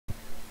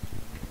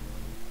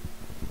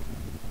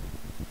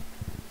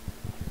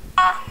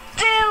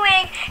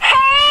doing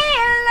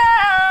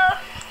Halo.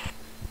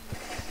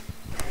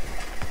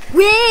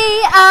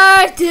 We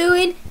are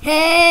doing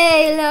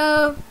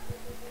Halo.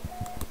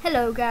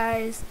 Hello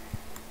guys,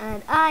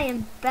 and I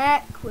am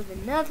back with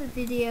another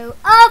video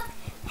of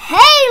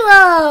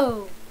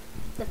Halo.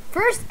 The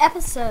first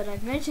episode.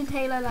 I've mentioned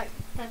Halo like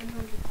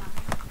 700 times.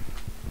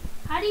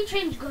 How do you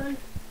change gun?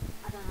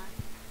 I don't know.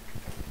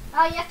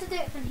 Oh, you have to do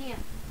it from here.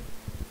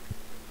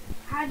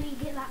 How do you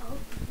get that up?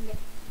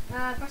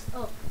 Press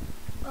up,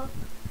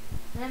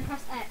 and then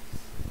press X.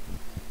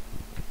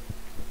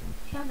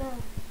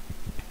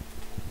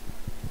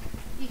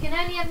 You can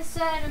only have a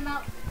certain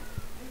amount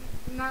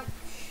of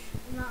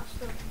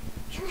stuff.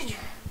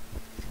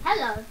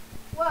 Hello.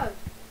 Whoa.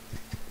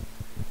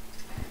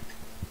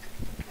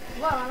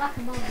 Whoa, I like a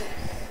model.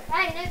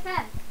 Hey, no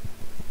fair.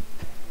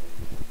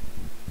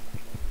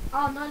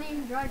 Oh, not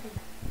even driving.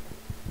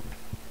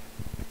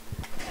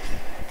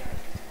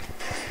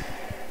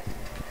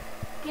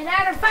 Get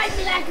out and fight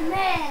me like a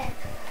man.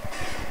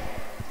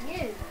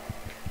 You.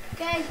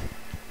 Okay.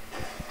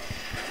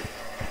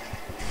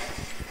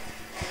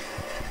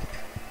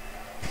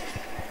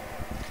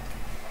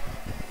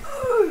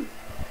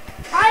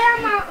 I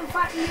am out and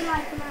fighting you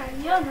like a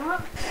man. You're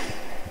not.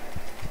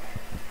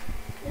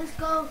 Let's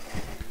go.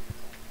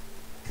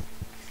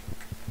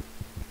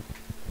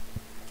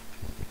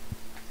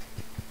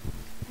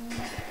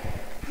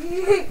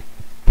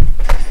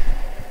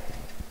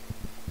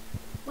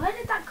 Where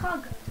did that car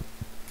go?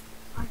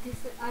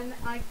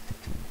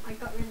 I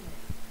got rid of it.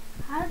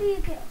 How do you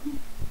get home?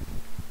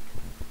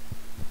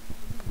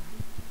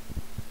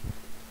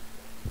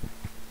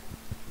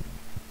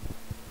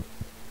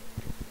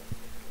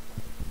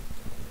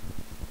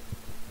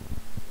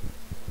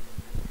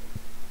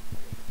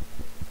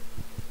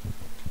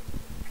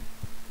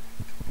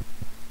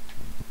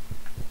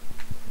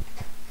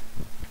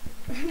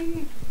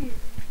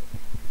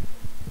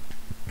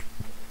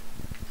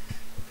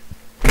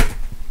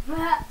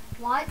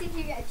 Why did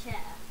you get a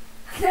chair?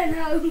 I don't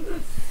know.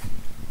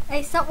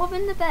 Hey, stop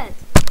wobbling the bed.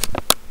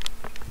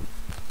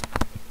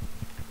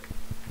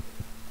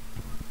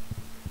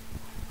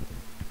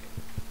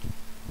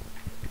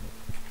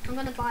 I'm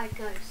gonna buy a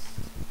ghost.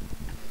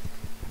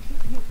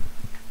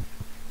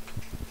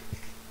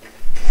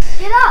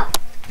 Get up!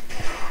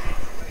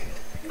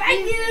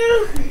 Thank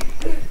you.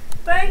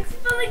 Thanks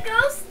for the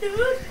ghost,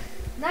 dude.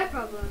 No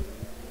problem.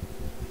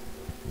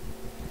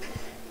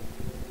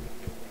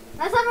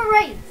 Let's have a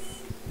race.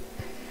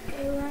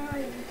 Okay, where are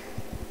you?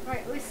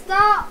 Right, we'll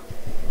start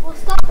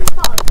from the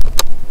bottom.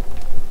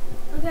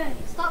 Okay.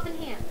 Start from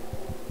here.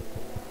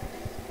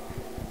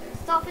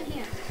 Start from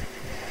here.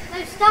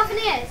 No, start from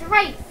here. It's a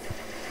race.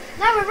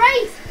 No, a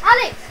race.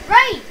 Alex,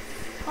 race.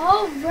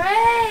 Oh,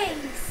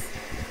 race.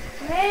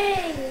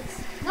 Race.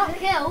 Not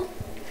kill.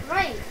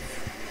 Race.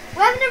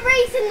 We're having a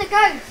race in the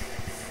ghosts.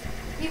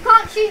 You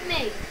can't shoot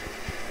me.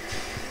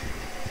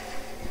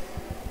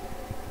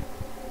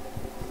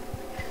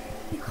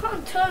 You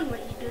can't turn when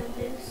you're doing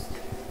this.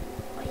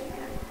 Oh, you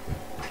can.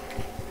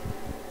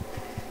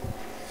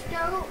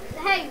 Go.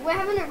 Hey, we're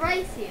having a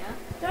race here.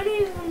 Don't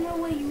even know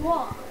where you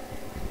are.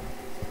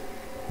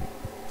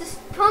 Just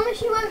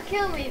promise you won't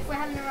kill me if we're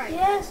having a race.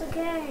 Yes,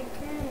 okay.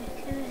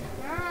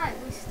 Alright,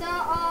 we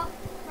start off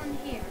from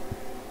here.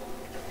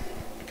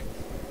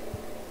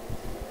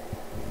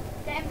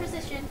 Get in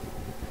position.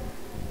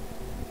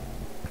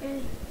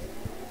 Okay.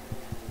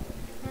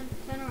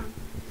 Turn around.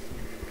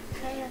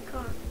 Okay, I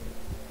can't.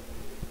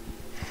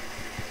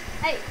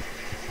 Hey,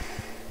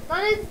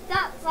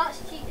 that's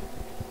cheating.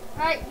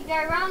 Right, you go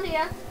around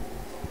here.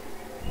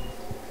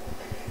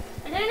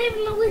 I don't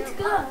even know where to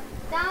go.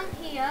 Down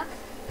here.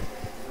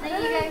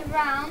 Then you go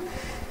round.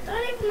 I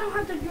don't even know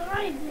how to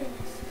drive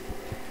this.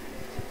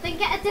 Then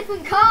get a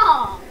different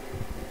car.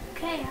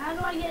 Okay, how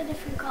do I get a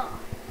different car?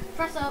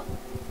 Press up.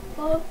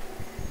 Oh,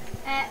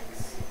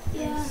 X.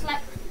 yeah. And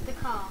select the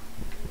car.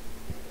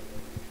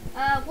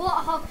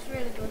 Warthog's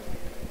really good.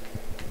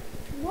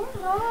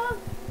 What?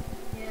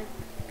 Yeah.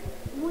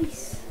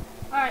 Voice.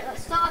 Alright,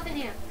 let's start off in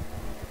here.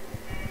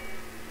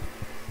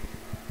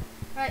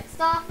 Right,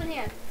 start off in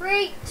here.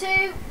 3, 2,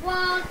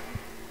 1,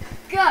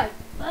 go.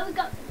 Where we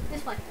go?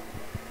 This way.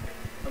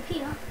 Up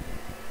here.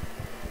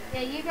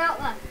 Yeah, you go out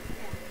there.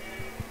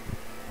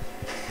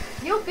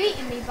 Yeah. You're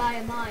beating me by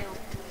a mile.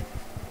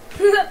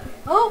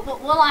 Oh,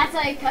 but will I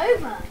take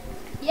over?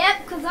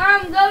 Yep, because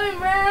I'm going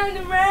round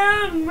and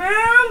round and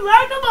round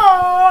like a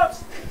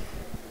boss.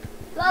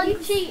 Well, you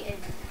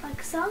cheating. Like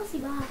a saucy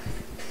boss.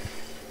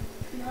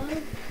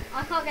 No.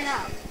 I can't get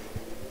out.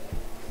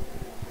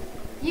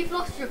 You've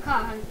lost your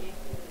car, haven't you?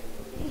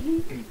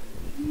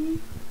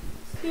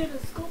 Scared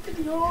of scorpion.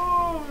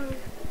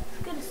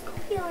 Scared of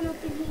scorpion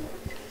up in here.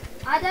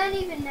 I don't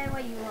even know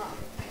where you are.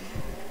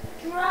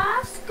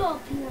 Drive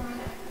scorpion.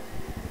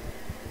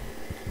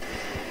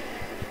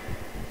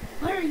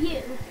 Where are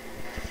you?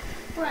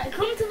 Right,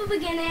 come to the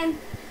beginning.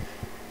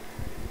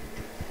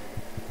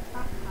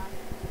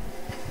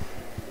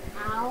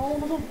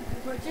 Ow.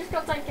 We just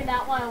got taken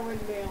out by a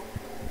windmill.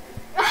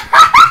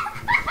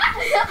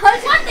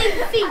 What do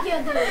you think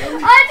you're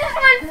doing? I just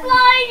went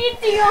flying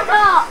into your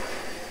heart.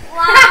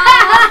 Wow.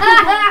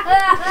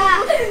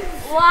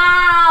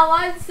 Wow,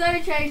 I'm so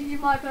changing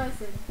my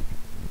person.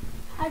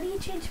 How do you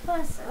change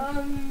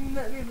person?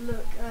 Let me have a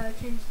look.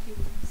 Change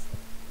teams.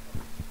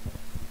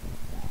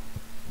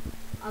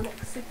 I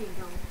look sipping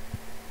gum.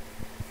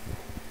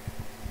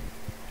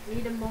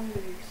 Need a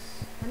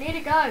mongoose. I need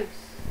a ghost.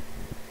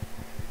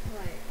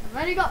 Wait, I've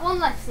only got one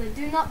left, so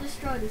do not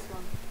destroy this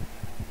one.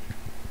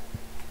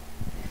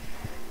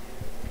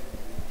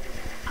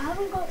 I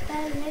haven't got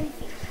barely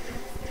anything.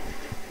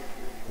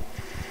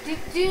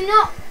 Do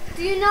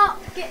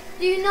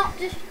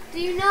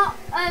not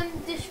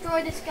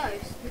destroy this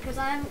ghost because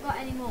I haven't got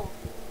any more.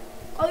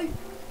 Oh.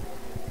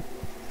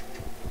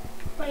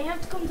 But you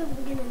have to come to the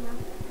beginning now.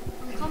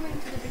 I'm coming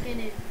to the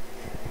beginning.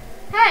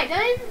 Hey,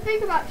 don't even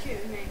think about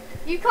shooting me.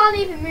 You can't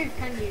even move,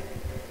 can you?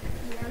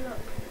 Yeah, look.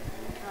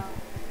 Oh.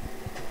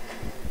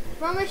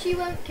 Promise you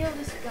won't kill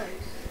this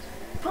ghost.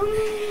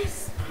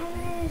 Promise.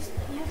 Promise.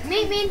 You have to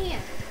Meet me in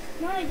here.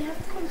 No, you have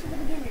to come to the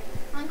beginning.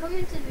 I'm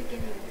coming to the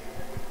beginning.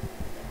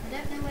 I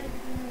don't know where the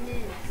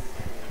beginning is.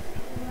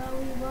 Well,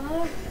 we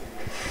were.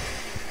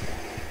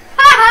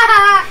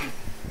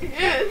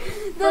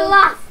 The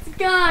last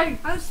go.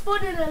 I'm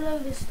spawning a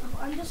load of stuff.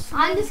 I'm gonna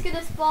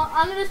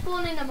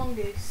spawn in a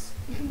mongoose.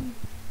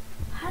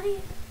 How do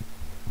you?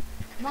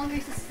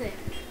 Mongoose is sick.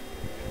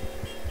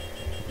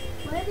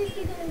 Where did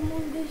you get a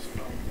mongoose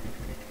from?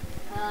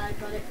 I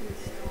got it from the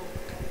store.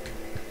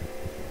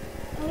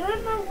 I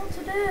don't know what to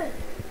do.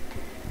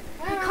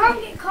 Where You are can't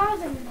we? get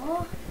cars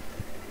anymore.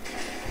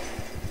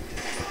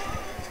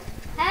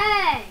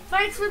 Hey!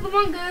 Thanks for the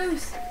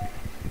mongoose.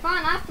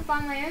 Fine, I have to buy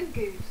my own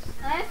goose.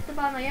 I have to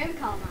buy my own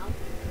car now.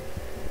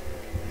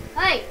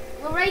 Hey,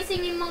 we're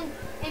racing in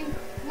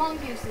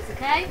mongooses,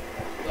 okay?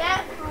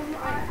 Yeah,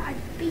 I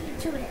beat you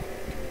to it.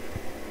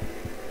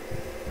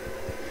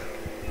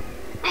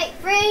 Hey,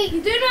 free!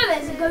 You do know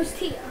there's a ghost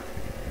here,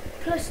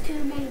 plus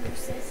 2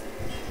 mongooses.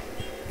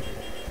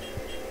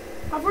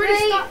 I've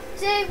already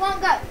 3, 2, 1,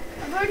 go.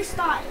 I've already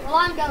started. Well,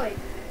 I'm going.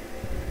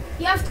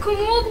 You have to come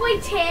all the way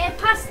to here,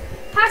 past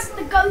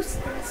the ghost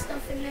and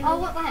stuff, and then. Oh,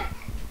 what the heck?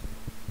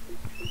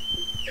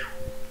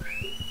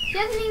 She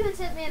hasn't even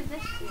sent me a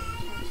message,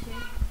 has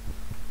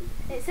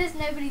she? It says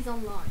nobody's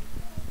online.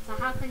 So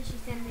how can she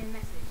send me a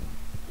message?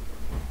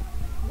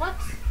 What?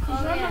 Because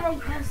Oh, you're yeah. the wrong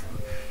person.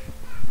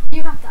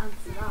 You have to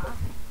answer that.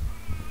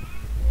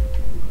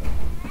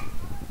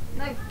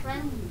 No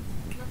friends.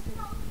 Nothing.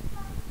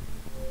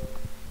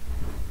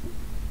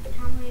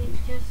 Can we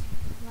just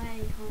play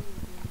home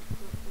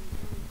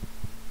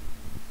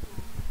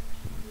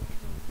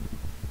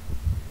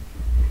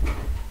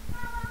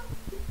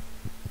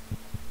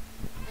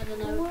I don't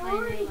know. Why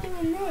are you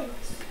doing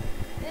this?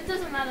 It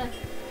doesn't matter.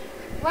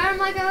 Where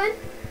am I going?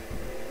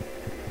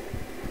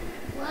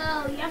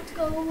 Well, you have to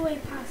go all the way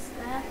past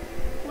there.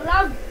 Well,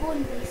 I've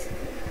won basically.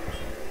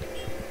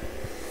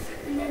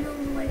 And then all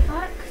the way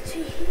back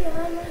to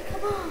here like a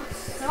boss.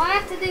 So I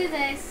have to do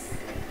this,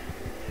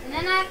 and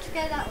then I have to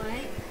go that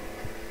way.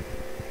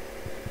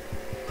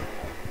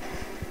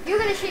 You're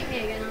gonna shoot me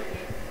again, aren't you?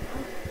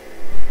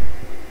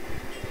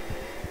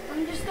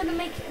 I'm just going to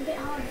make it a bit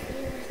harder for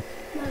you.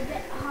 No, a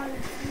bit harder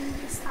for you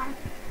this time.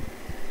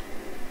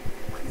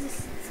 Because this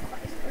is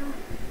quite rough.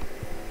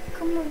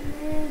 Come on,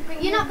 man.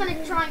 But you're not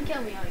gonna try and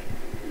kill me, are you?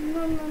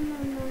 No.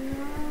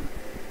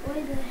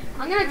 Wait there.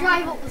 I'm gonna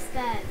drive up the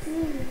stairs.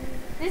 Mm.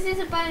 This is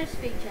a bonus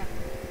feature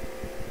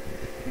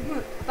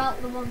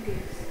about the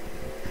mongoose.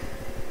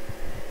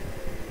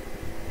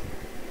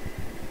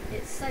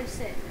 It's so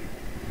sick.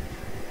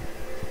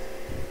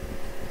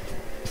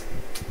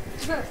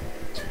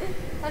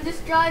 I'm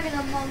just driving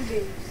a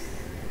mongoose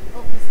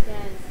up the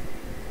stairs.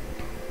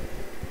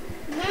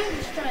 No,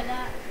 just try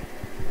that.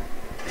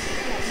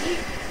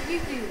 Yeah, you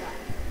do that.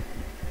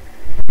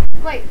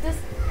 Wait,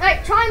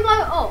 try and blow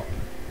it up.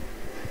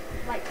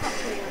 Like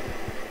properly up.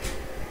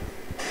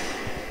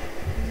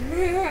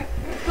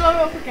 Blow it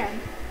up again.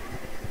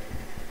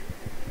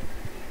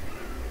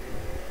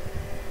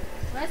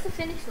 Where's the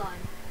finish line?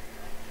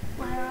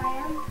 Where I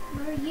am.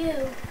 Where are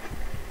you?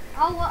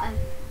 Oh,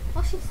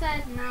 what she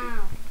said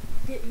now.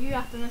 You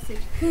have to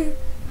message.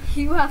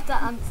 You have to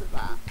answer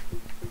that.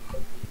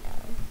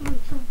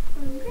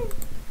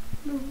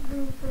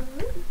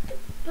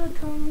 The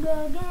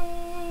Hunger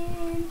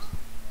Games.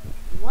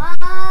 What?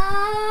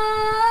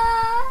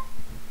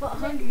 What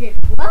Hunger Games?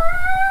 What?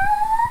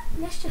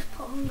 Let's just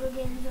put Hunger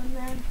Games on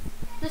there.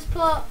 Just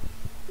put.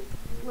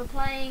 We're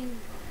playing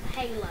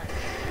Halo.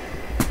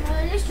 No,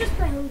 let's just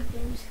play Hunger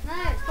Games. No,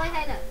 it's play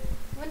Halo.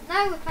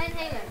 No, we're playing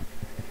Halo.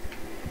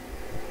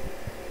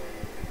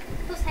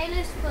 Plus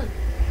Halo's fun.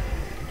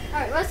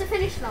 Alright, where's the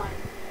finish line?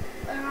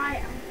 Where I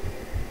am.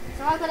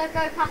 So I gotta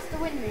go past the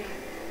windmill.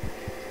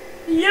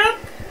 Yep.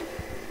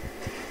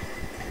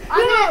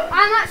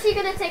 I'm actually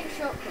gonna take a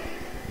shortcut.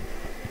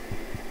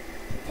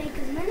 Take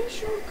as many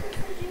shortcuts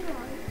as you like.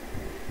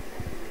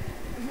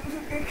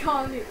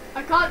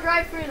 I can't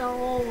drive through the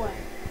hallway.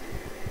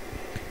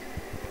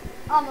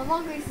 Oh, my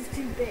mongoose is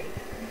too big.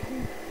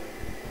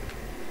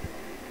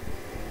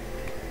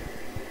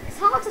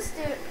 hard to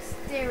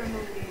steer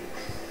Among You.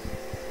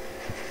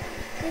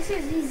 This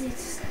is easy to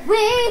say.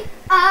 We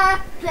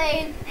are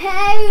playing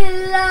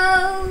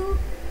Halo.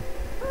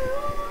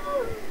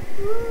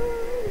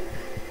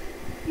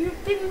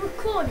 You've been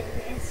recording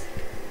this?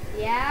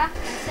 Yeah, I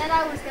said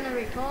I was going to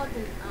record,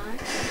 didn't I?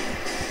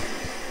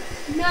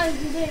 No,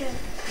 you didn't.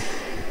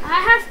 I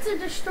have to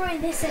destroy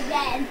this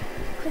again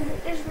because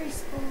it just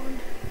respawned.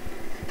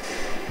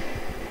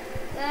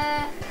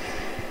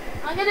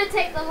 I'm going to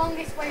take the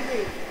longest way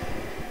route.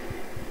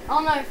 Oh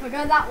no, if I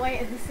go that way,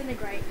 it'll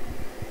disintegrate.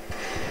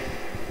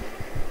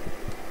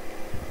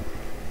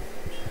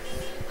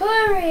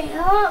 Hurry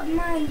up,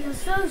 man! You're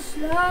so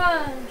slow.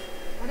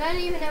 I don't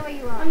even know where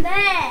you are. I'm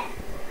there.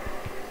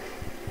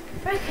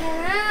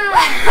 Freaking out!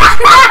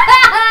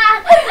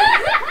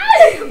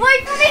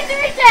 Wait for me to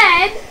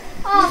regen!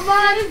 Oh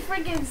man, I'm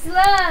freaking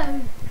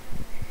slow.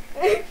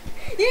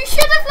 You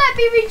should have let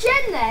me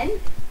regen then.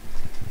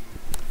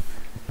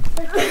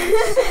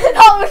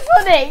 That was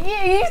funny.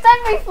 You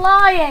sent me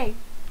flying.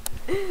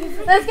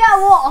 Let's get a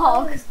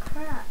warthog. Oh,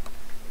 crap.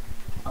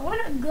 I want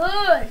it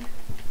good.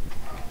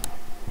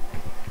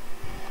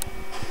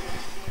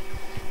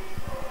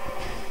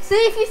 See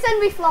if you send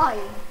me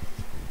flying.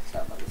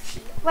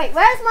 Wait,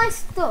 where's my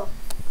stuff?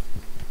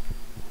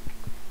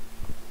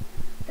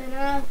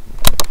 Dunno.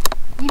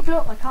 You blew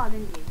up my car,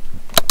 didn't you?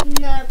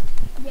 No.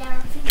 Yeah,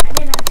 I think I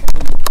did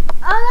actually.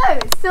 Oh no,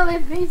 it's still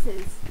in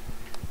pieces.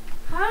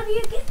 How do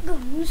you get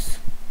guns?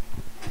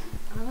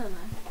 I don't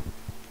know.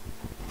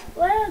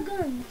 Where are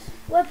guns?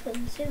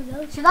 Weapons, here we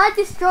go. Should I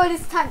destroy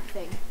this tank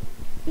thing?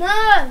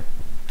 No!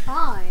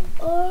 Fine.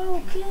 Oh,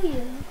 I'll kill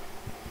you.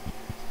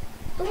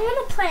 I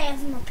want to play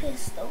as my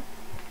pistol.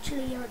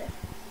 Actually, you're there.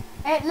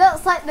 It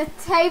looks like the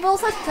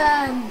tables have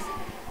turned.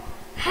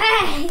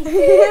 Hey!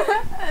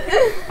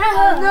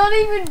 I'm not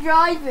even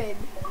driving.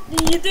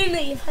 Do you think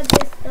that you've had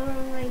this the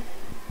wrong way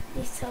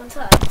this whole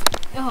time?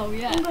 Oh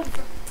yeah. I'm going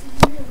to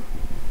you.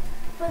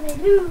 But they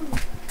do.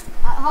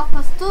 At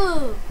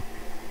 2:30.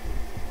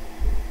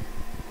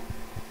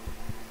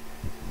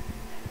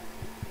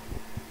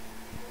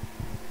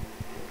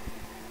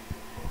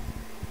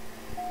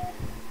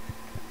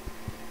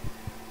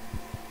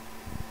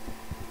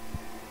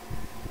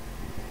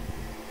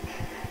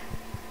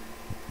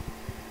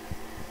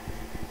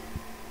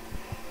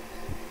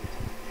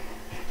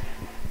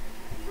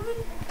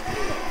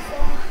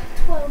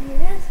 For 12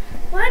 minutes.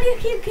 Why do you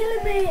keep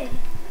killing me?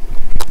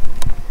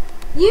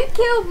 You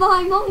killed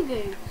my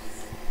mongoose.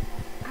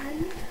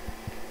 And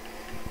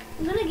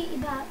I'm gonna get you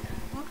back.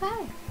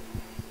 Okay.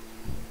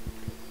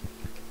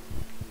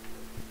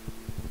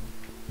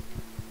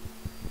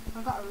 I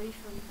got a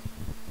refund.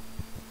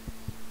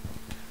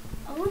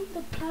 I want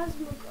the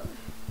plasma gun.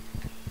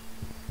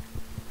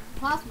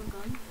 Plasma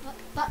gun?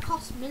 That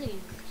costs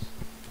millions.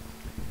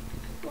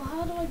 Well,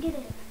 how do I get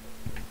it?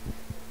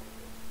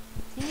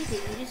 It's easy,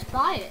 you just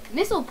buy it.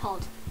 Missile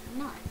pod.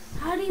 Nice.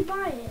 How do you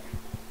buy it?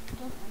 I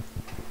don't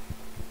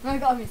know. I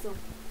got a missile.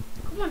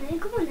 Come on in,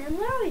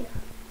 where are you?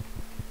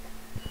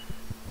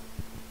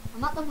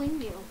 I'm at the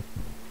windmill.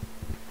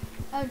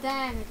 Oh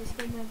dang, I just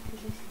gave no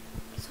position.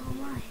 So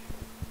am I.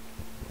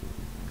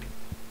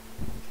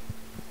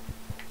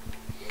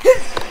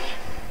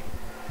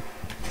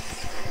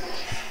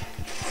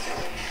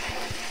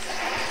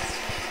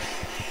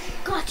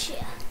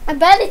 Gotcha. I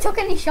barely took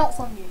any shots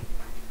on you.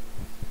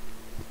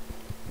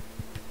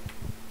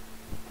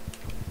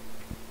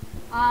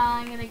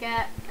 I'm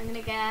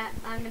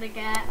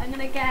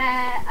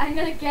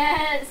gonna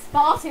get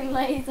Spartan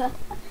laser.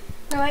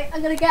 No wait,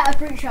 I'm gonna get a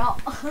brute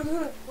shot.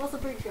 What's a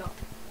brute shot?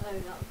 Oh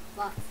no,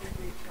 that's a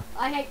brute shot.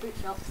 I hate brute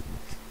shots.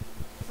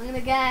 I'm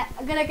gonna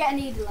get a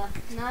needler.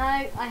 No,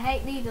 I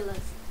hate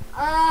needlers.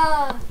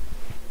 Ah,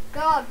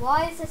 God,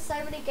 why is there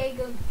so many gay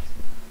guns?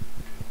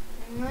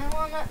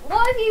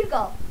 What have you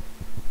got?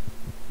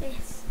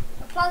 This.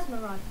 A plasma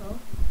rifle.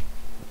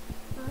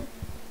 No.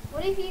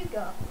 What have you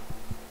got?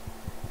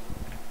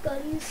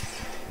 Guns.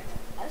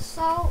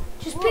 Assault.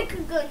 Just What? pick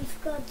a gun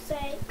for God's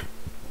sake.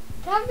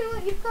 Tell me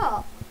what you've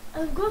got.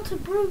 I've got a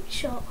brute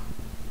shot.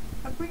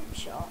 A brute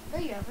shot. No,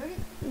 you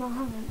haven't. No, I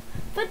haven't.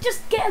 But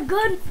just get a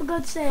gun for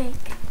God's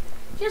sake.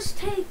 Just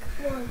take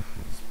one.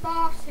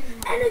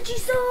 Spartan. Energy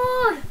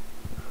sword!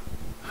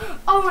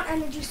 I want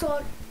energy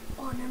sword.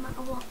 Oh, no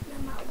matter what, no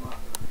matter what.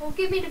 Well,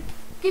 give me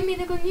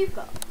the gun you've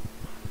got.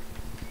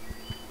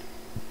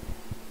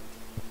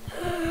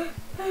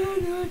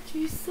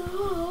 Energy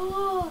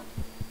sword.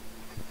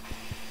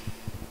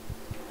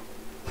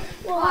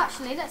 Well, What?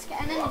 actually, let's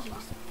get an energy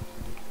sword.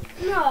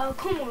 No,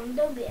 come on,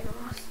 don't be an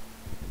ass.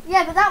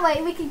 Yeah, but that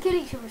way we can kill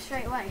each other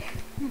straight away.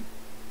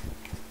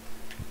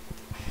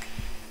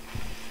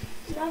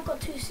 Now I've got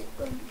 2 sick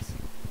guns.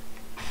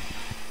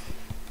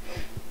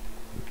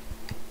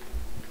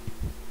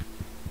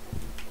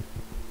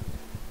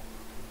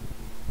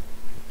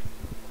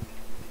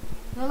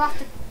 You'll have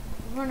to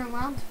run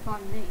around to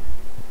find me.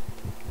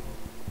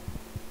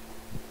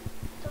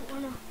 Don't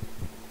wanna.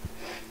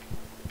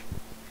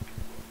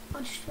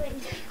 I'll just wait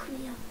until you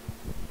clear.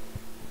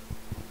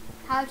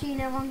 How do you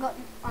know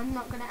I'm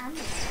not gonna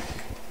ammo?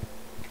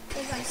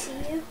 Because I see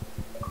you.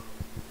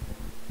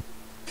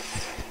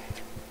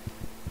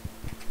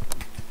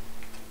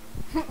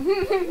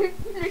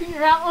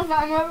 You're out of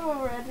ammo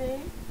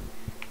already.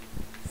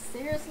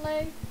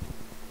 Seriously?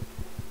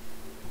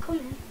 Come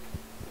in.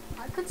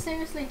 I could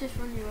seriously just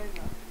run you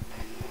over.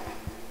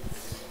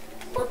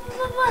 I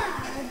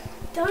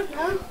don't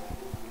know.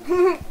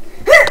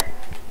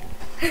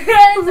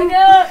 Let's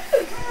go!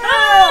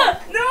 Ah!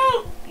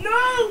 No! No!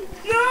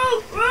 No!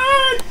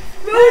 Run!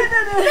 Run!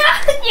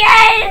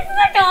 Yes! I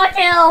got a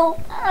kill!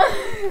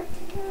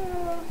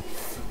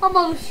 I'm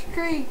on a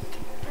streak.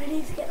 I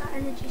need to get that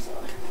energy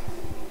sword.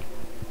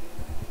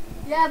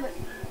 Yeah, but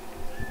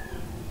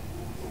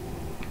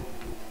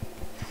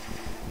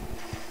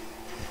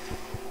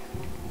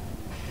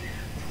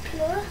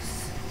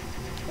Plus,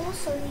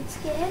 also need to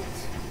get.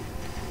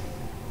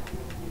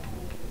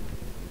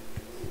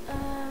 I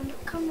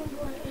can't remember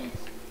what it is.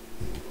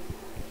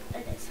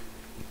 It is.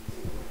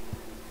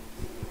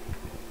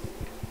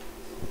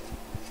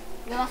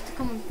 you'll have to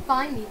come and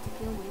find me to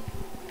kill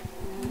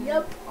me.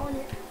 Yep, on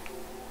it.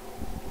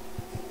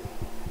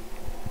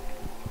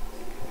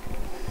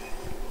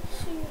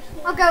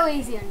 Seriously. I'll go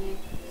easy on you.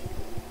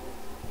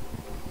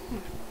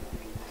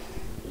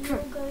 You'll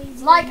go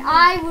easy. Like on me.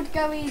 I would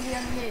go easy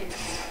on you.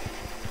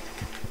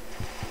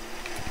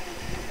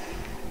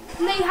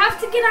 No, you have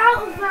to get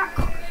out of that.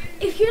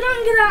 If you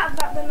don't get out of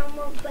that, then I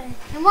won't play.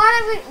 And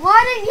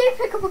why don't you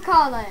pick up a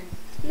car then?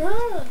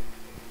 No,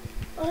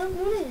 I don't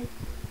want it.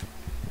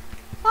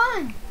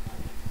 Fine.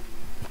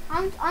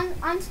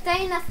 I'm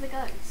staying as the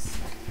ghost.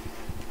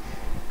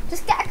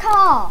 Just get a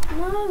car.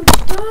 No,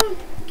 don't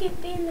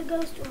get being the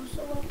ghost or else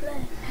I won't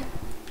play.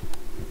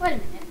 Wait a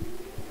minute.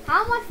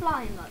 How am I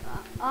flying like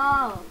that?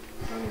 Oh,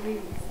 on the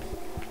roof.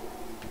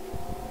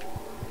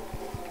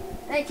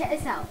 Hey, check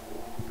this out.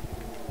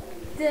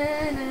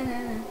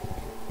 Da-na-na-na.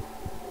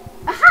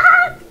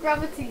 Aha!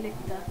 Gravity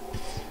lifter.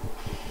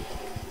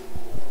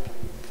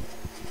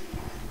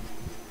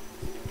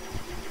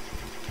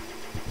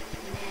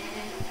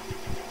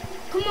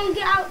 Come on,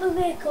 get out the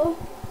vehicle.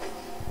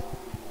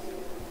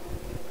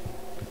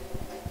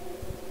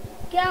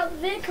 Get out the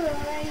vehicle, or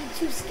are you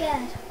too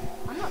scared?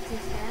 I'm not too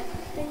scared.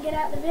 Then get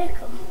out the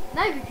vehicle.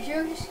 No, because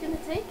you're just gonna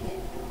take it.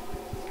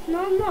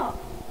 No, I'm not.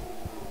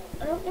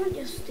 I don't want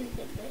your stupid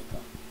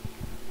vehicle.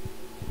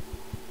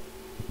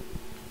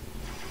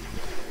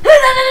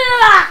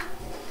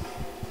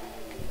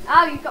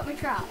 Oh, you got me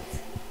trapped.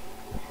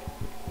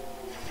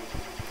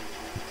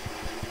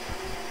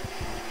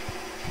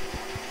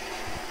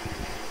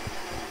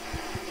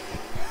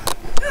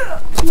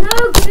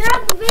 No, get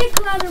out the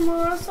vehicle, Adam,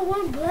 or else I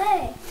won't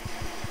play.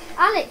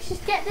 Alex,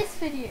 just get this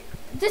video.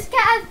 Just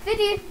get a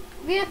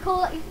vehicle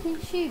that you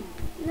can shoot.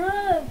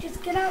 No,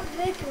 just get out the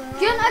vehicle. Or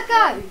Do you I want a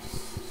won't ghost?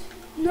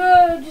 play.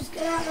 No, just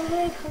get out the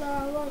vehicle, or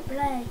I won't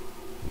play.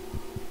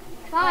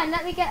 Fine,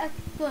 let me get a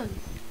gun.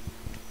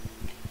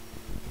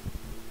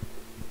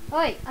 Oh,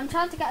 wait, I'm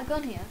trying to get a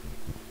gun here.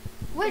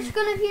 Which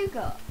gun have you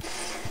got?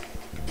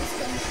 This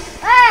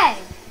gun.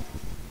 Hey!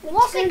 Which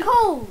What's it gun?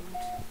 called?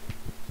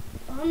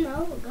 Oh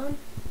no, a gun.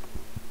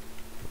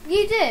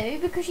 You do,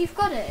 because you've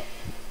got it.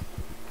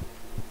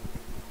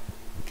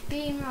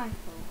 Beam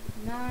rifle.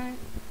 No.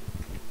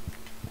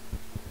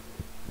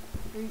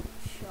 Root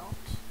shot.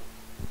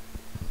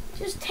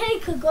 Just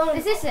take a gun.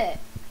 Is this it?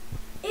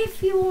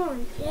 If you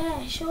want,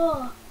 yeah,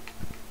 sure.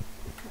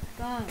 Let's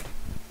go.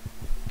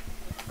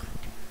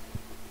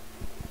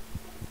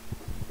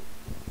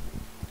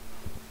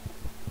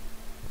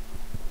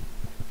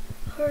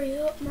 Hurry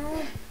up,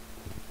 man.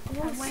 I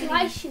want I'm to waiting.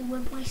 slice you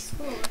with my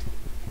sword.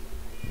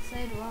 So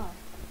do I.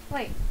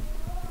 Wait.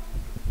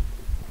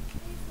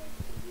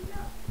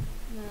 No.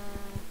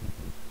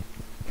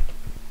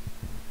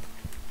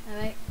 No,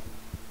 wait.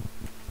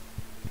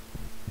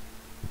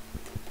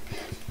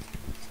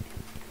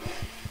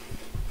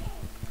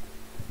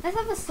 Let's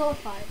have a sword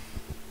fight.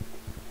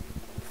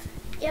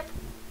 Yep,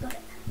 got it.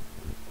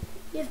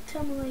 You have to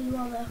tell me where you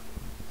are though.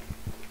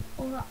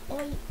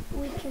 Or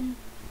we can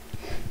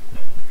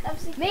have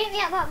some. Meet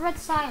me at that red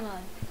silo.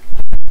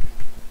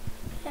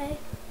 Okay.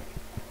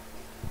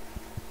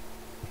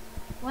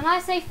 When I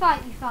say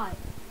fight, you fight.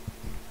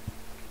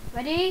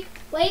 Ready?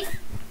 Wait.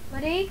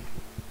 Ready?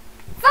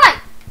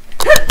 Fight!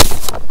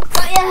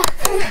 Yeah.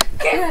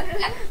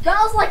 That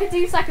was like a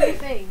 2-second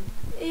thing.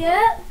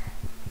 Yeah.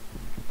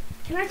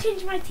 Can I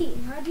change my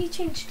team? How do you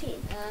change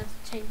team?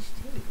 Change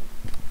team.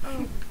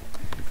 Oh.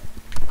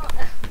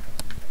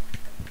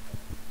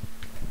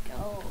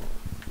 Gold,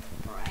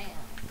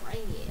 brown,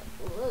 red,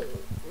 blue,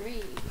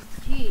 green,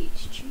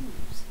 choose,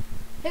 choose.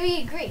 Who are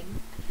you, green?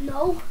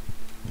 No.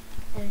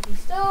 Energy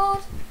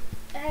stored.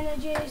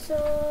 Energy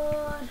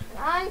sword. And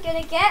I'm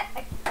gonna get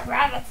a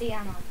gravity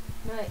ammo.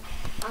 No,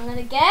 I'm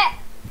gonna get.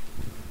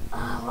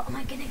 Oh, what am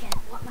I gonna get?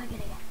 What am I gonna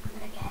get? I'm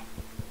gonna get.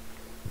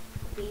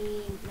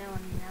 Beam. No,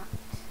 I'm not.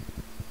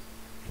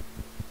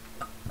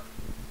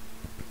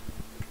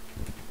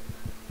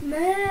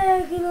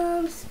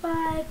 Magnum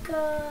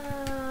Spiker.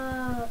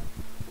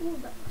 Ooh,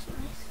 that looks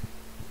nice.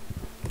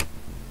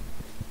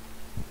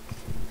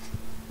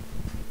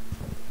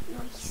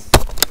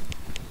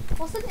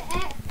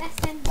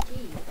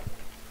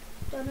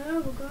 No,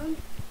 we're gone.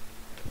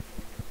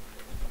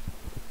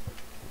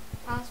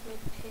 Pass me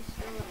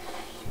pistol.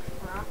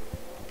 Crap.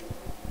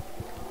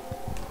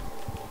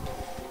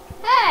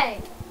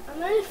 Hey!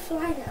 I'm only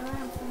flying it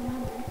around for a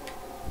moment.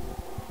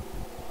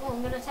 Oh,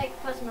 I'm gonna take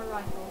a personal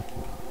rifle.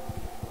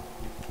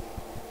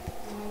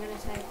 And I'm gonna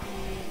take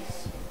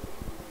these.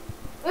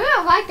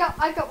 Oh,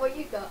 I got what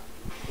you got.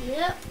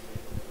 Yep.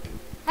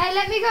 Hey,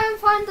 let me go and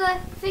find the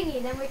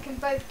thingy, then we can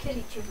both kill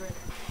each other.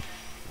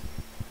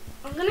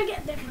 I'm gonna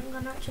get a different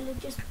gun actually,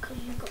 just because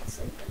you've got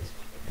sabers.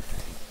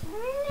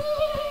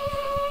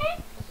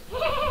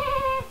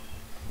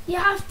 You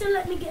have to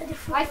let me get a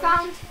different I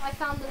gun.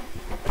 found the.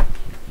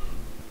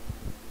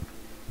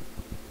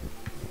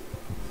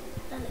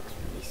 That looks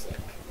pretty sick.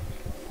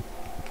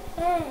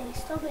 Hey,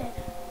 stop it.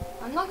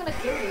 I'm not gonna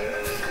kill you.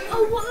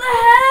 Oh, what the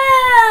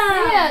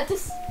hell? Yeah,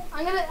 just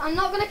I'm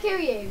not gonna kill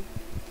you.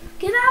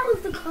 Get out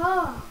of the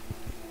car.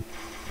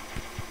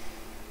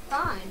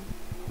 Fine.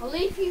 I'll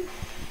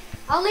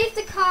leave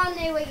the car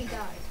near where you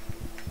died.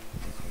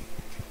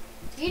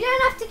 You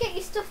don't have to get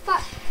your stuff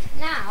back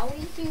now.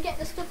 You can get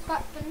the stuff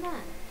back from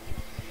there.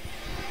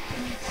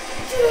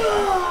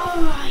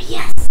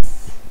 Yes.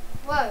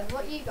 Whoa,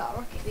 what you got? A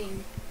rocket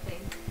beam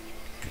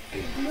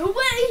thing. No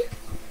way.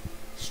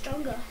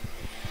 Stronger.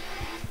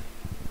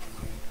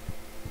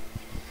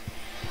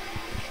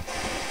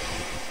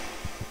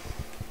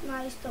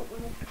 Nice, don't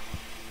want it.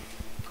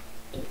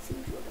 It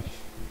seems rubbish.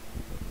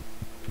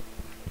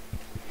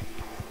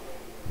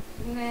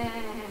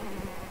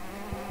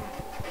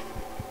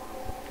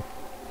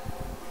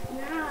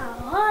 Now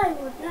I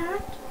would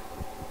not.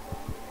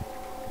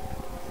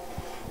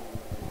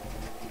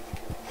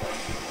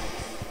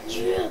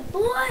 Yeah,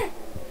 boy.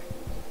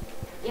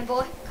 Yeah,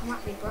 boy, come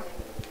at me, bro.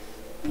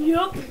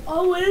 Yup,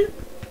 I will.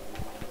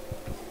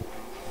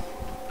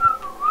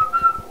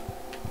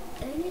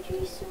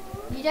 Energy sword?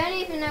 You don't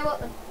even know what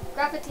the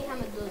gravity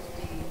hammer does,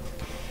 do you?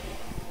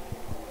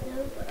 No,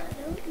 but I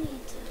don't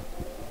need to.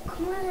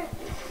 Come on.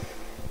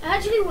 I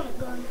actually want a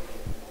gun.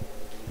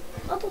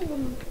 I don't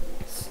want to.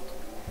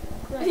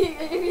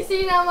 Have you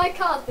seen how my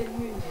car's been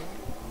moving?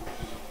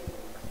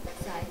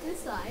 Side to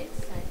side,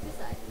 side to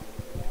side.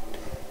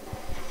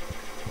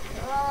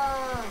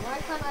 Oh, why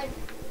can't I?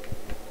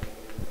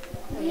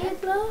 Oh, yeah.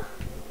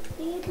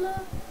 Needler.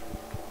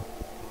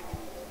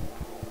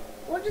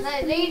 What does No,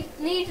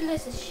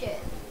 needless is shit.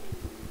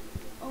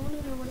 I want to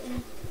know what it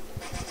is.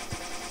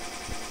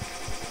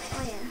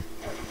 Oh yeah.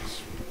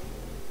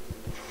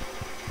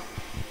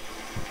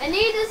 A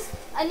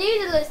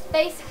needle is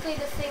basically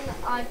the thing that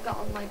I've got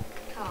on my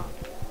car.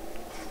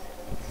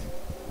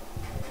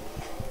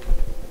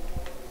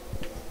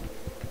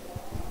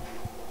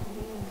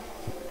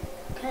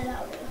 Okay,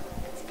 that'll do.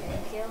 It's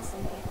gonna kill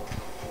some people.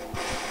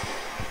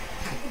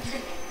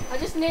 I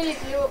just nearly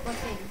blew up my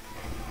thing.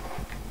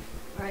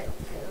 Right,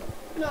 let's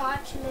go. No,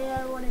 actually,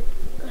 I wanted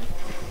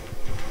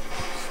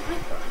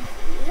sniper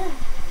rifle. Yeah.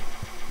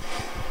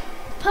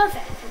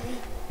 Perfect for me.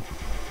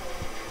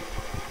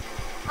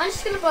 I'm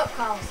just gonna blow up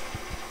cars.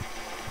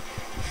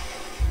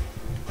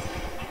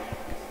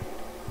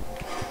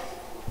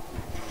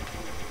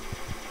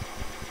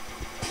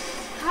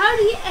 How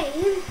do you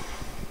aim?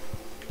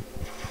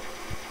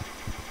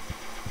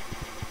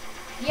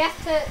 You have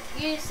to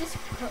use this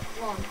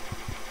one.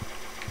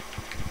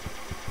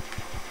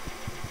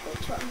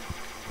 Which one?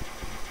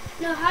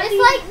 No, how do It's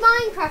you? like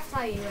Minecraft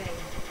how you aim.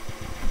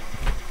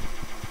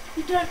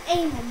 You don't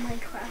aim on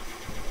Minecraft.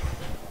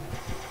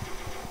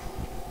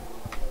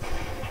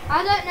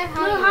 I don't know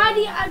how No, you how aim. do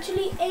you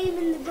actually aim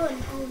in the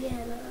gun? Oh yeah,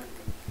 like that.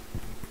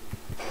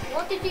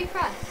 What did you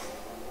press?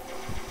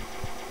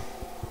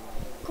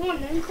 Come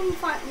on then, come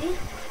fight me.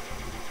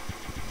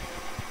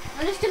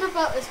 I'm just gonna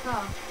blow up this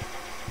car.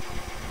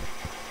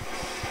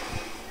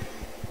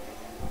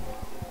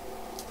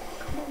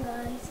 Come on,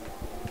 guys.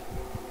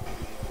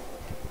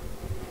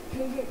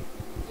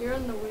 You're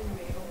on the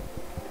windmill.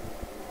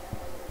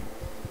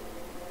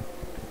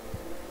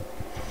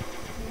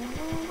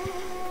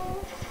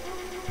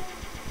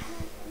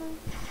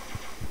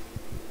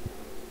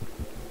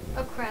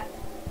 Oh crap.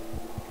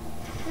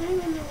 I don't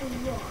even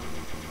know what.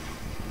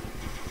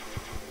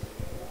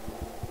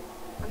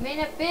 I'm in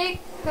a big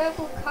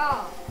purple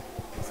car.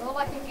 That's all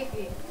I can give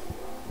you.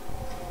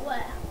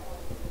 Where?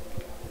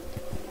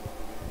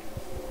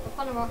 Up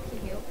on a rocky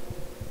hill.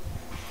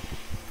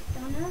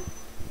 Don't know.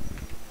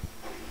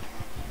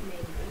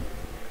 Maybe.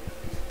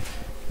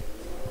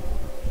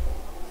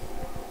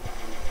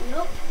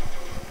 Nope.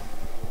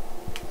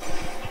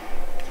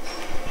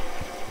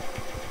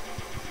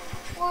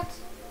 What?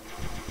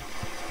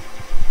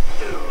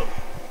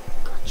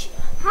 Gotcha.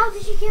 How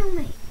did you kill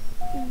me?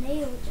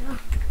 Nailed you.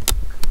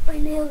 I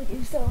nailed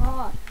you so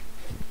hard.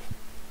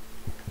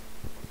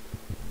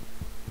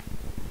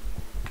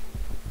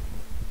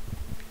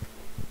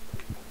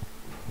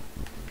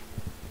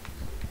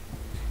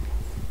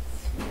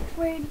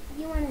 Where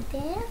you wanna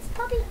dance,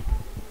 puppy?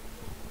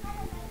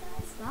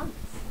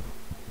 Slumps.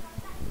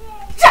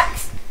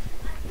 Jax!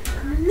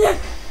 No!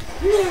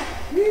 No!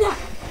 No!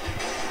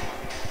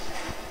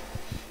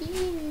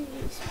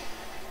 Jeez.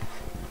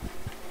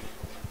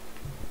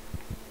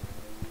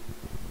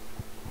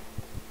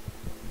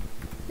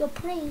 You're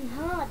playing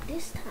hard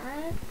this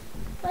time.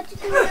 What you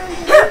doing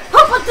underneath?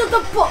 Hop onto the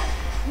book.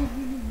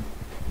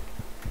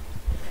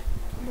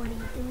 What are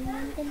you doing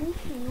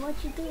underneath me?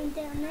 What you doing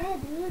down there,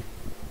 dude?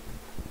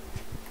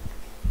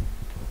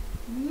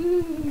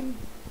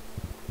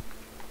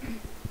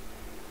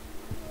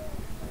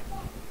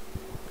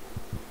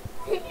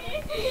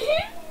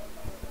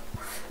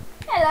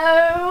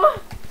 Hello.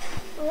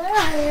 Where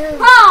are you?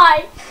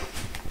 Hi.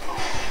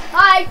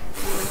 Hi.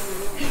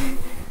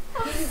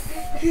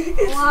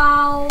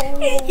 Wow.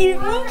 You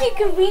think you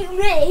can beat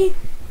me?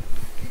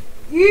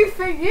 You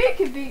think you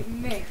can beat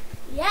me?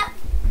 Yep.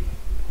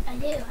 I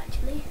do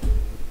actually.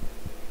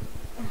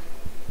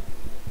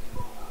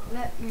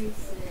 Let me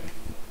see.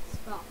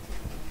 Spot.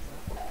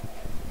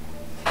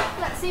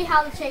 Let's see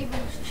how the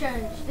table's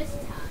changed this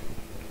time.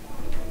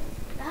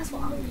 That's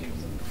what I was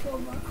using before,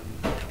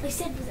 but they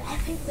said was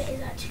epic, but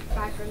it's actually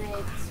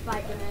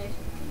Spike grenade,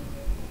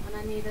 and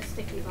I need a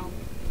sticky bomb.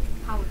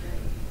 Powder.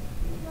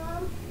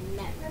 No.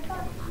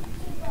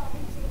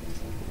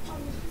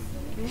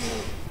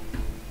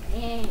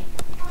 Yeah.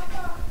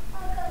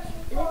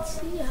 let's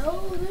see how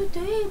the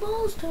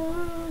tables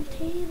turn.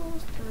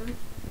 Tables turn.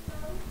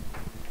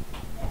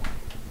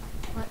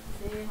 Let's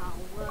see how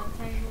the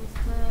tables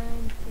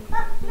turn.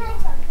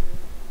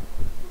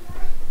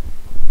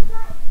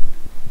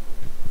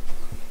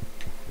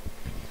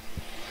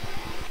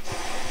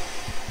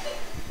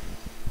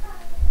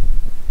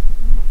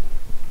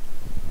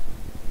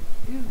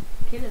 Ooh,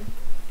 kill him.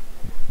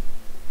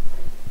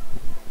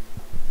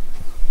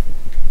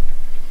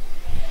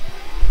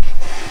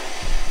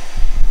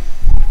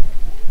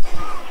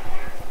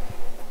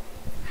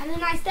 Had a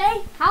nice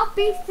day. How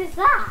beast is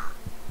that?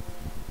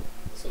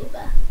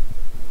 Super.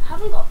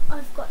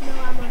 I've got no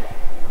ammo left.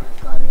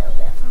 I've got a little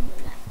bit of ammo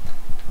left.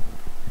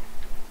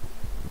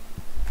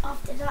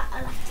 After that,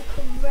 I'll have to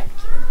come wreck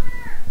you.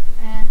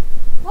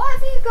 What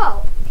have you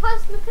got?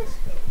 Plasma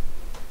pistol.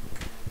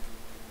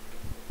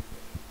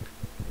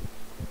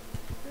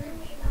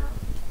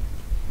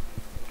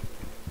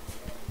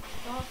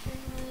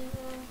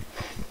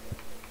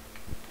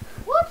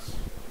 What?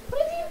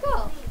 What have you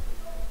got?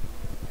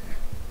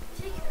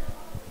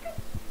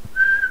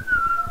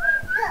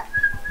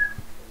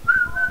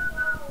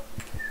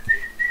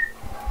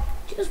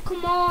 Just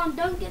come on,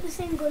 don't get the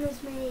same gun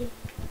as me.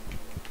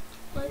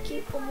 Like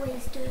you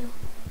always do.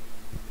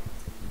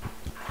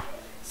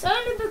 It's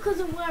only because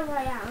of where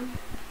I am.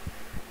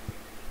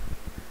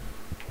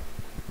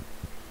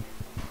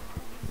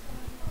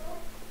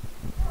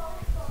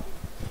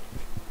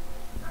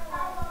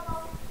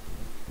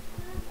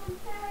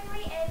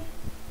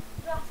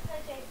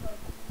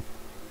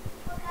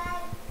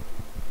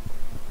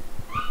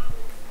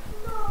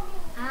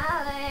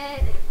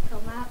 Alex,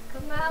 come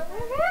out,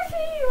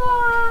 wherever you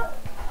are.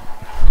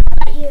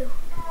 At you.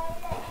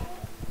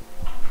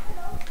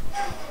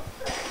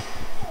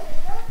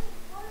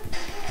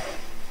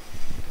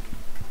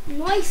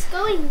 Nice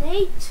going,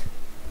 Nate.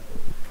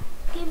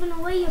 Giving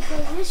away your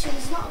position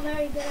is not a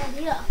very good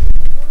idea.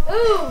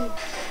 Ooh,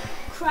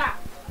 crap.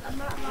 I'm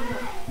not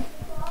running.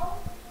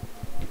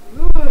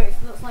 Ooh, it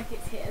looks like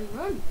it's hit and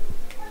run.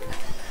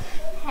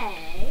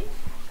 Hey.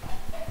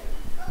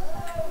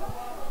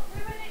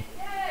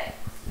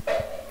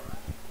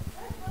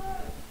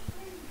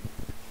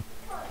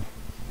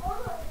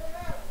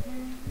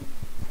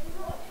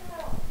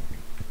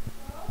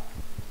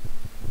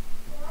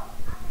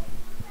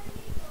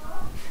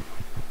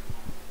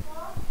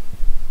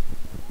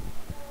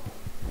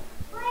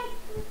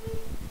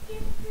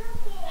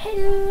 Hey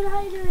dude,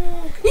 how you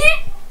doing?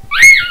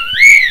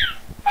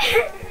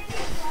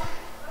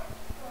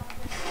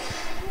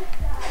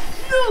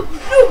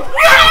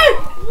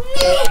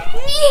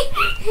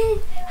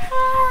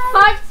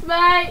 Thanks,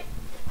 mate.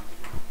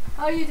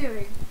 How are you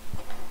doing?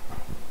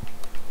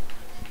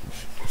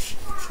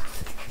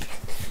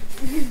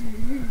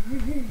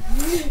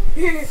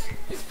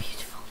 It's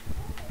beautiful.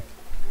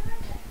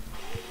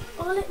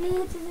 All it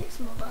needs is its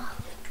mother.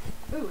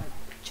 Ooh.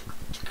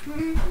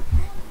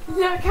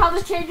 Look how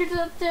the changes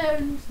have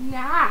turned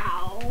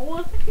now. How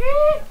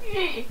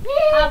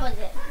was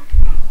it?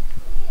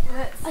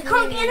 I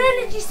can't get an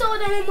energy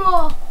sword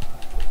anymore.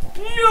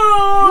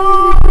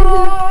 No!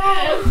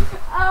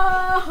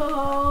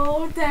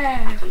 Oh,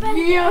 dang.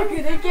 You're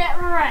gonna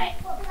get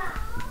wrecked.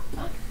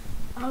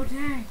 Oh,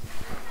 dang.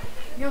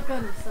 You're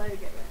gonna so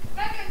get wrecked.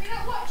 Megan, you're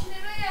not watching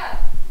him, are you?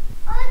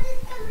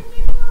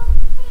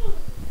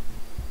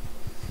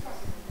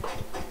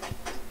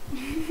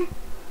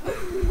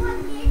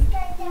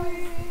 We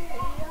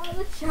are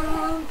the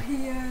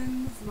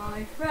champions,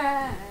 my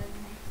friend.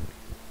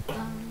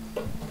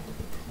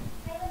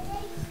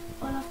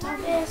 All I've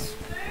done is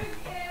Move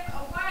him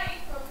away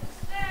from the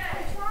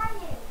stairs.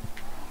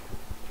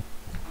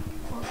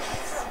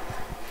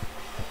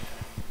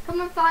 Come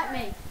and fight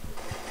me.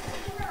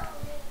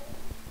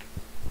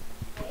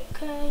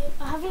 okay.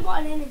 I haven't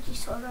got an energy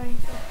sword or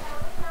anything.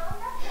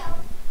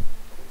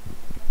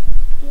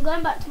 I'm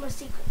going back to my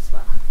secret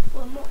spot.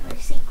 Well, not my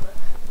secret,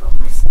 not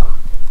my spot.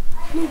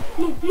 No,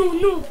 no, no,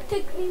 no!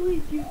 Take me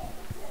with you.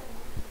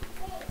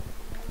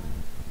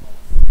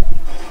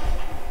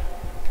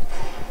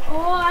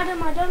 Oh,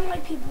 Adam, I don't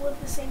like people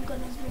with the same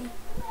gun as me.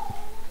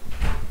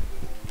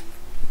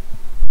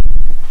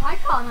 I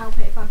can't help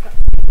it if I've got to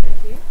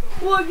with you.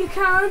 Well, you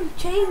can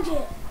change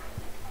it.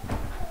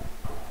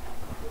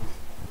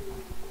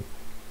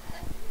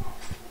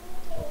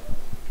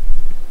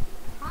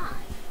 Hi.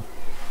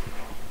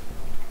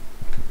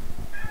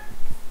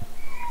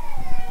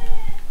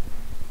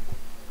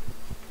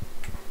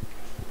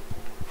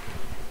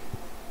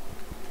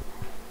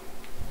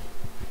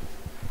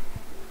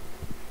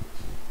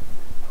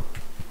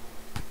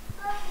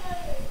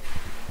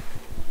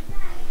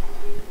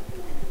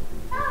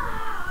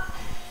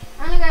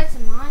 I'm gonna go to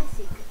my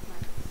secret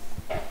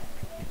place.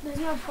 There's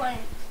no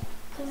point,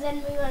 because then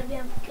we won't be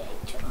able to get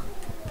each other.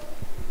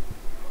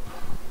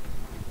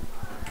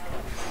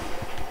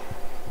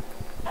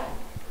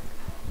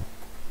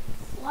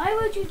 Why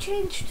would you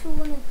change to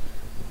one of...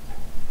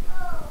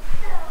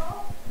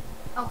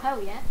 Oh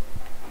hell yeah.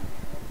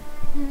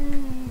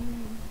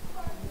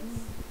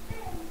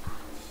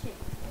 Shit.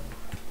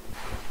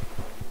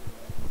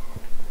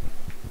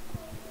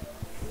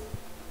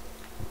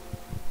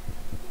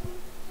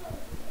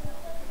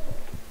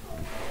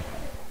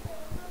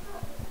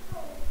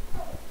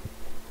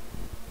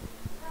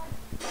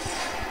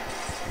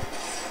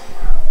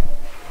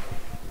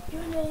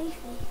 You're underneath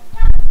me.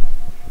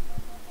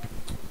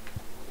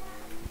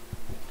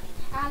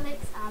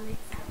 Alex.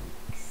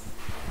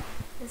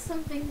 There's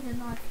some things in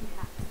life you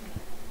have to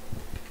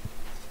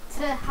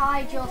do. To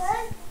hide your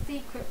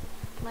secret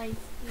place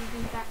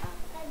even better.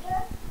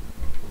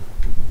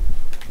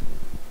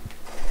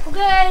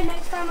 Okay,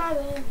 next time I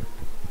win.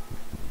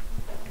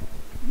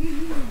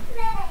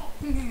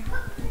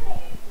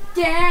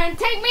 Dan,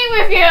 take me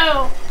with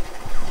you!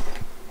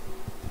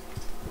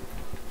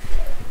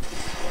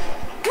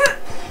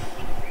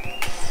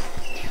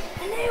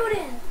 I nailed it!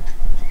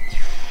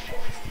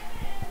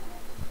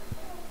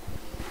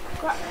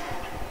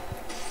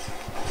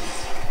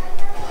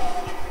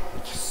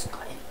 Just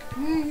got him.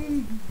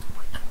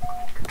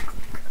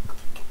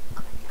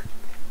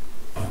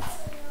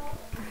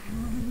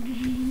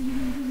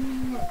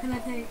 What can I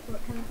take?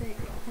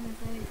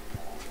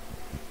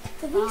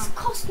 Do these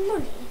cost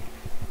money?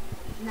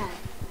 No,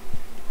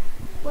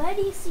 Where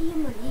do you see your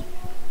money?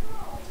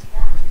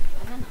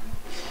 I don't know.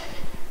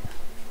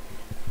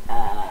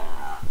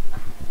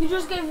 You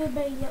just gave a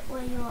big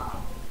where you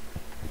are.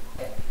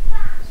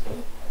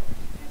 See?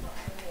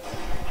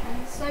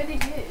 And so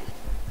did you.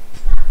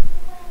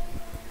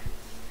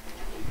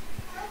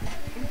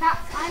 In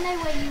fact, I know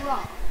where you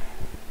are.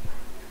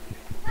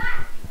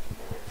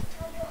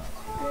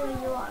 I know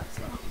where you are as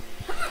well.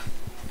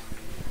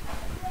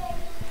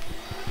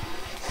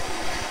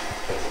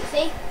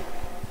 See?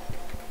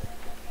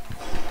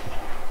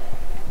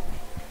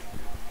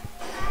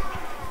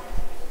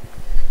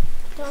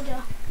 Told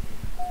ya.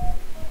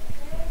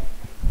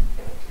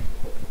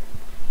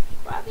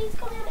 Robbie's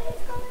coming.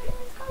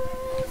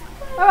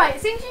 Alright,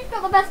 since you've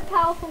got the best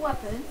powerful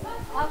weapon,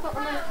 I've got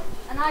the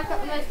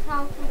most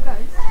powerful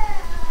ghost.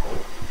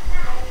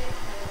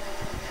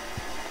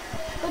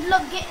 Good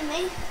luck getting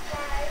me.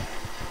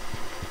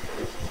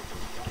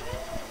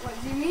 What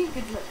do you mean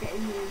good luck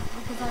getting you?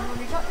 Because I've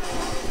already got you.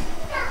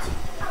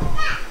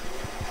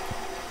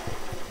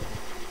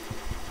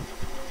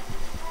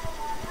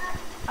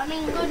 I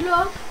mean, good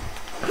luck.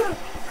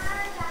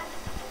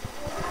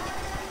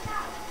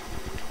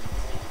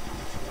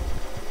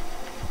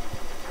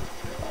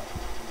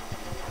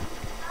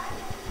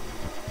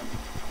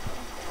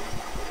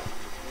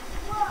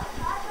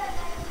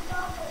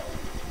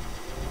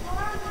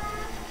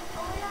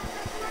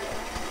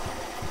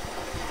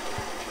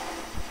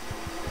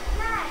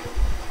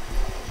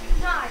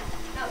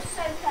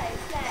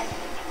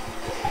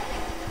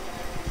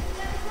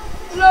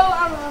 Low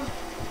arrow.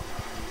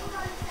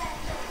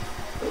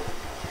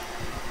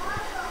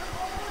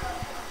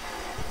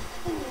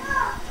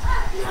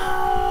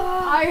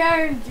 I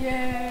owned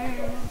you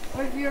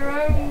with your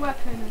own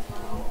weapon as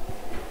well.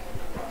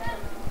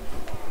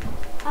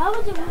 I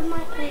would have with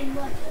my own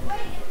weapon.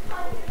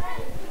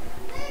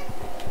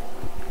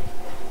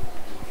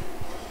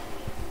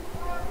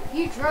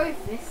 You drove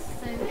this,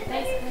 so it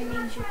basically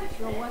means it's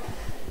your weapon.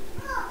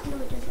 No,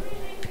 it doesn't.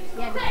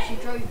 Yeah, because you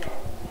drove it.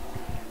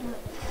 No.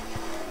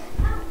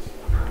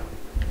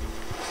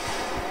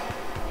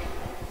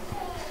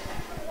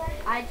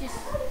 I just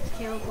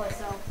killed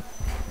myself.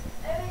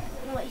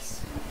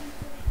 Nice.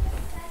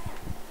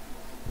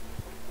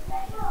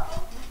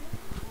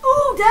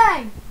 Oh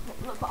dang!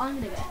 Look what I'm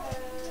gonna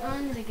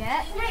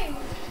get.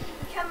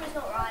 The camera's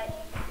not right.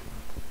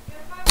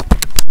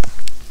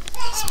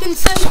 It's been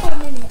 34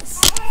 minutes.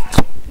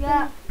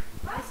 Yeah.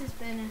 This has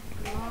been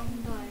a long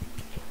day.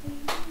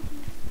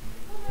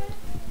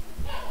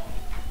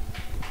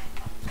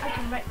 I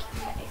can wreck your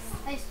face.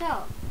 Hey,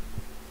 stop.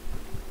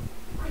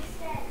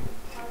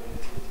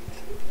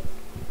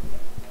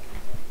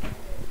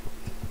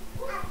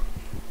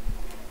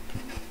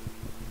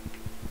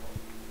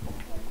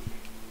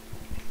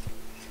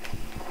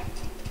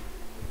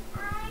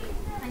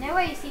 I know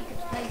where your secret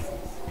place is.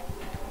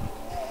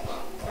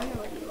 I know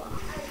where you are.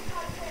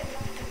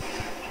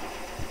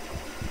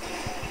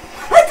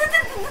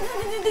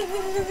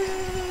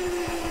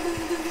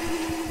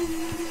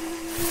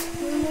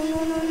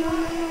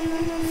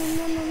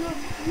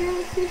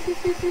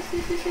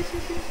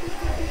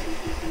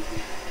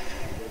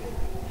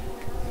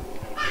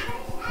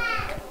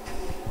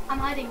 I'm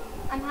hiding.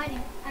 I'm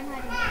hiding. I'm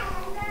hiding.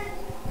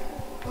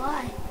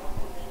 Why?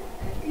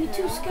 You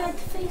too scared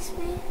to face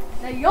me?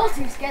 No, you're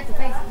too scared to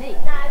face me.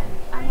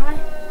 Am I?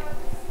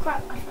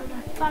 Crap, I fell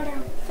down. Fell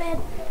down. Fell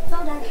down.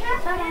 Fell down.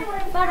 Fell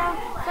down.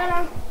 Fell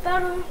down. Fell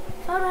down.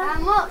 Fell down. How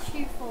much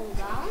you fall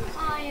down?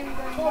 I am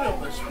going Climb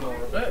up this floor a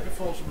bit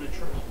before somebody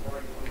trips.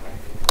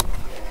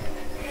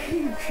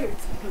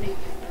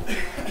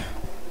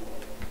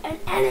 An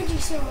energy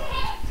sword.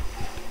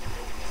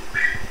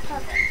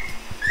 Perfect.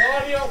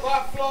 Tidy up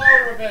that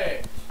floor a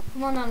bit.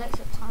 Come on, Alex,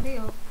 tidy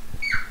up.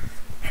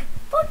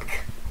 Book.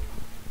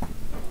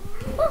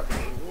 Book.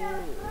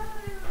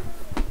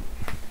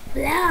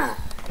 Blah.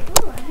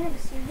 Oh, I've never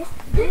seen this.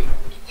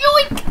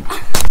 Yoink!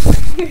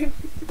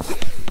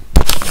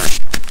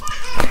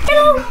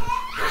 Hello.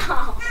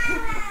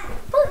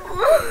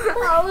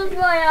 That was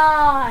my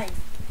eye.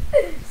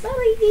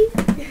 Sorry.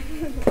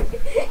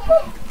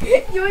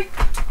 Yoink!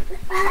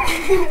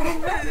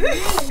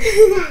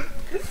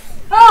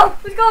 Oh,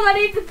 it's gone. I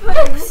need to poo. I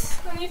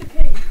need to pee.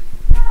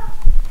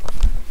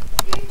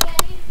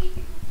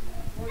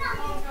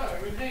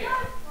 Oh, in here.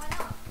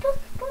 Book.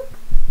 Book.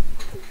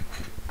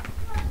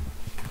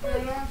 Go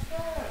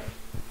downstairs.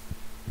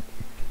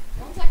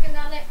 1 second,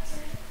 Alex.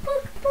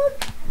 Book. Book.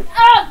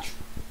 Ouch!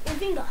 Your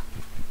finger.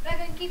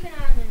 Megan, keep an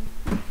eye on him.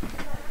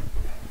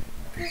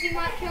 Because he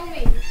might kill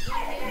me.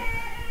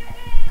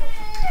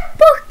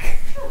 Book.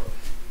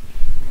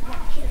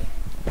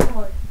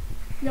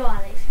 No,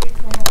 Alex, you're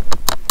come on.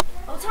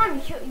 What time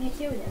you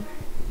killed him?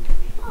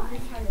 Why?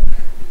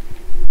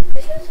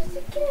 Because you're supposed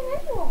to kill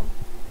anyone.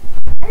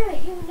 Anyway,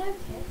 he'll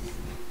notice.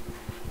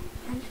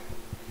 And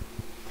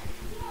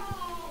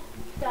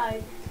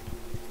Don't.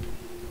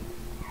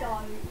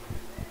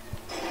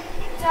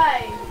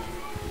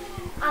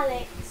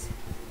 Alex.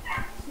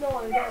 No,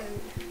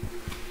 don't.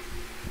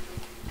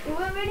 You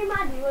were really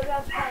mad and you won't be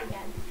able to play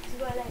again. Because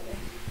you won't let you.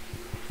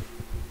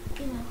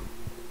 you know.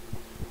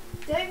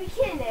 Don't be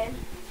killing him.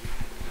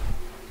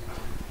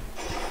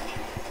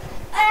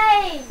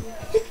 Hey!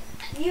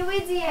 You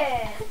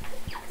idiot!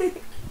 You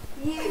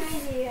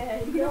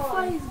idiot! I'm gonna No.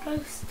 find his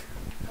ghost.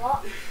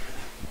 What?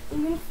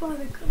 I'm gonna find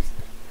the ghost.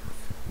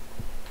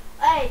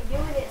 Hey, you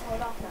idiot's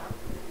hold off now.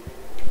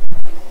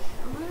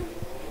 Am I?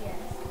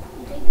 Yes.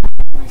 I'm taking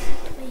my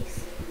secret base.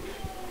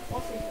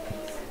 What's his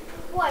face?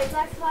 What? It's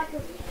like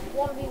a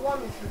 1v1 or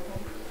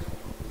something.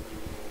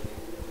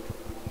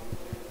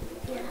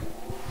 Yeah.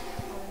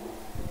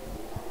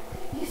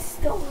 You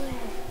stole it.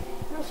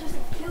 You're not supposed to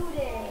have killed it.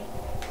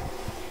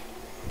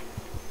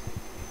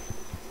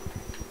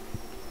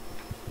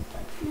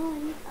 No, I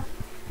need that.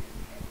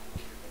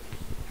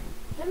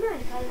 Never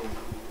mind, Kylie.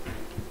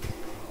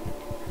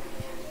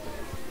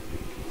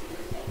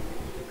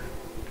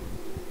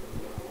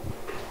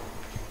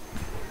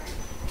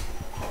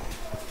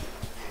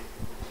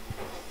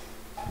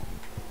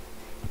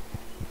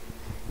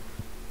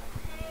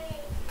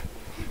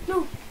 No.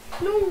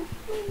 No.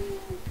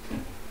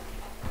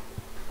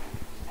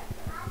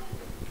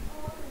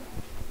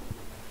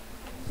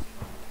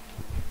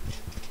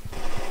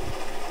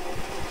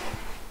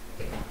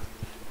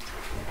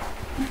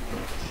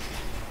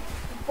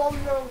 Bomb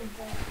wrong.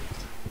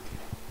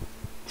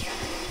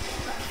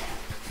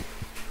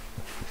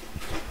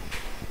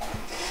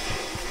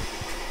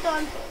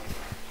 Done.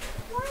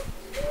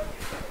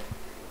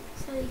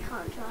 So you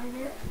can't drive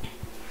it.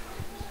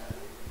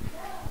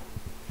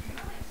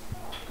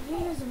 I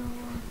think there's another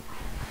one.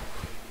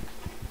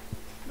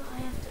 But I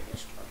have to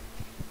destroy.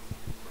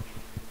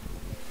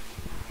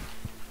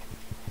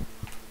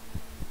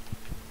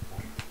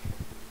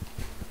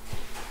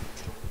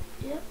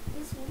 Yep,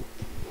 this one.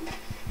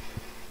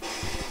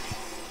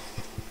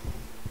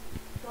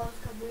 God's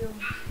kaboom.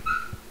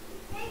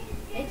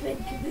 It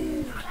went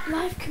kaboom.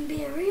 Life can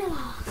be a real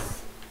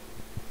ass.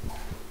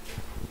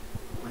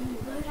 When you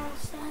go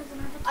downstairs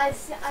and have a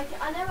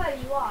I know where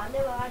you are. I know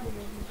where Adam is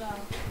as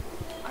well.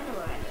 I know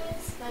where it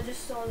is. I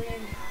just saw the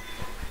end.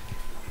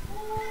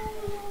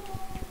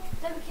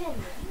 Don't be kidding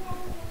me.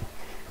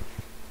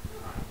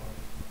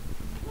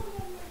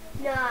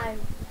 No,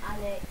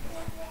 Alex.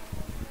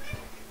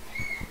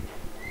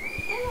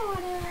 Hello,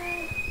 Adam.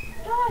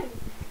 Don't.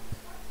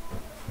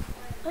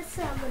 Let's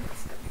say I'm going to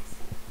discuss this.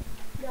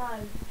 No.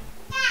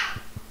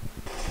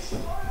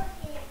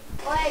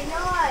 Wait,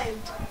 no.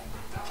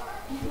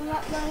 You do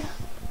that now?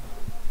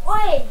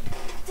 Wait,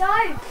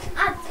 don't.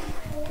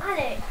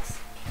 Alex.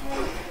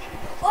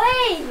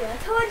 Wait, I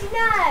told you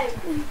no.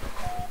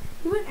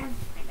 You won't ever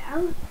find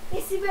out.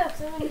 Yes, he will,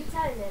 because I'm going to be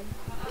telling him.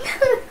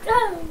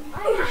 Don't. I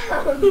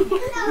am.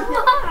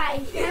 Why? I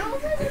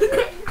was going to sit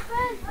in the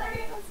first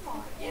place. That's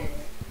fine.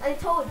 And he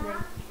told me.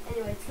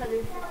 Anyway, tell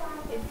him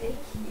if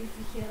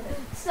you kill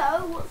him. So,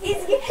 what's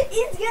He's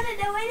gonna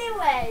know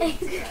anyway.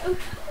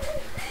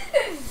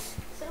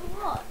 So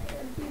what?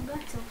 It'd be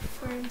better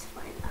for him to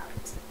find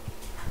out.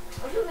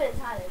 I'm still gonna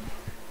tell him.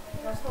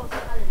 I'm supposed to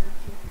tell him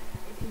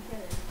if you kill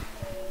him.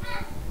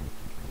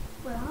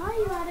 Where are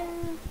you,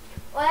 Adam?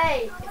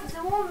 Wait, if it's a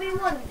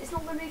 1v1, it's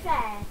not going to be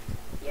fair.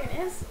 Here it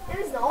is. No,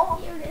 it's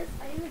not. Here it is.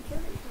 I even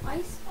killed it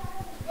twice.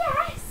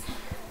 Yes.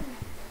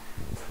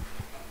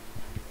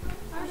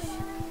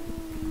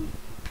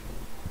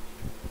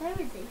 Where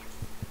is he?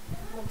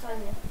 I'm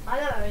telling you. I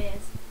know where he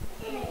is.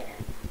 Yeah.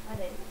 I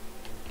do.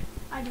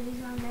 I do.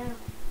 He's around there.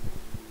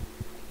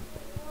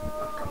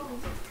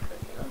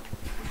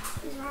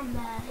 He's around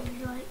there.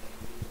 He's like.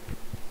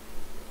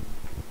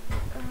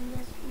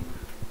 There's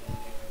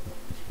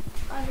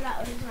either that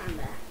or he's around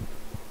there.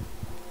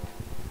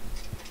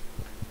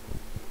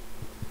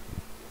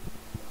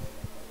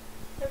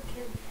 Don't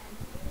kill him.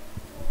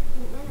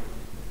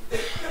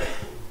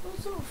 What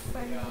sort of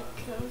friend that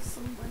kills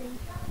somebody?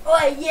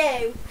 Oi,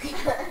 you!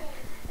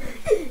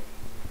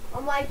 I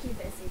might keep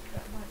it a secret. I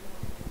might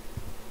not.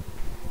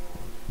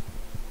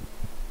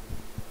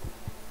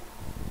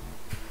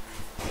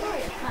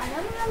 Sorry, I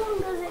don't know how long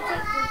does it take to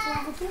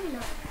have a tune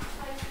up?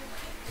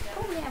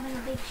 Probably having a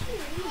big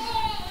shoot.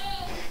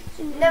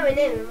 No, it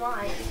isn't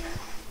mine.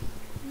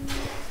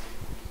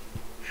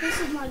 This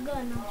is my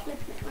gun, I'm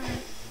flipping it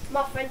around.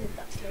 My friend did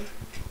that to me.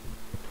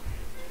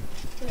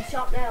 With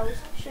sharp nails.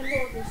 Should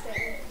have been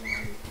straight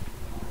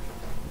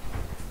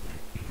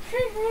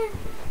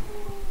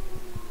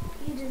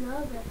You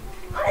deserve it.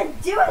 I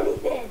didn't do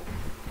anything.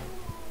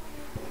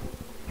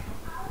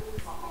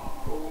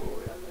 Oh,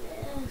 look at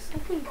this. I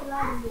think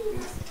Aladdin did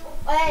this.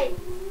 Wait.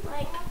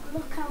 Like,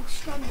 look how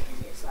strong it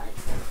is. It's like.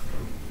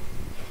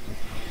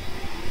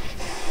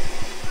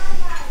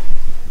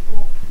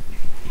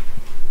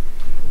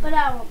 But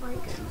I won't break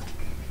it.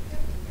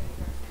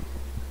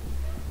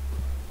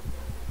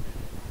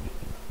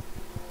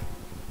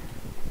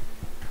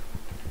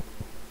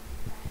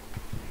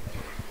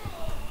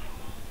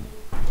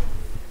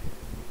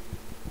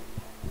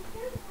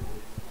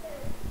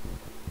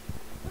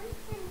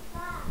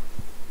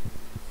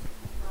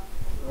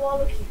 What are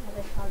looking for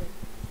this talent?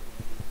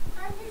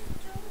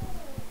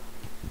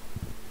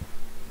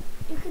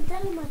 You can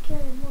tell him I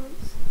killed him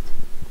once.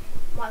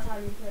 My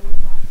time you kill me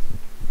twice.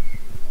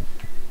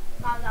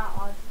 Not that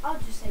odd. I'll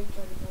just say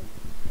Johnny.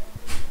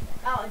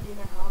 That would do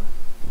no harm.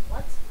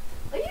 What?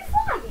 Are you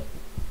flying?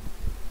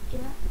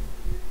 Yeah.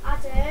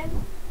 Adam,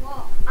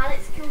 What?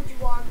 Alex killed you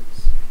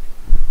once.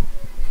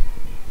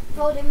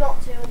 Told him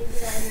not to and he did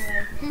it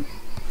anyway.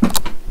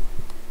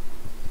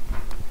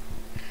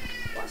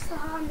 What's the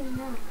harm in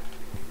that?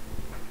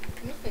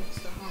 Nothing's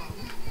to harm.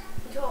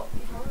 You told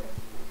me.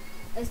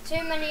 There's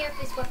too many of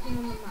this weapon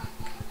on the map.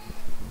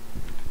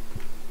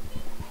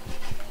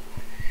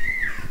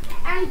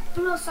 And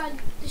plus I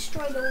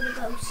destroyed all the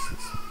ghosts.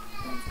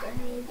 With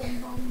grenades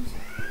and bombs.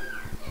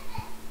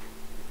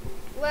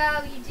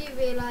 Well, you do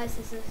realise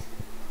there's a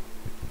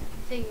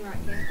thing right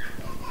here.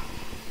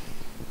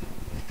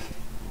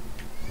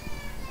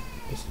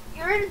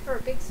 You're in for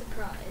a big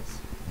surprise.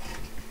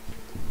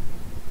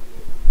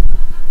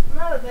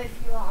 No, both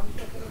of you are. I'm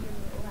taking him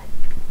away.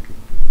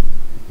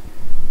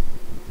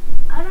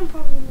 Adam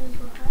probably knows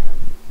what I am.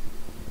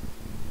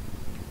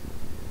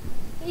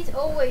 He's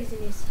always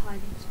in his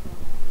hiding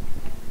spot.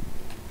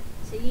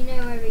 So you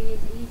know where he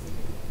is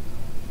easily.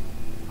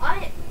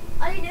 I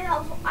didn't know that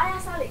was. I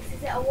asked Alex,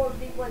 is it a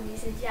 1v1? He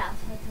said yeah,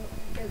 so I thought,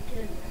 don't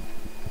kill him then.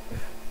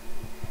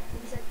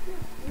 And he said, no,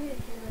 I'm going to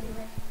kill him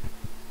anyway.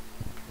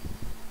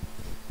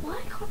 Why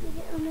can't we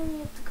get on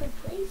any of the good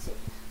places?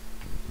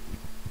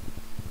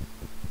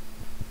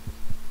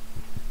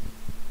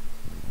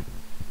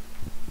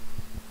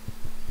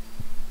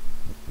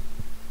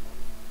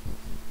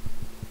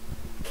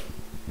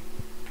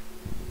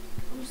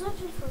 I'm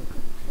searching for a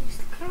good place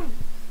to camp.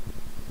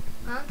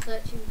 I'm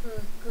searching for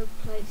a good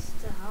place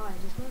to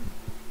hide as well.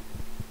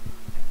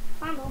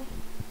 Found one.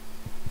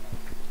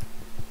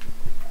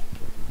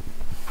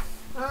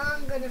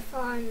 I'm gonna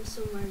find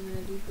somewhere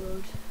really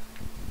good.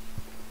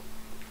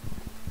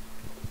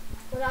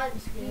 On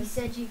Adam's You screen.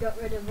 said you got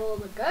rid of all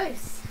the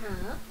ghosts,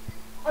 huh?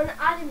 On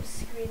Adam's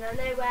screen, I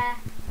know where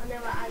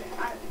Adam's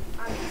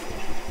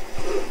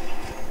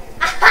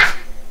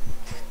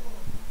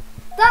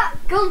That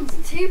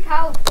gun's too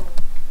powerful.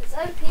 It's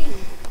OP.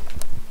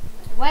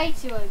 Way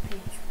too OP.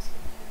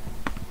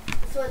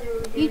 That's why they were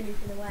You- giving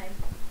anything away.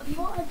 I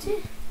thought I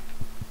did.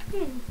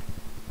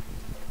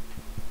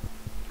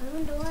 I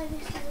wonder why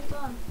this isn't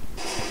gone.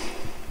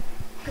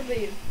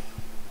 Kaboom.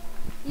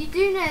 You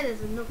do know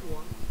there's another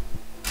one,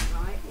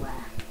 right?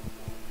 Where?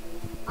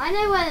 I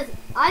know where there's.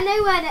 I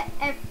know where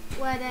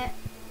the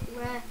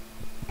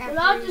Well,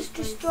 I'll every just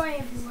place destroy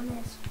everyone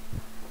else.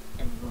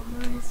 Everyone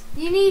there is.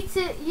 You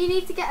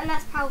need to get a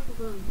less powerful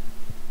gun.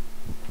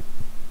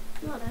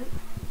 No, I don't.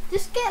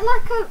 Just get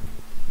like a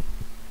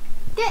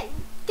get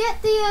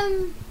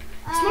the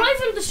It's not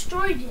even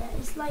destroyed yet.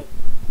 It's like,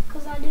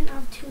 because I didn't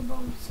have 2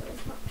 bombs, so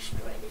it's not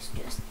destroyed. It's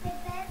just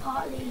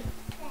partly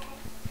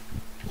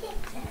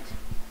dead.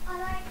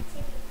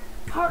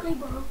 Partly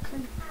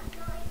broken.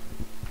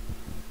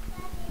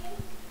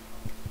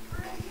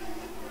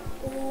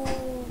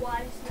 Oh,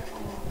 why is it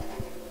on?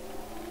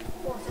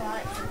 What's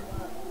alright?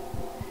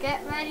 Get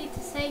ready to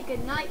say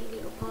goodnight, you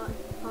little party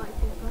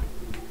pooper.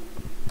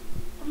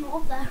 I'm not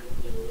up there.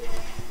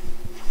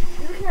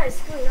 You're looking at his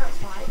screen, that's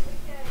fine.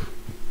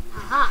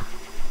 Haha.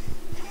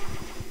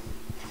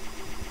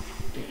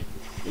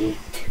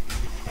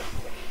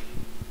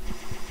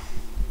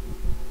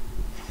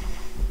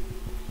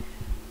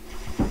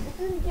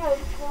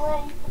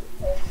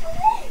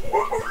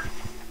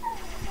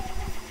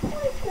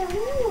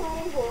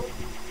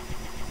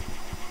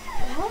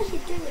 How did you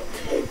do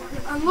it?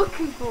 I'm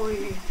looking for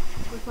you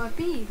with my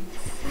beams.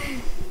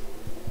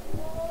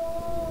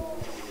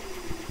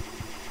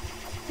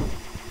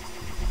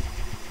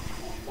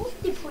 What's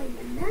the point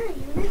in that?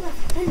 You never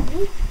find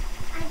me.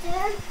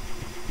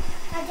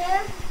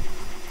 Adam,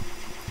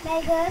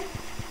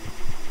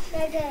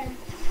 Megan,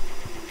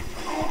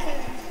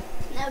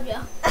 no,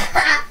 Joe.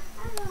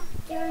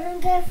 Do you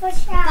want to go for a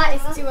shower? That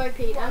is too OP.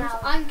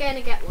 I'm going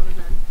to get one of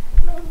them.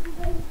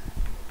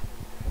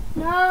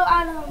 No,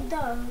 Adam,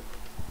 don't.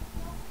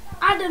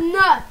 Adam,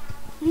 no.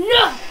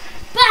 No!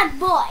 Bad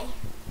boy!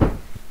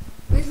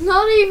 It's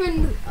not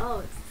even. Oh,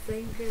 it's the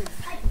same gun.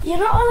 You're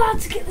not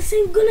allowed to get the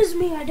same gun as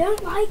me. I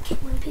don't like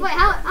it when people Wait, get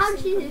how the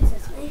did same you do guns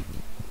this? as me.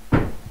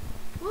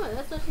 What?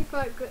 That's actually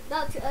quite good.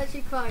 That's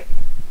actually quite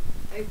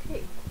OP.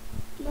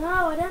 No,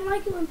 I don't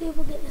like it when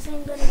people get the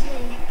same gun as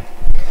me.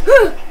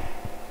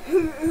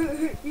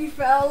 You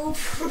fell.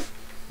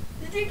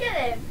 Did you get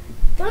him?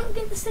 Don't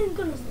get the same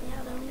gun as me,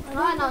 Adam. I don't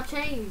Right, I'll like-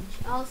 change.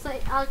 I'll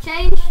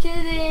change to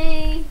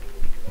the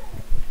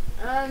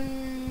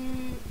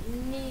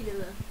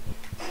needler.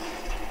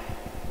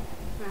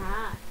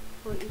 Aha,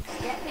 thought you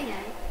could get me, eh?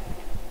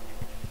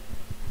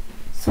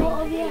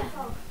 Sort of, yeah.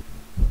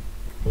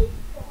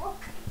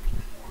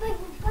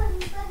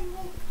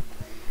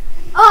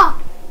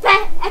 Oh,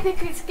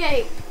 epic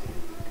escape.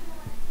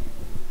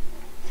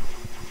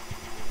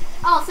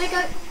 Oh,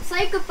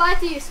 say goodbye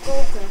to your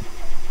scorpion.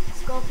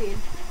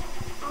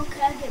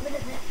 Okay, I'll get rid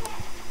of it.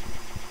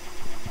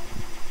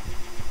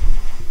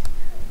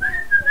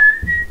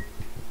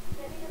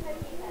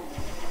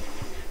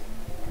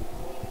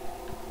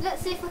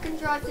 Let's see if I can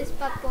drive this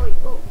bad boy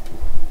up.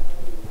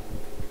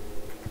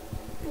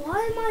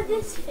 Why am I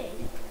this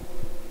thing?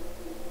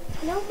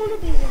 I don't want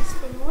to be this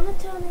thing. I want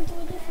to turn into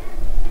a different.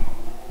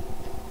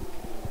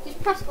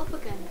 Just press up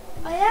again.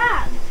 I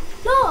am.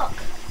 Look.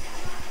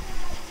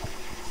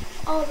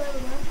 Oh, there we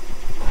go.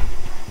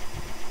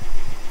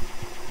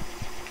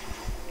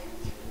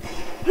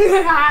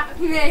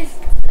 Missed.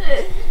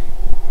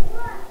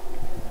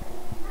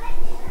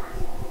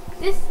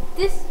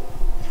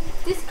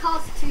 This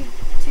car's too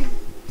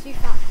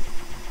fast.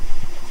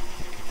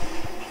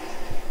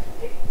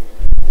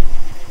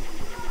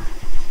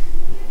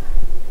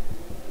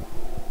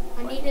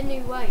 I need a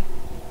new way.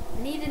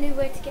 I need a new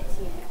way to get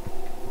to you.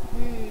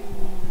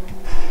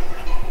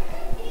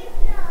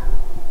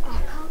 Oh,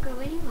 I can't go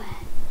anywhere.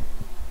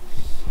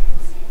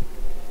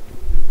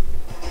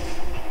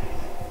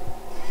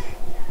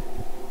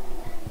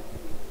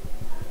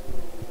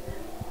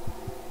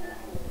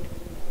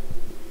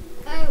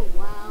 Oh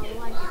wow,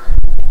 like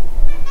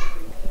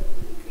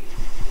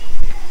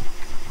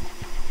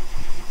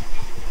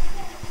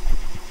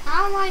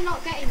how am I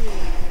not getting you?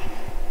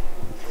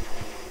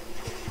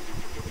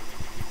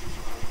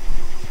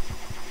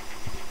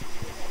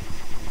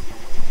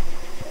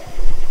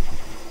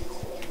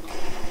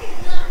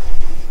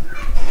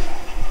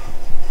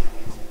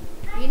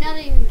 You're not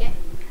even getting.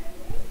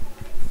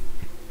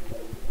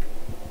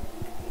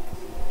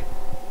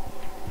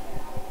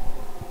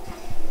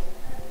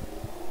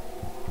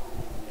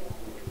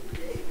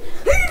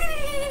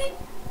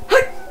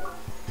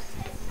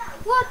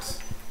 What?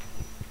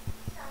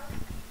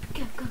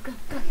 Go, go, go,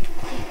 go.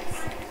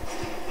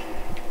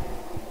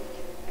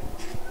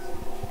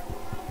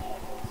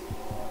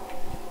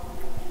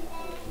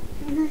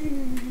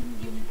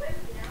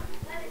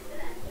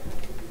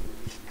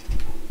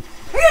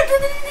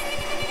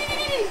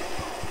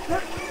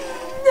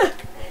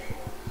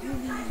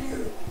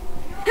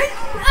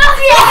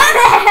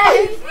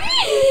 Yes.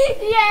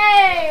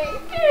 Yay!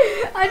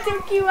 I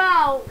took you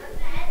out.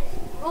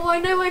 Oh, I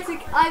know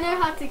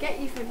how to get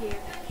you from here.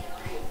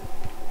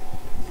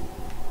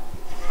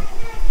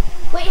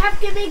 Wait, you have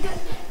to get me.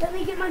 Let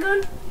me get my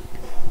gun.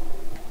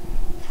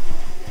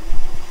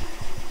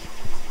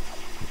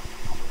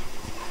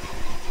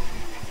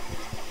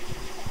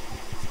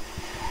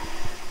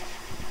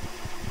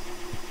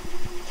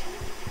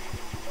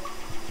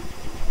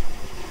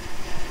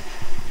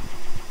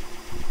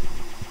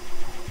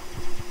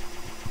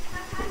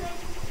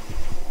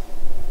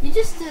 You're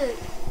just a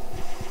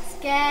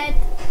scared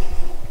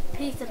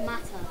piece of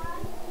matter.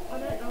 I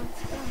don't know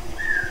what's going.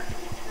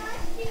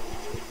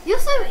 You're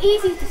so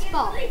easy to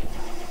spot.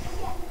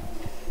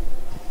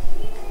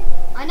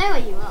 I know where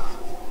you are.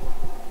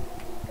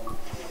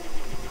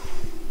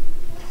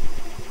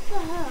 What the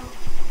hell?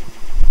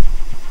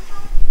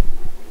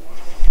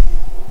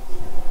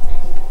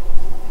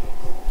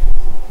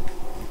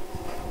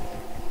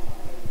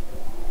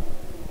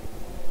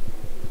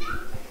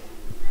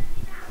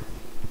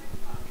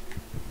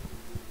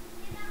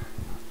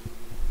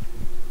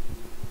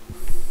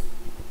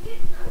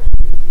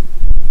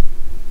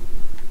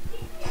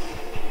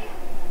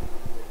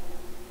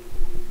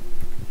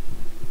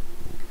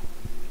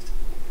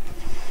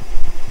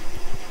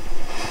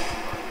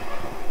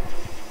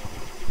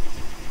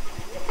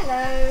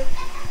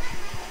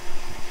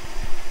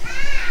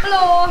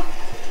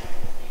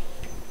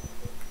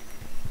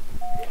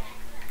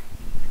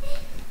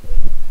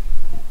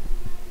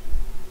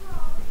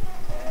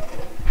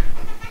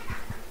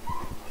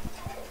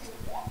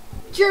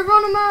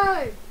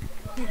 Geronimo!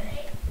 Yes!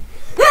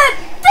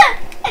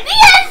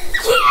 Yes!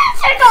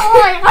 I got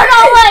away! I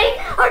got away!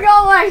 I got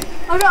away!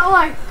 I got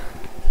away!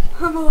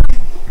 I'm away!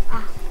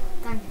 Ah,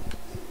 dang it.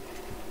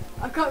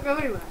 I can't go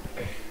anywhere.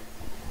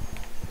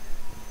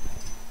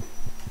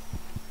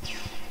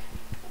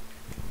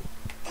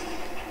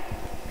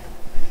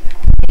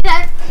 No!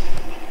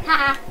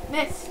 Haha,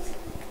 missed.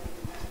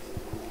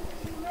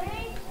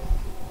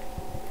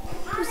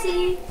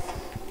 Pussy.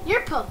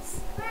 You're puss.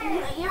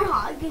 You're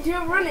hot because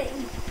you're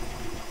running.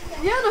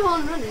 You're the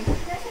one running.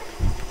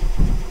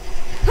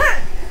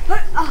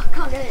 Oh,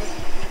 can't get it.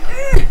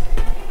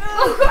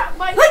 Oh crap,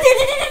 my Yes!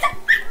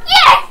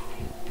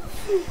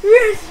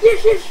 Yes,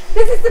 yes, yes.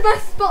 This is the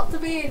best spot to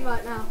be in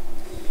right now.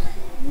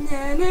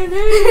 No, no, no.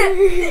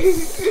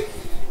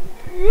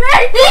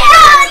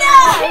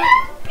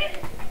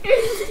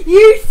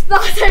 You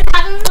spotted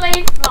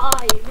Ashley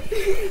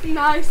fine.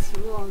 Nice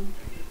one.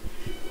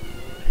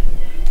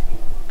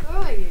 Where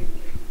are you?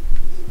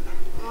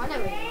 Oh, I know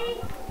where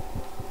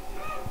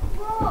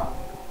you are.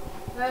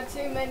 There are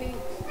too many.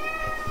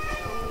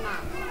 Oh, no.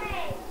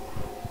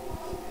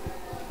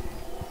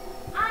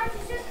 I've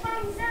just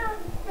found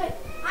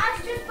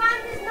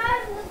his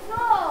nose on the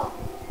floor.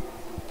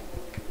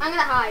 I'm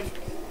gonna hide.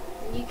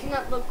 And you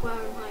cannot look where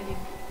I'm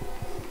hiding.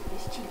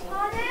 It's cheating.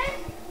 Pardon?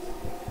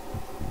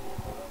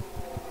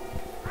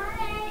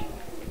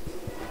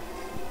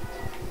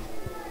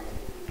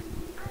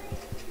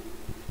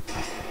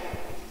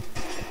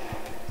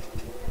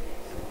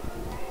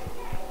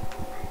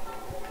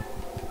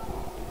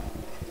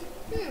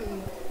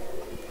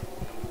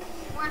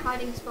 My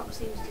hiding spot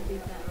seems to be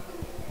better.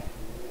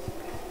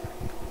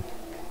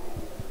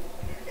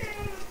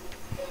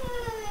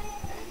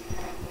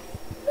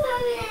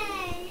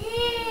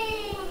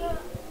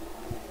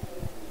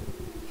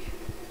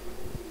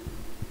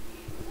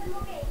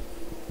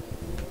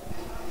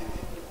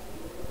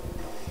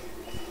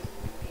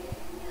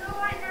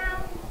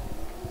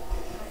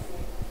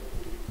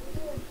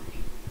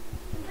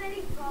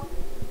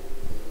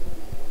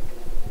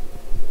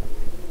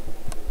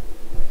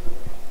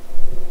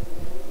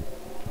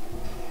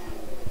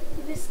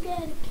 If you're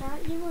scared of cat,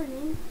 you're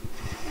running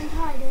and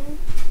hiding.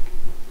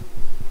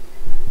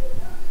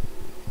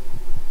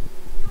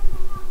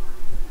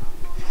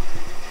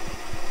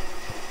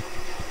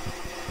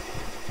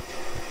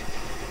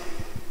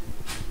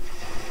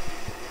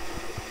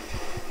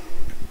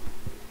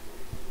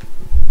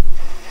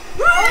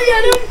 Oh,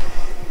 get him!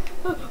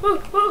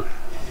 Oh.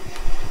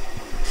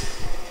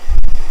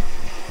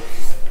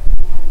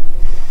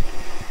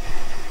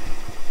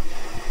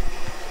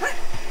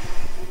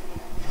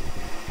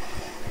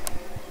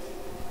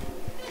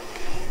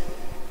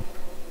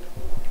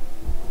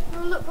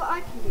 Oh, look what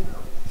I can do.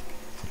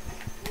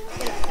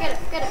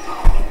 Get it.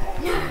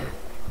 No!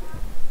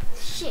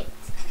 Shit.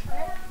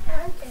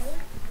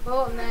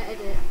 Oh, I'm gonna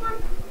edit.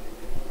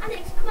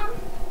 Alex, come on.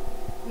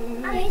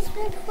 Alex,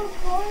 go to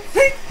football.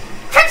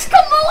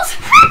 Tentacle balls!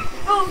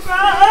 Oh,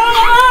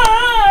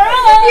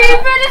 you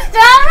better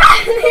stop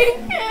running!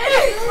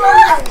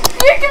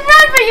 You can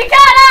run, but you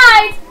can't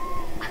hide!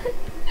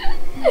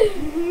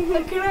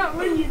 I cannot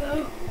run you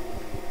though.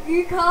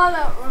 You can't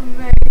outrun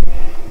me.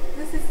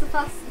 This is the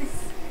fastest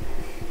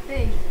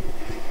thing.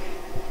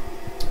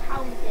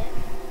 How is it?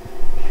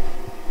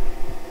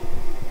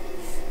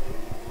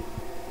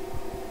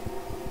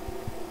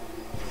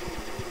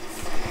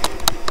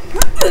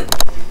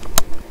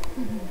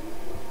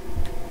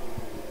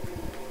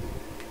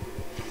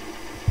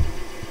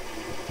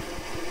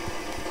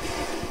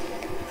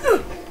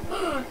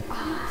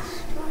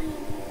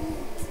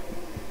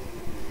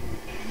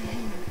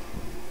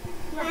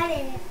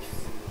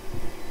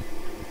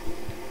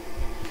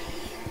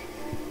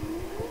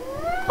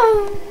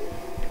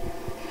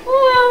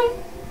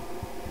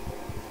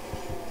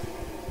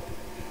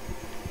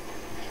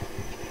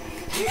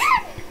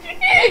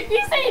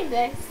 You seen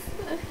this?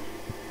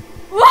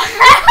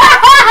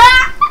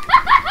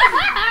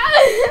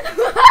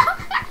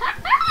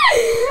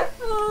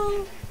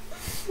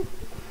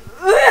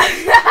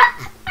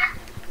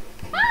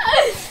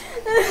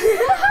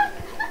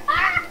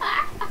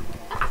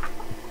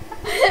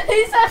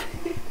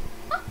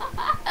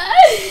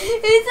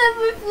 He said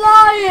we're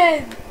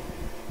flying.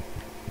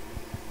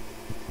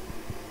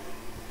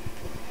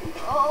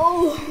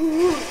 Oh.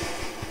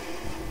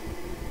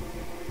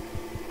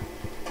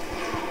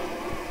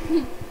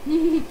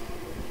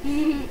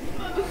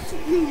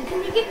 Can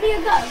you give me a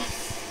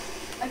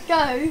ghost? A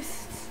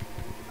ghost?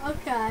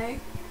 Okay.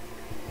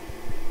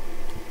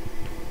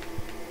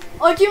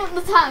 Or do you want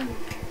the tank?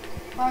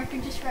 Or I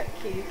can just wreck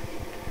you.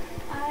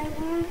 I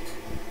want.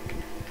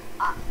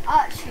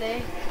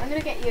 Actually, I'm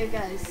gonna get you a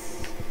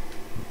ghost.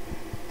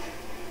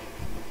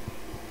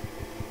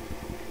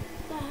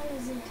 What the hell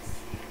is this?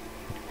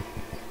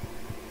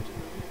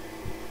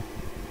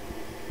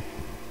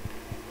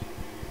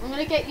 I'm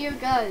gonna get you a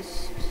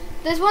ghost.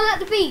 There's one at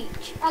the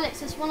beach. Alex,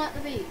 there's one at the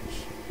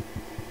beach.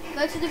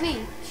 Go to the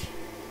beach.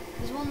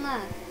 There's one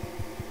there.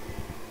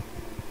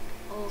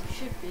 Or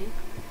should be.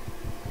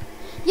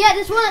 Yeah,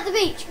 there's one at the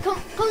beach.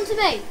 Come to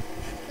me.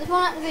 There's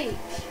one at the beach.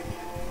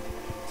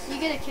 You're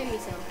gonna kill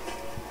yourself.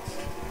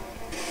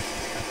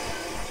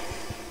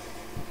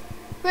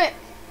 Quick,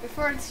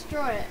 before I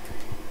destroy it.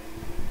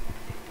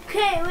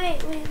 Okay,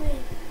 wait.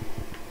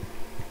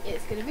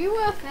 It's gonna be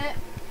worth it.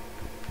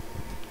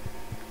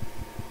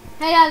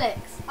 Hey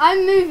Alex,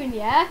 I'm moving,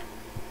 yeah?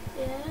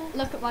 Yeah.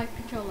 Look at my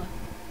controller.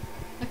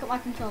 Look at my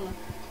controller.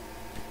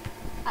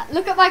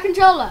 Look at my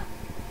controller.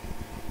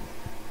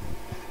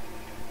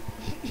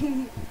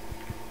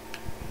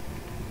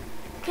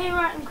 Okay,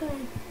 right, I'm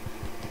coming.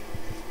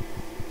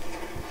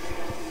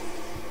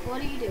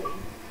 What are you doing?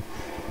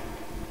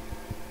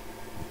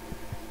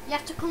 You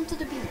have to come to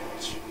the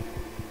beach.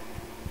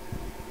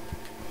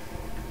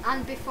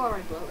 And before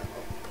I blow it up.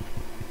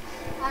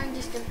 I'm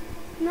just gonna...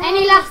 No.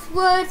 Any last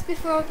words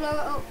before I blow it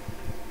up?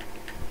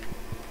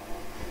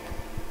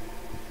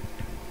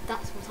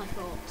 That's what I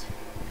thought.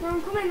 No,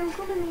 I'm coming. No.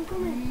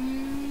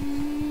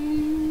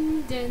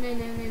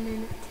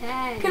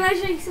 10. Can I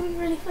show you something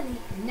really funny?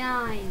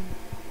 9.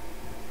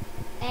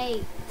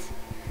 8.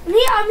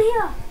 I'm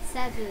here.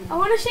 7. I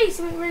want to show you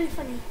something really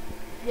funny.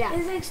 Yeah.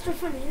 It's extra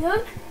funny.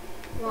 Look.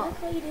 What?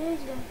 Look what you did.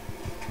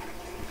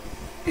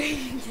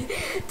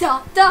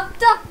 Da, da,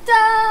 da,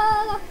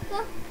 da,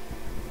 da.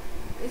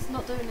 It's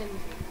not doing anything.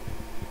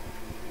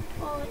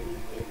 Oh,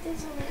 it did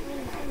something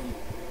really funny.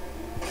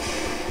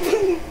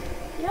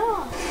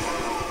 Yeah.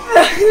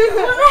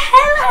 What the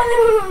hell,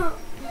 Animal?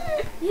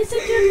 You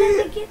said you'd let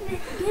me get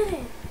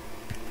it.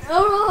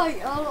 Alright,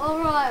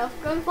 I'll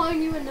go and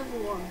find you another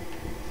one.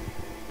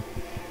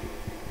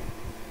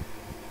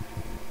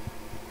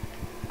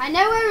 I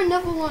know where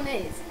another one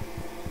is.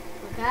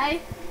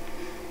 Okay?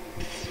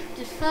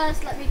 Just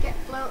first let me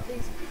blow up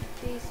these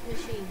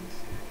machines.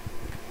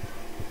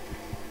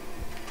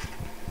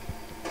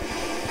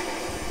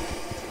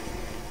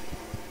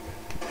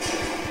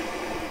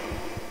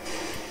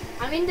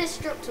 I'm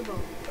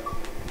indestructible.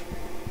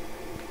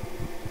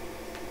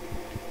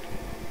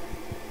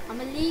 I'm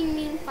a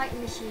lean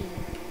fighting machine.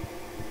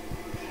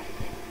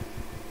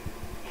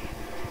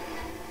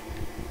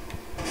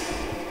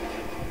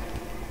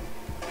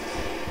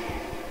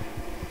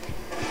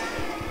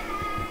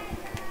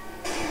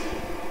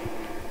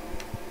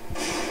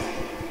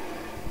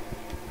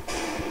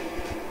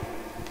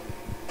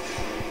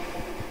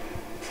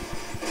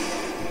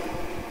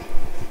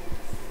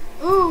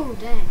 Ooh,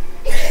 dang.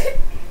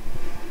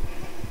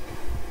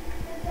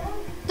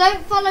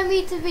 Don't follow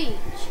me to beach.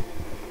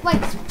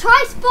 Wait,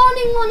 try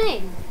spawning one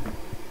in.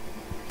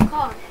 Can't.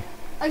 Oh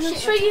I'll shit.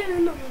 show you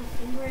another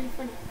thing really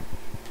funny.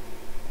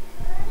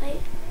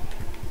 Wait.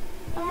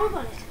 I'm up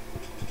on it.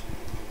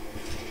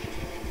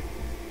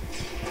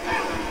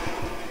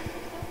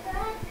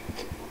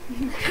 I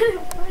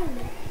couldn't find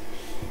it.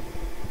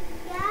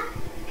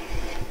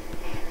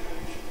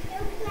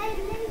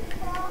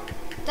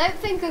 Don't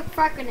think a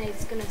frag grenade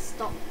is going to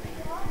stop me.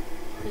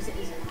 Because it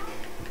isn't.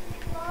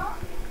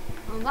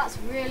 Oh, that's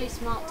really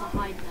smart to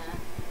hide there.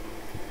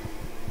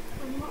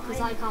 I'm not Because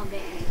I hiding. can't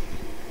get in.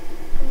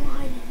 I'm not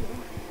hiding here.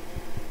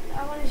 I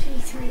want to shoot you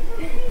something.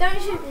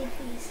 Don't shoot me,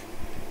 please.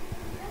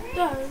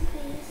 Don't,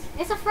 please.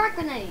 It's a frag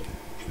grenade.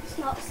 It's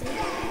not safe.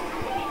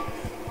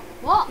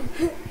 What?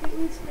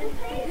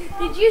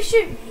 Did you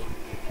shoot me?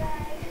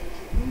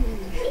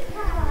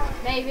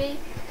 Maybe.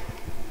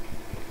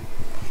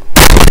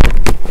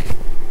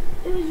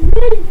 It was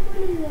really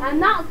funny though.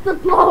 And that's the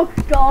block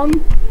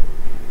gone.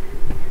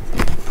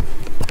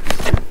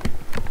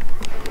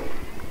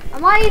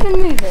 Am I even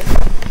moving?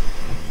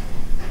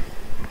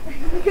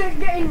 You're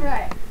getting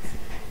wrecked.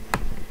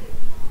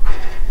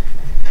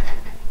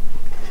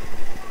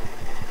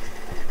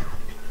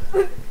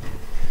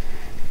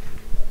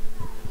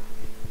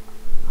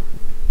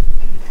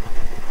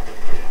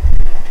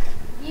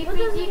 You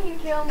think you can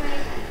kill me?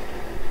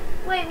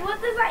 Wait, what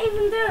does that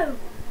even do?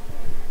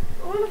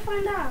 I want to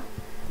find out.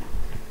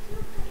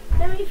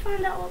 Let me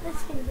find out what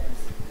this thing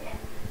does.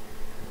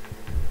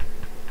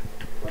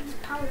 What does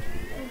power do?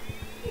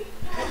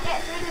 It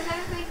gets rid of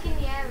everything in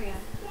the area.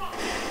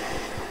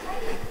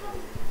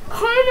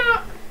 Connor!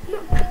 No,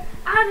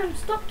 Adam,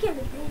 stop killing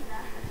me.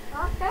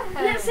 Okay.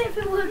 Let's see if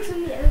it works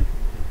on you.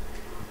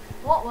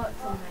 What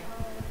works on me?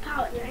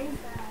 Power drain.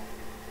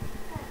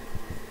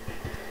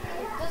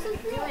 It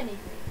doesn't do anything.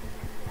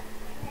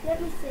 Let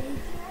me see.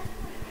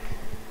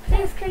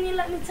 Please, can you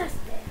let me test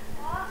it?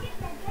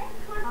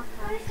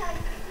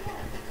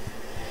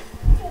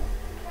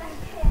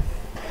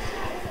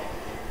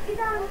 Sit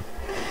down.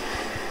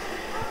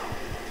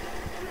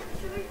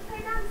 Should we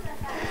play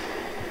downstairs?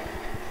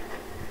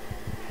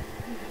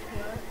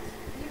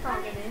 You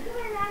can't get in.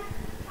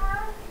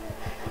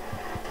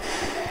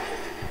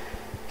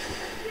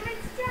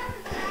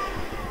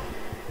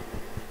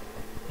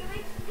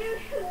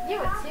 You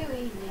were too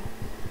easy.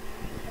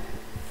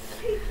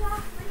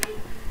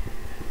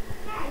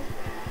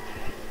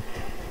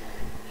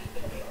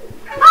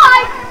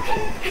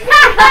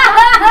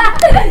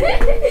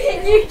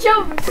 You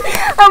jumped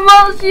and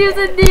whilst you was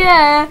in the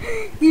air,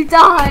 you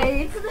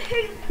died.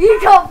 You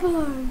got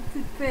blown to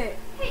bits.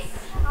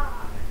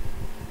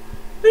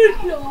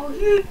 No,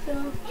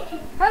 Hitler.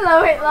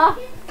 Hello, Hitler.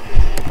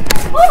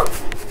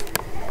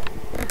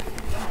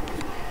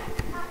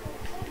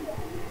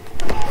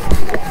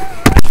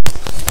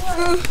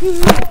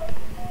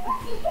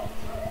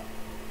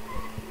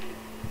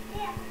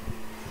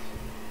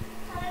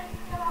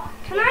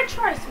 Can I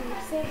try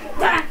something? See if it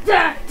Da, works? da,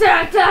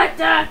 da, da,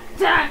 da,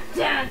 da,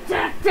 da,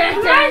 da,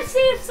 Can da, I da. see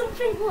if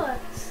something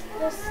works?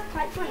 That's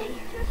quite funny.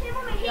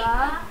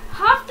 Yeah.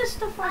 Half the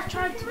stuff I've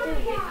tried to do,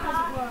 it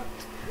hasn't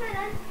worked.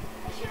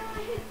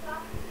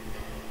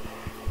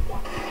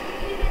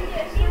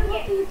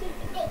 What do you do?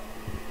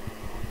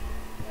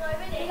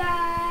 Hey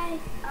guys,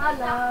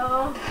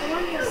 Hello. I'm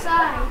on your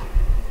side.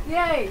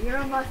 Yay, you're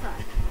on my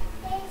side.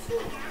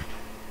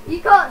 You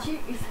can't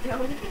shoot me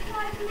still.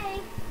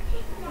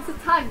 It's a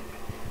tank.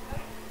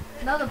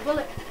 Not a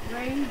bullet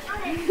range.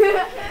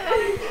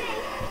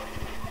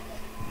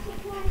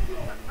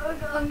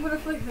 I'm gonna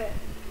flip it.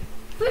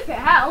 Flip it,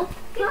 hell.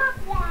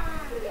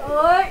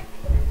 Alright.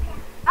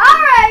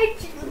 Alright!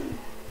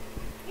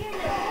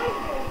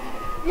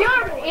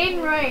 You're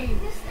in range.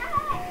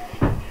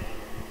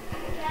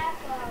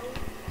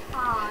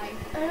 Hi.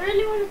 I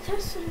really want to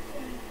test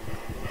something.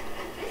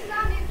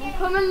 Well,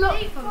 come and look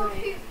for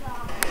me.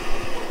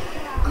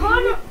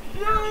 Connor,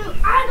 no,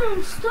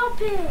 Adam,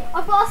 stop it.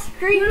 I've got a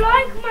screen. You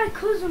like my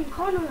cousin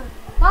Connor.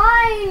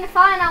 Fine,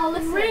 fine, I will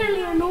listen.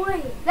 Really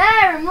annoying.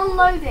 There, I'm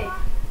unloaded. There.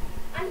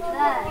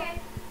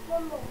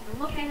 I'm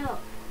looking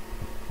up.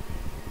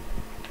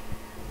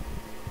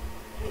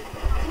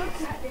 What's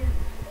that do?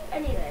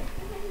 Anyway.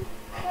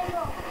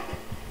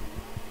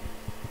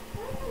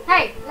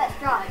 Hey, let's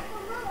drive.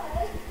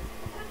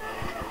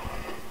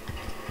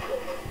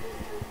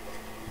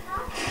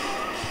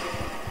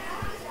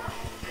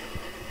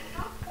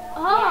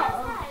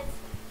 Oh,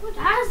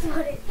 that's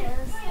what it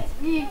does.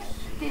 You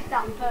did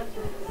that on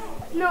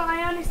purpose. No,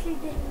 I honestly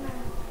didn't know.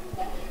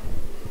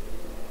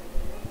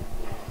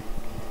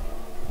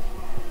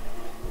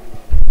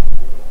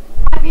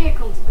 My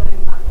vehicle's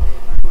going back.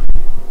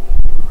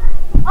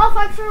 Oh,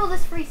 thanks for all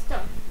this free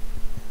stuff.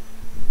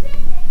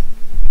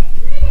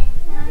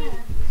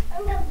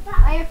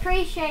 I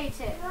appreciate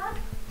it.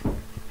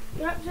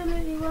 You're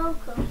absolutely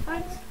welcome.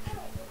 Thanks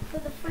for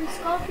the free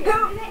scorpion.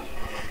 How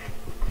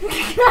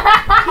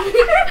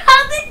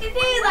did you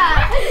do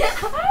that?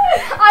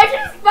 I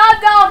just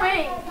spammed RB.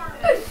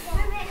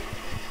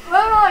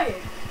 Where are you?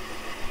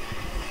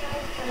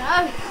 Hello?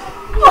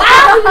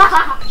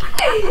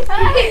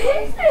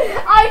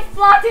 I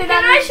splattered.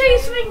 Can I show you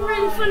something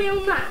really funny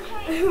on that?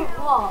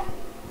 What?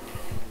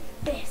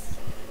 This.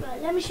 Right,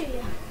 let me show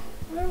you.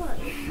 Where are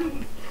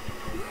you?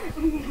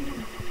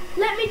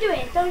 Let me do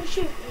it. Don't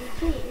shoot me,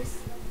 please.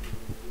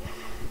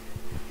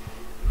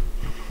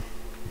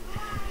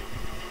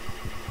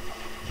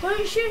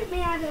 Don't shoot me,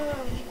 Adam.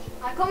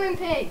 I come in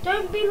pig.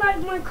 Don't be like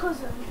my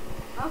cousin.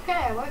 Okay,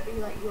 I won't be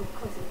like your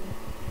cousin.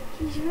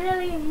 He's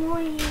really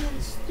annoying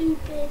and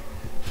stupid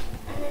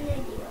and an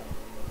idiot.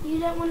 You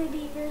don't want to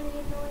be really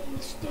annoying,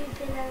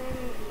 stupid, and an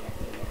idiot.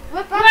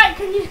 We're best, Right,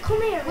 can you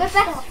come here we're and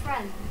best stop?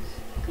 friends.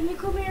 Can you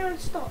come here and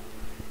stop?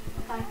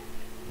 Okay.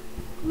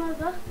 Come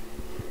over.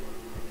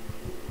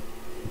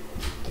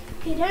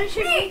 Okay, don't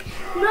shoot me.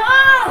 No,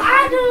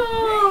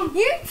 Adam!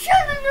 You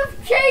shouldn't have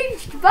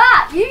changed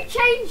back. You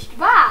changed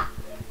back.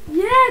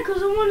 Yeah,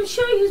 because I want to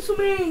show you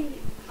something.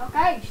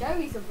 Okay, show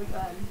me something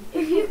then.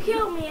 If you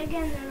kill me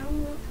again, then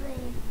I'm not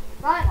playing.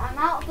 Right, I'm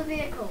out of the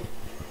vehicle.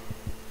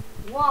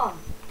 1,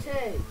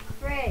 2,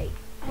 3, I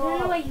 4, don't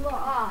know where you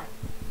are.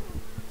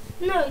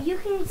 5. No, you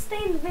can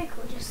stay in the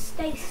vehicle, just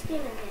stay still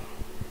in it.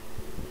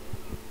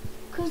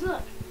 Because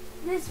look,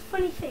 there's a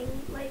funny thing,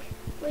 like,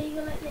 where you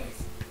go like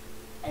this,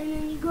 and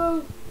then you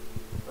go,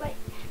 like,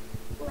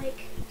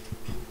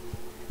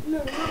 no,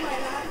 not like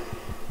that,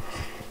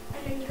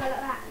 and then you go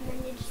like that, and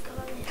then you just go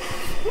like this.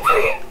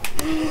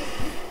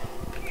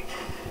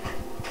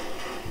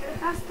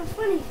 That's the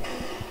funny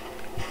thing.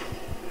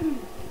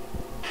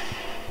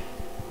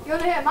 You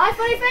want to hear my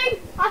funny thing?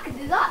 I can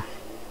do that.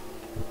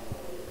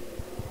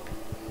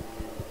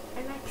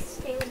 And I can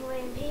stay all the way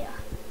in here.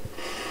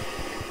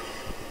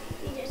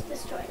 You just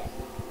destroyed it.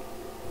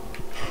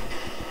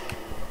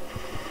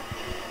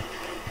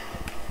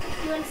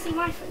 You want to see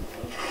my funny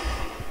thing?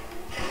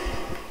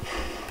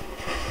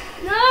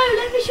 No,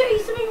 let me show you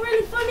something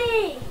really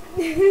funny.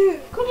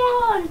 Come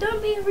on,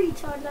 don't be a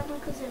retard like my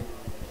cousin.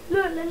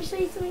 Look, let me show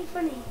you something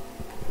funny.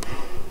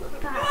 Look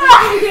at that.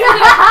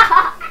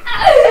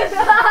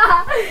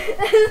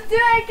 Let's do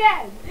it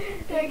again.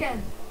 Do it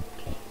again.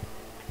 Okay.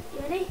 You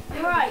ready?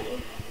 Where are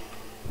you?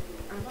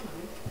 I don't know.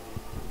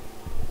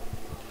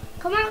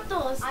 Come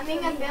outdoors. I'm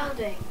in a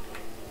building.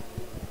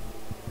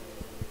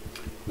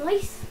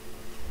 Nice.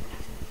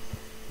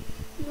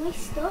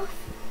 Nice stuff.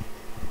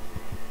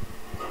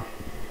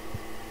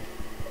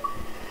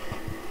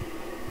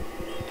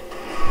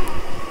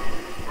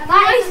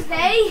 Nice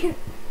day.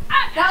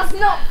 That's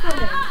not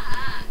funny.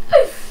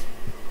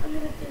 I'm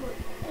gonna do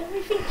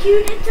everything you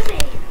did to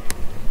me.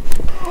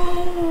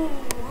 Oh,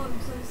 I'm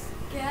so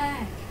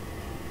scared.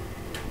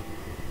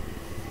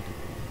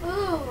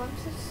 Oh, I'm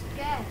so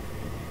scared.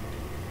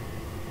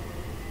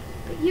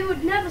 But you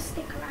would never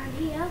stick around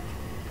here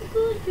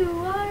because you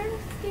are a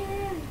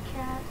scaredy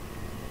cat.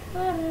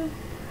 But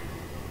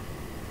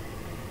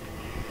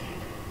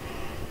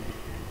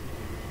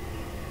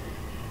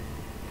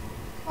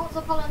Once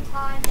upon a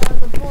time, there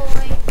was a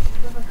boy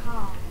with a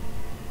car.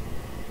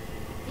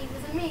 He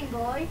was a mean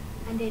boy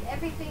and did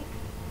everything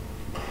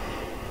to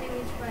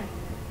his friend.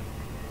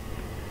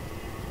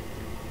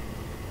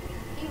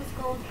 He was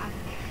called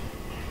Adam.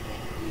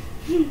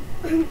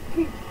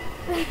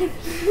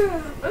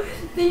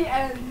 The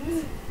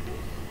end.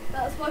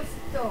 That's my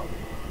story.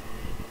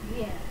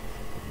 Yeah.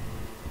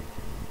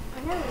 I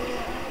know.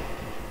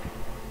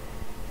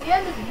 The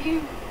end of the view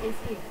is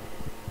here.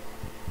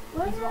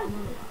 Where That's what are I'm you?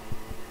 on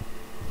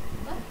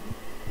about.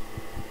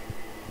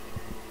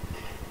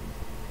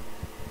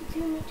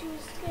 Too much of a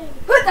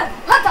scaredy.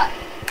 Hut!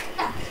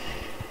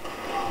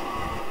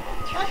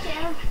 Gotcha.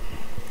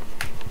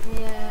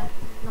 Yeah,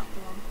 not the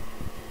one.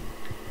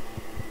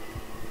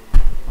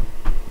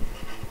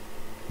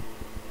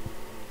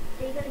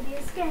 Are you gonna be a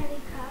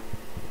scaredy cat?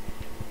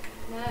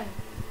 No.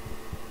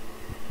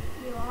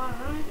 You are,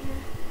 aren't you?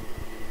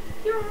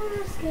 You're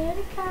a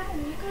scaredy cat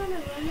and you're gonna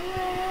run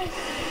away.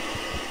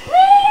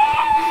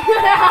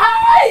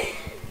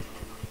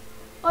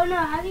 Oh no,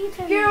 how do you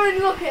turn You're these?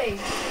 unlucky.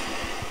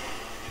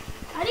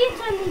 How do you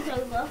turn these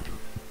over?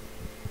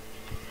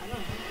 I don't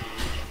know.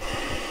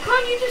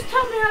 Can't you just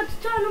tell me how to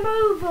turn them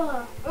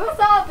over?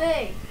 What's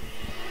RB?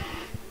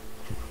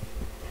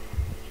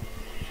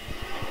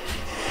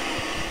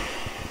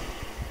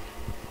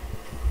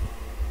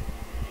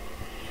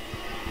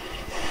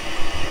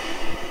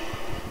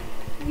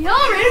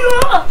 You're in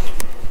luck!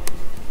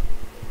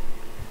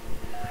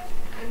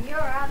 And you're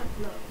out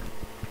of luck.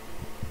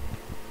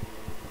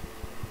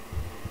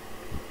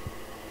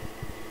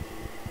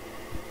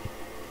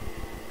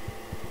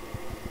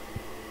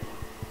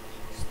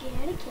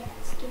 Scaredy cat,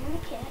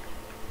 scaredy cat.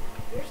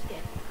 You're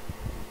scared.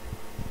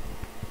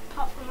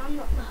 Apart from I'm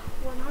not the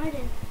one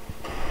hiding.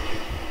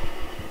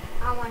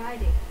 How am I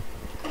hiding?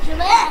 Cause you're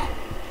there!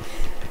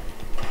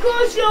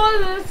 Cause you're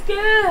the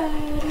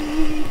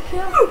scaredy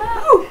cat.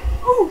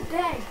 Oh,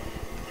 dang.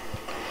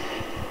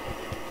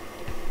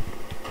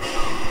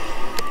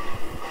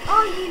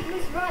 Oh, you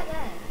was right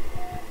there.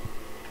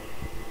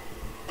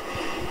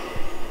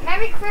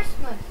 Merry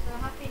Christmas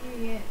and Happy New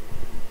Year.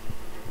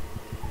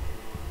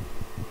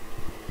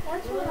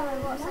 That's what I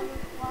want. What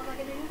am I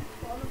gonna do?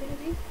 What am I gonna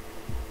do?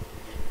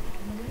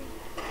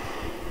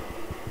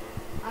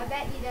 I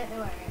bet you don't know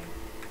where I am.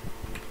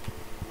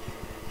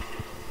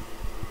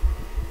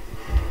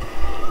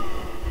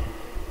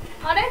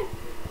 Pardon?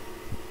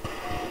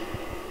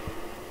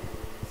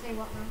 Say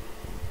what now?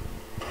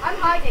 I'm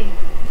hiding.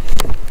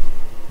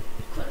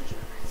 Cause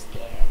you're a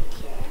scaredy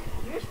cat.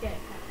 You're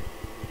scared, cat.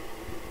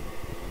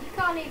 You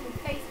can't even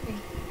face me.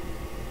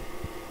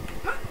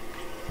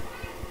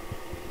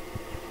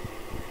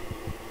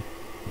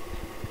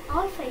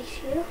 I'll face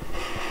you.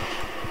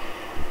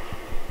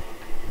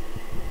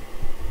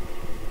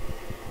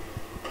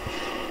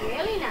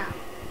 Really now?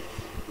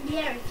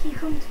 Yeah, if you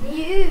come to me.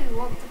 You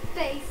want to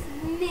face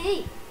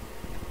me?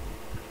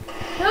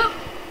 Nope.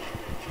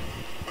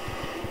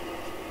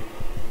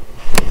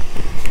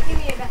 Give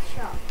me your best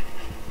shot.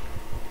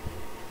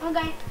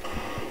 Okay.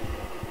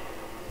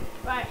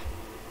 Right.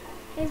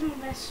 Here's my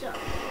best shot.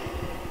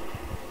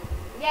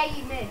 Yeah,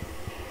 you missed.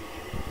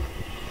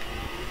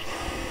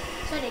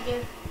 So did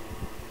you.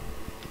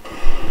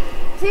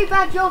 Too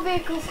bad your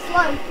vehicle's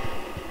slow.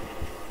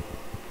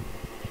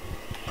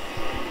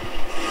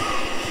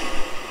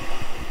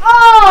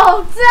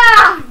 Oh,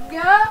 damn!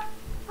 Yeah.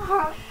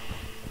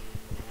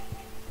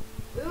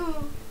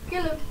 Ooh,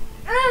 kill him.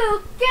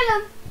 Ooh, kill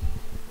him.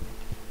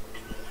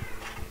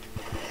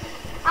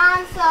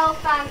 I'm so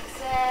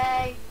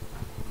fancy.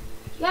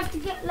 You have to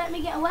let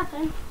me get a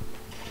weapon.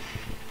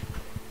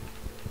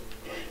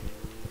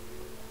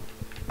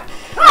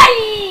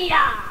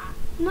 Hiya!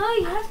 No,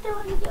 you have to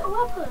let me get a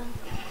weapon.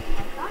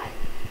 Okay.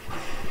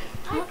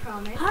 I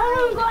promise. I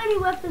haven't got any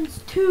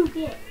weapons to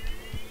get.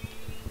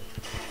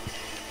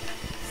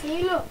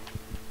 See, look.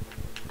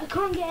 I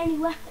can't get any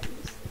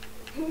weapons.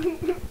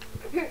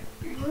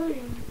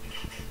 Brilliant.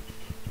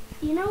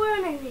 You know where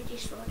an energy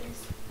sword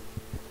is?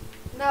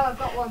 No, I've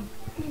got one.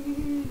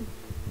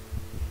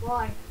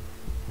 Why?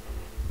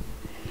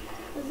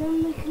 Because then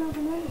we can have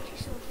an energy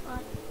sword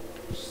fight.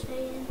 Just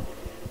saying.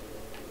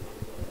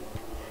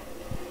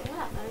 I'm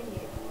gonna own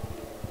you.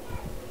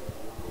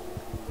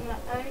 I'm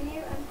gonna own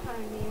you and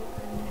hone you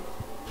and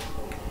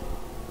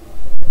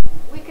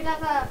we could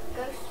have a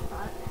ghost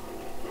fight.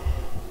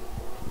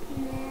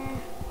 Nah.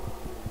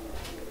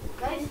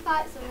 Ghost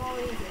fights are more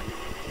easy.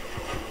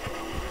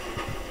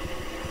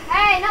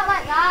 Hey, not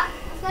like that.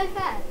 That's no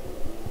fair.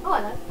 Oh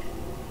hello.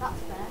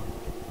 That's fair.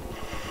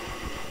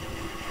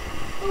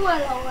 Oh,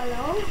 hello,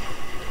 hello.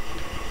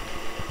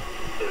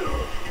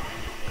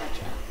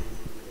 Gotcha.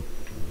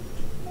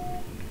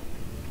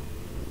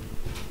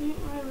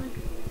 Island.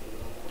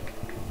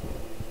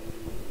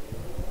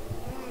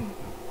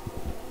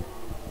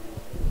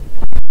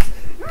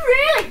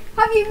 Really?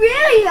 Have you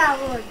really that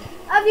one?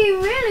 Have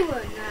you really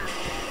won now?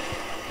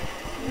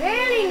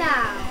 Really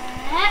now?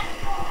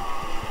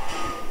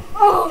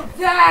 Oh,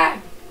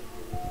 damn!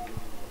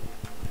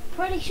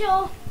 Pretty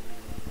sure.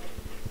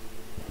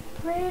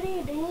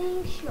 Pretty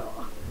dang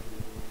sure.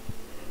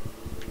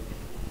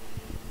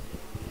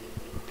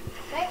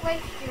 Don't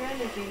waste your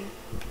energy.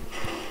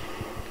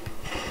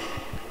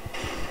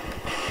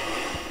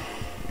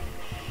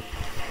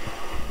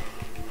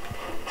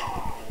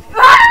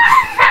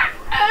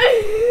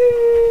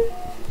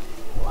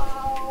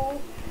 Wow.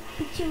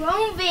 It's your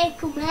own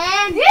vehicle,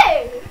 man.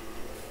 You!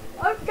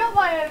 I've got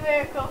my own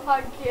vehicle,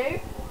 thank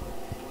you.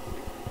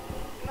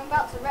 I'm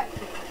about to wreck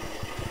you.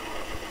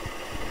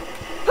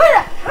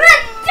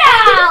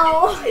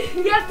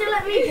 You have to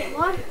let me get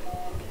one.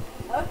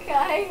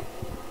 Okay.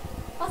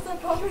 That's a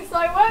promise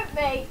I won't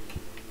make.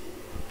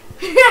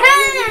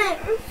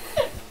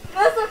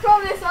 That's a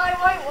promise I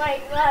won't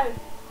make, no.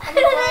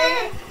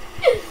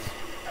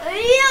 I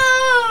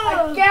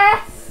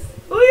guess.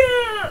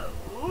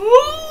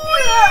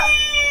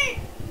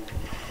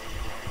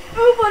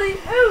 Oh, buddy.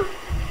 Ooh.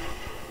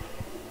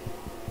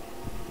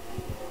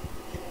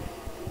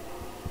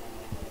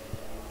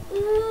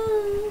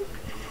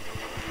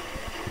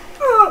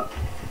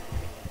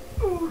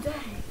 Oh,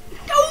 dang.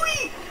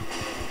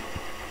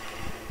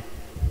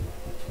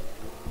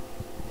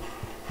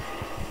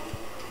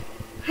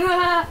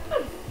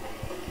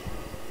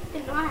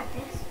 Didn't know I had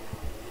this.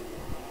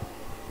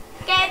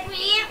 Get me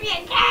if you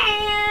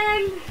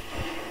can.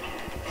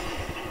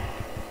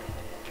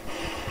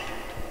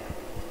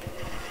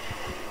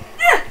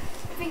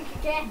 Think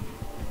again.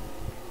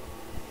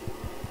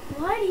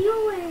 Why do you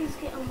always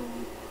get on?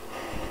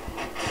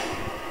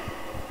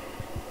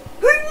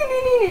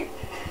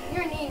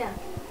 You're Nina.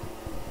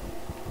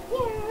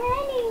 You're a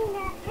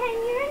Nina, and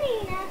you're a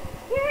Nina.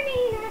 You're a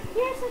Nina.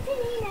 You're such a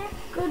Nina.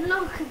 Good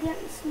luck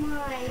against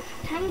my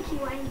tanky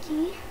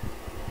wanky.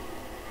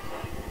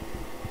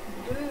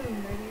 Boom,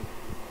 baby.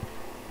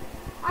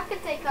 I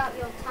could take out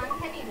your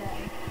tank any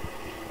day.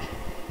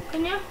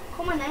 Can you?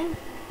 Come on then.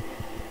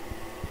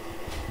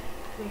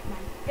 With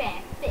my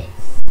bare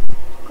fist.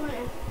 Come on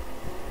then.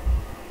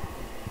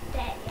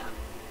 Dare you.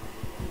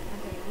 I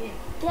dare you.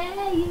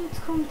 Dare you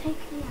to come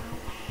take me out.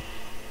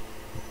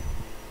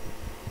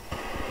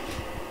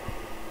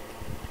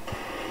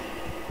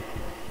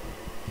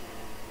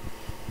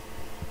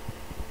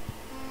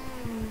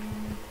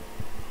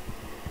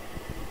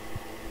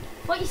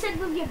 What you said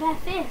with your bare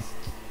fist?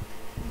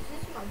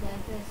 This is my bare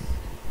fist.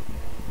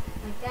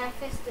 My bare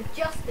fist of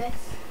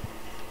justice.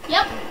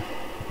 Yep.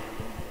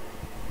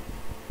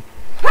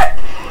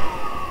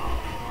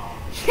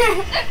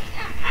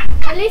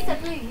 At least I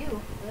blew you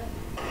off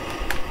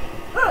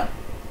it.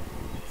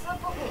 It's a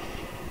bubble.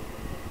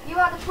 You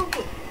are the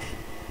bubble.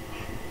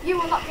 You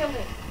will not kill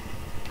me.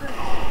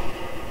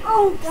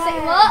 Oh, Say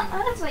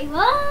what? Say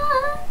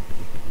what?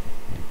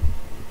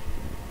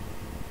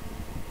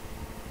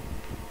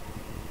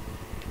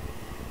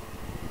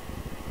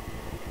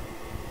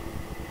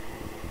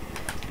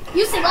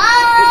 You say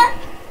what?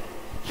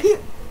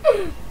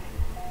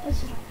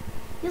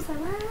 You say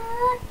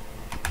what?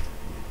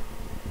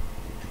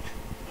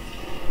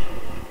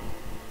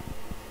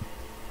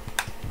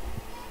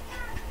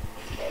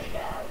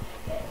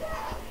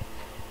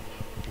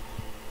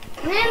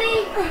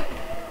 Really?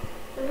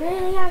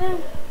 Really, Adam?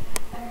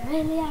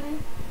 Really, Adam?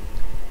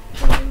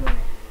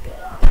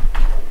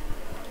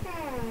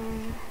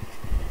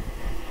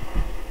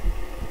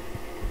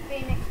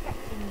 Been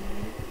expecting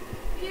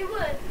you. Who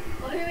would?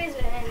 Or who is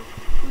it?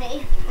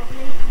 Me,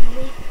 probably.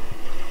 Me.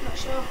 Not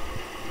sure.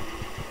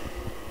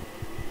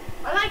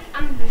 I like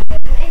Amber.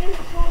 Maybe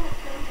not so much.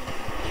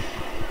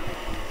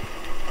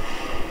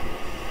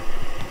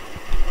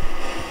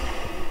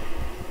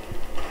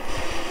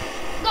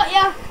 Got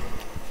ya!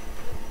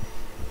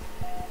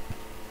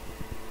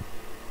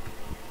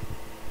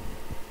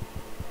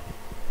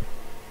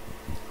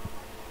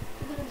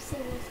 I'm gonna be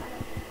serious,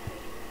 Adam.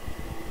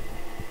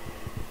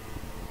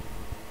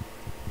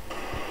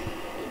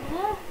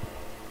 Yeah.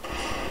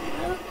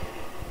 No.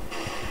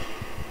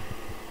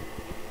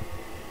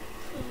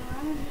 So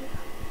around here.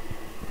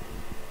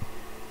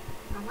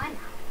 Am I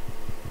now?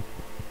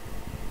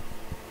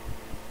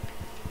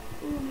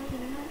 Ooh, maybe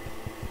not.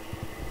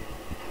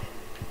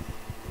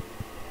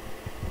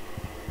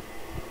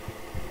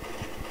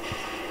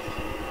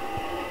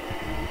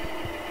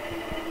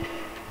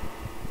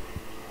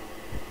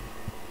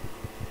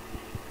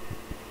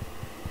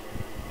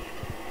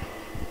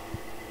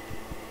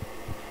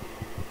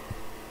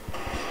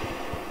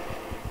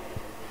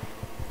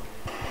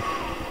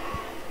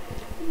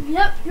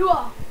 Yep, you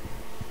are.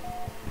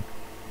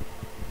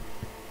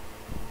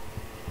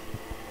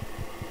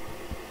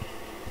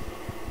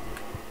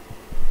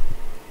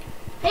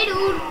 Hey, dude.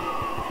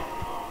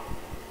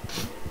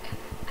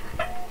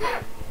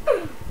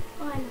 Oh,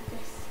 I love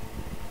this.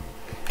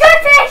 Good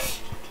fish!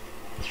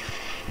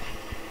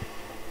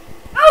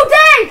 Oh,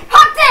 dang!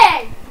 Hot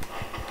dang!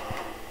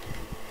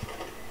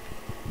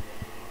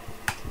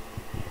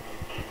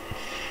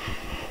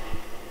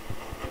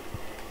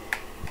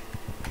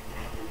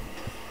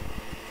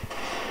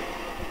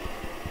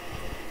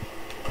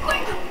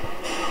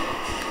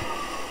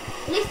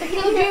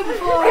 killed you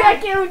before. I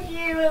killed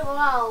you as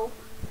well.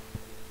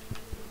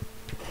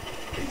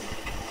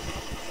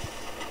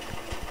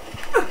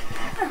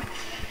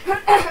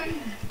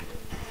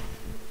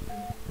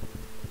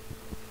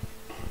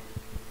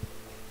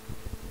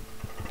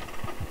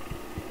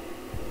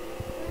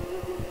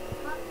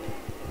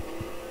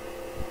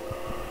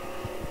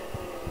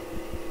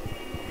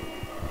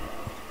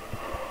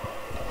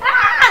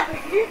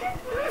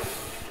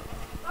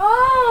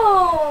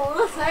 Oh,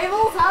 the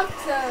tables have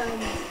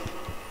turned.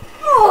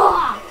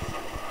 Oh,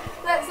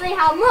 let's see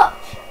how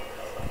much.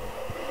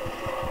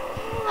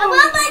 I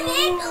want my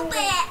nickel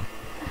back.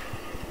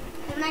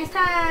 Have a nice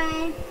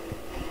time.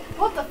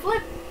 What the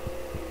flip?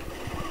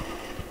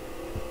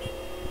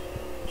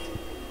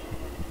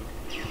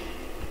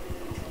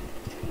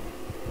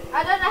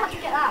 I don't know how to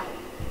get out.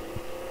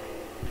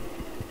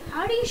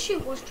 How do you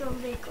shoot horse-drawn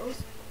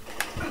vehicles?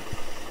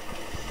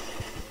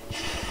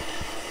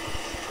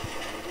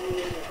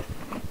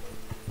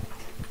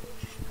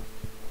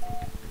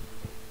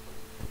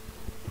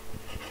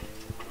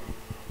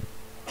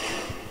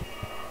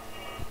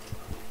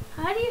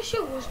 How do you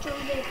shoot horse-drawn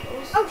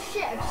vehicles? Oh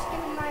shit, I just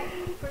given my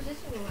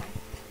position away.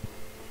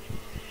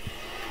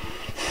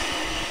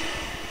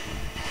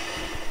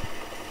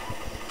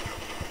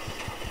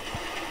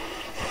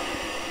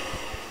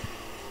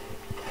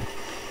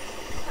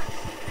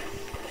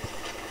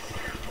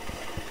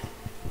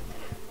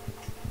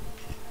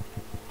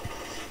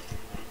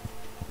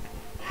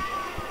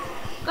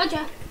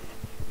 Gotcha.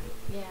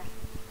 Yeah.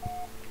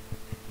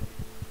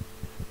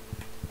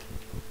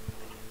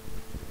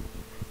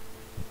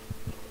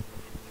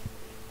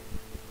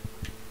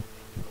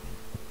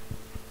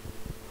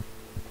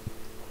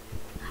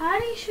 How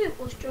do you shoot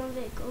horse-drawn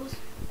vehicles?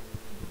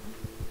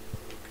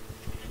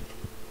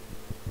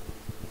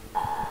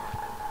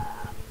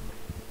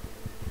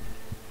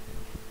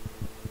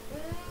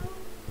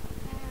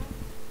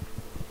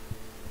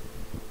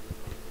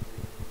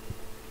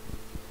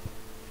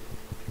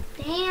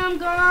 Damn,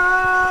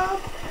 girl.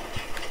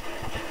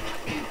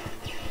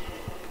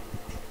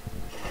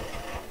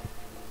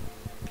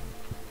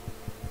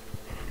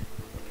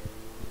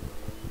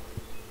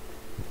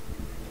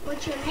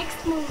 What's your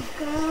next move,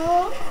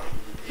 girl?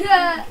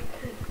 Yeah.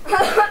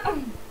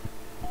 I'm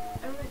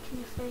wrecking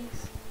your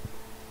face.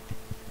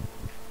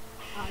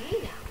 Oh, you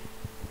know.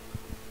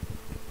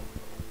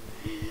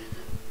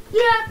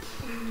 Yep.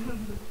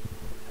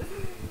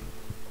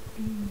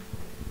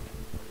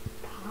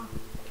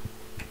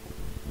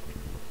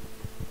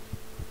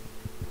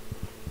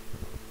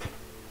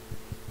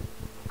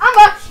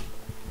 Ambush!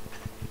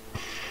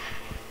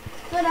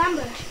 Good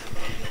ambush.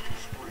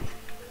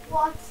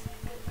 What?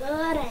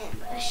 Good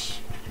ambush.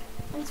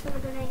 Thanks for the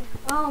grenade.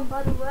 Oh,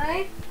 by the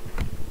way.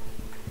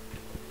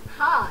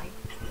 Hi.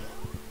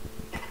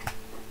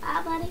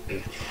 Ah,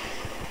 buddy.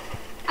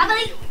 Ah,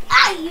 buddy.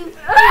 Ah, you.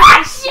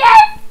 Ah,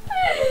 shit!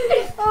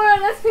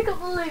 Alright, let's pick up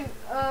the loot.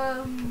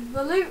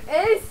 The loot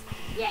is...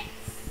 Yes.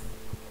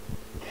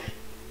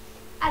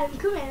 Adam,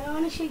 come here. I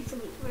want to show you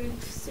something really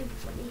super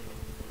funny.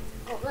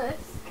 What,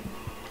 this?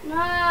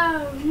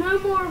 No, no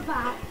more of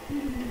that. I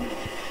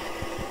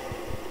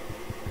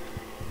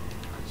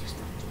just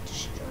have to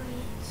destroy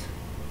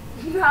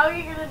it. How are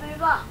you going to do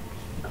that?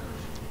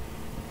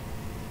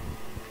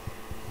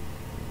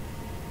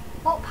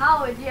 What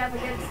power do you have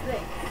against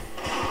this?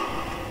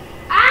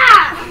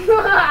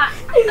 Ah!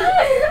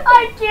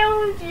 I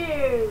killed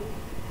you!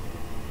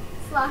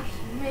 Slash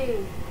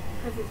me,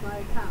 because it's my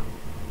account.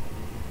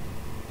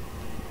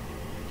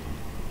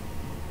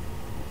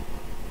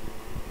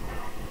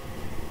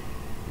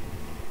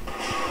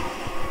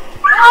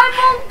 I'm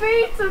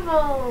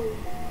unbeatable!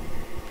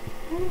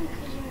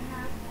 Because you're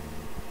not.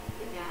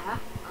 Yeah.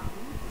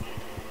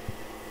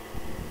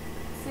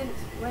 Since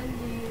when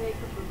do you make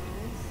up the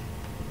rules?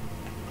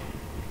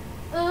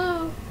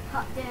 Ooh,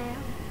 hot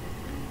damn.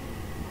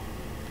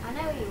 I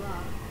know you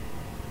are.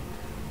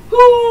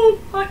 Oh,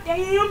 hot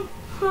damn.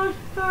 Hot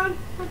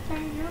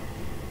damn.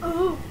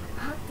 Ooh,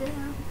 hot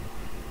damn.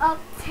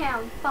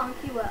 Uptown funk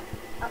you up.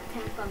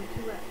 Uptown funk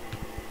you up.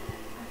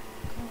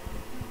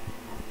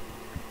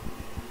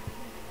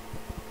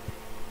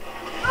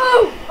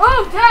 Ooh,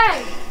 oh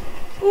dang!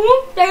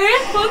 Oh,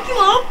 damn, fuck you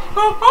up.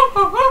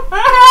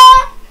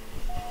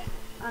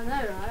 I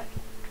know, right?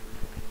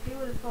 Who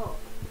would have thought?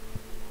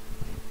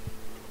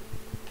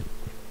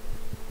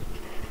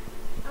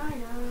 I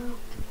know.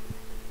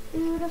 Who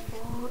would have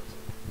thought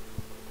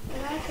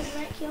that I could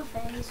wreck your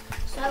face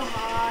so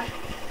hard?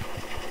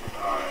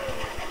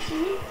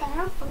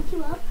 I'll funk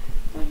you up.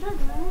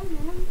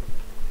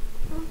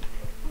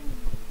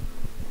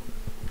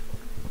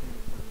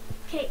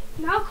 Okay,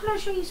 now can I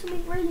show you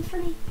something really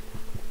funny?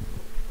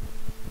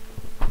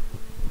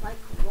 Like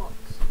what?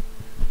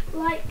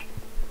 Like,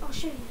 I'll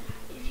show you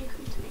if you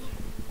come to me.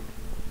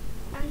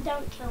 And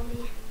don't kill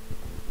me.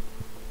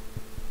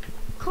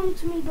 Come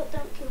to me but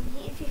don't kill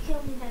me. If you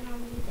kill me then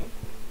I'm leaving.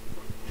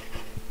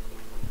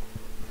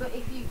 But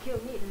if you kill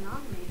me, then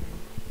I'm leaving.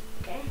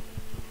 Okay?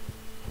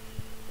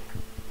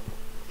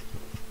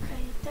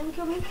 Okay, don't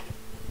kill me.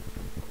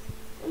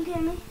 Don't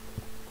kill me.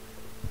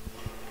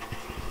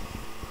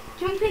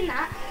 Jump in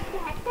that.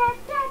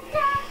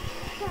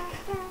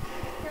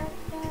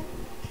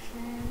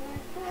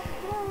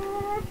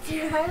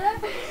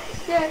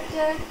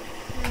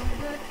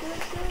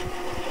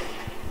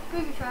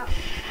 Booby trap.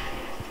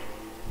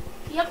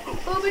 Yep,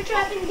 booby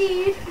trap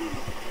indeed.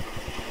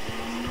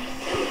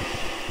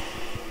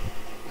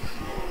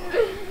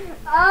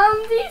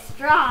 These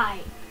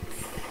strikes.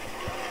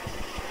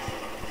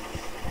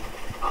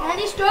 And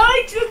he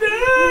strikes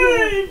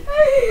again.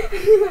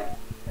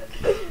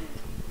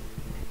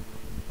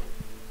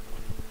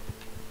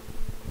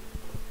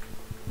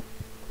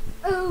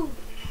 Oh,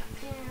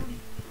 damn.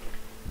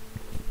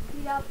 We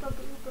got the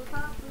blooper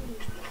poppy.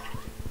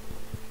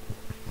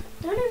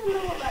 Don't even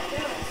know what that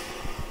does.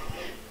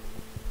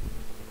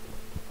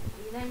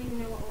 You don't even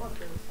know what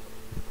does.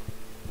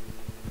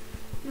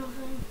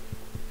 Nothing.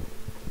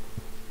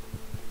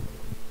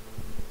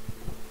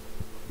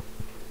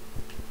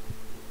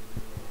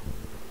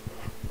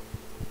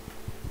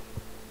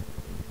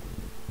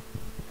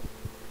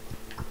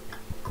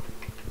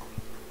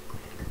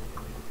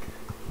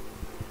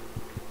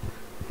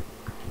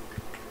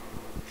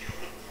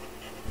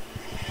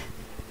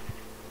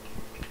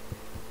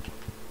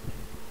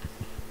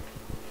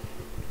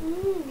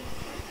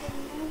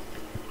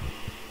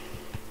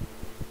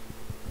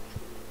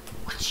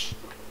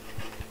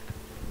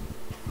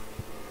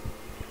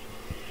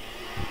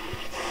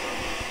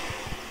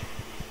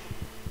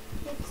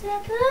 It's a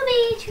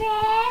booby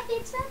trap,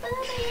 it's a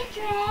booby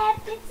trap,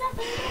 it's a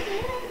booby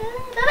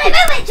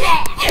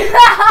trap!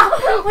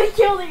 We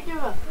killed each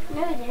other.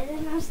 No, it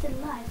didn't, I'm still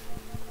alive.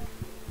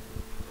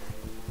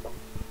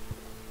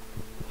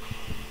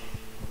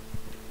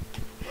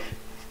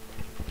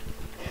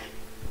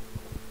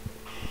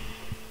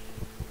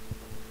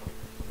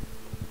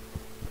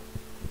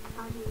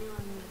 How do you know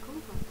I'm gonna come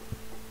from?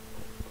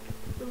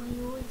 The way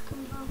you always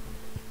come from.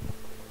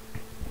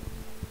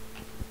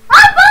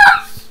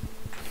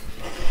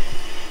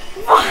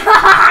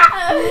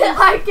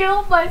 I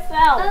killed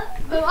myself.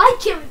 Oh, I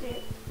killed you.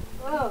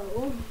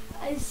 Oh.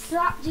 I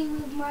slapped you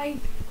with my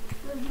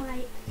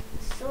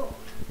sword.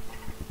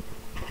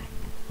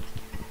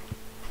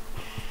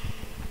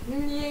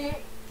 Yeah.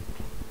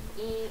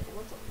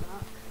 What's up,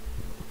 Doc?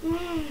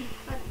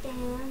 God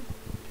damn.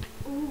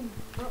 Ooh.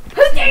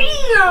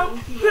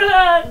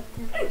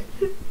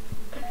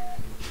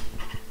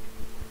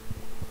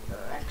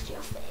 Wrecked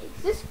your face.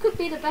 This could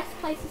be the best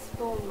place to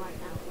spawn right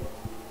now.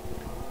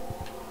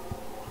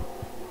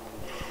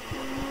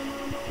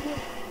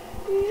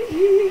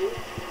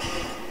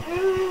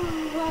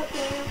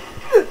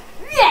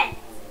 Yes!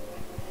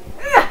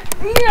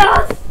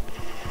 Yes!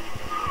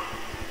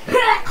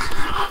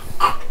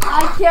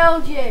 I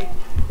killed you.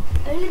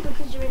 Only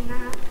because you're in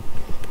that.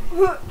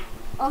 Oh,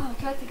 I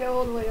tried to go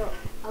all the way up.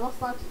 I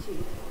lost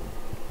altitude.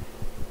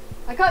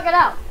 I can't get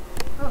out.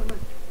 Oh no.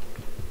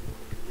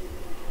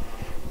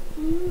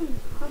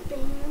 God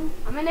damn.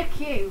 I'm in a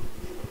queue.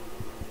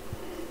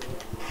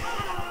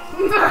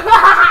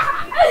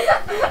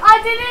 I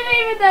didn't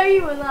even know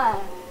you were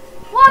there.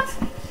 What?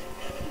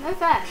 No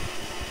fair.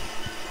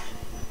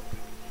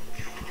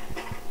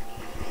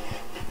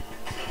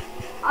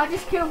 I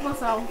just killed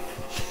myself.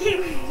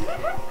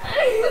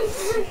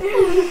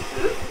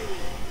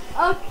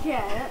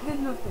 Okay, that did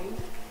nothing.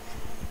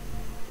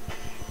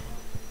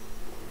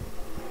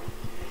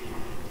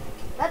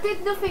 That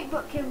did nothing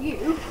but kill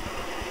you.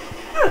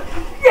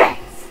 Yes!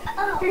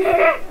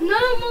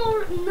 No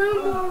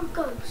more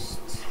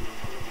ghosts.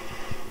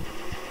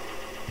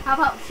 How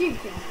about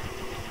shooting?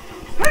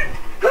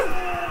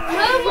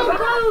 No more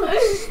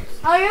ghosts.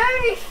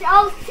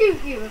 I'll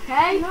shoot you,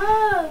 okay?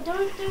 No,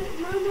 don't do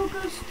no more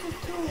ghosts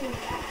at all.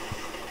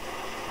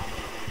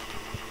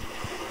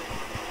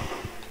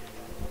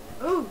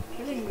 Ooh,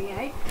 killing me,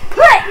 eh?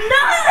 No!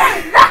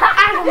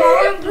 I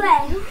don't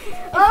play. If you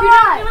don't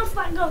get off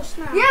that ghost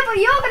now. Yeah, but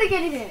you're gonna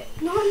get in it.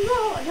 No, I'm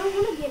not. I don't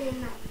want to get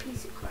in that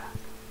piece of crap.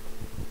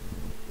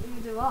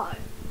 Neither do I.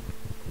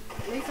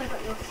 At least I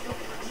got your stuff,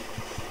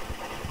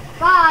 man.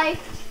 Bye.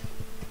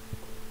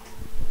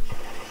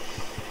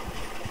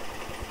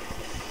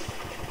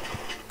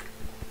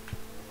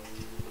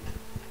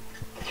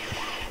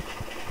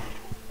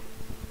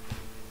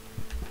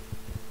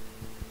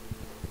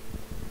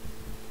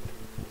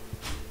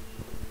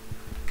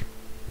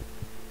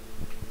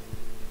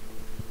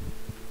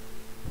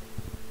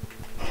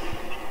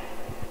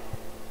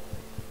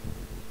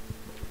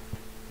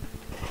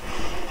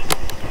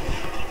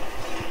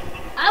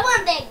 I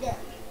want that gun.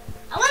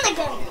 I want the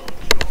gun.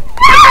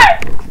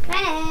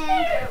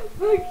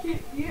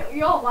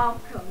 You're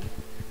welcome.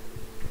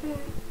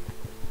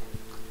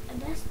 A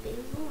best be as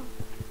well.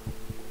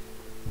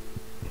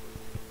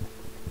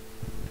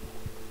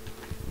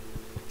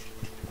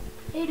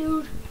 Hey,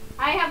 dude.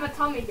 I have a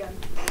Tommy gun.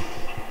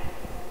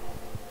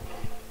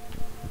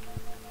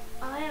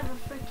 I have a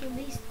freaking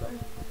beast gun.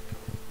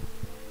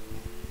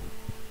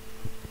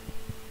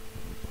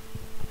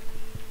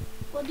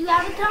 Well, do you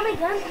have a Tommy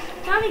gun?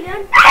 Tommy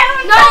gun? I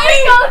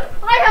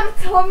have a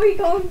Tommy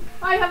gun.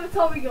 I have a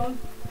Tommy gun.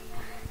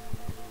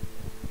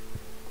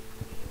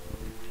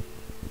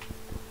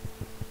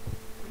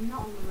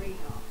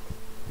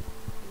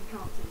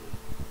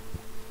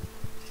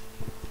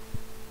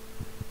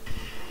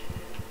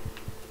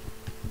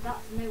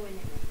 nowhere near me.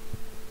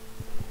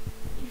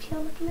 If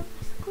you're looking at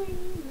my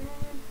screen,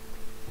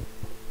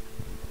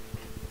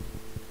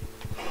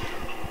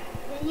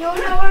 then you'll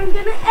know I'm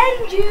gonna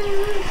end you.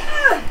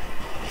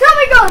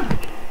 Tommy gun!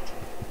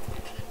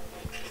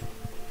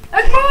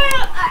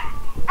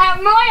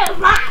 Admire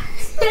that!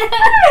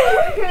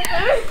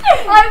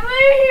 I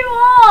blew you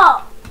up!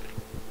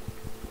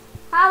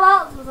 How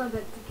else was I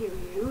meant to kill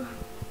you?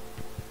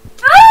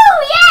 Oh,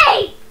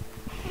 yay!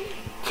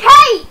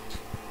 Cake!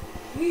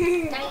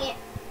 Dang it.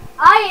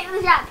 I hit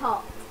the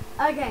jackpot.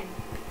 Again.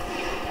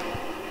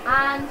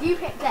 And you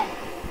hit death.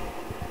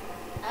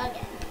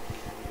 Again.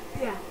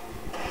 Yeah.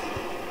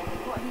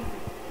 What do you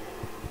think?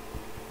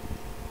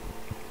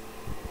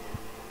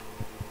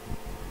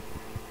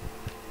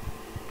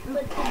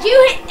 But did you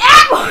hit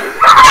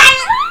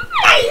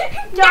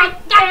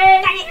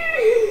Dang it.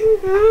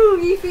 Ooh,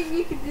 you think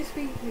you can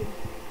defeat me?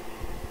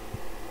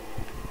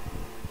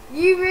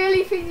 You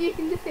really think you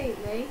can defeat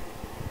me?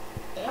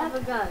 Have a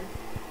go.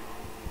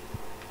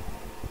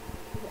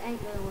 'Cause it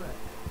ain't gonna work.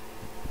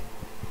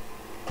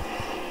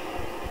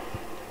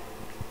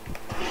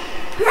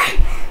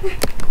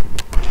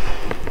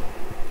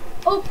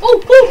 Oh,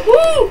 oh, oh,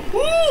 ooh,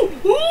 ooh,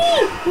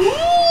 ooh,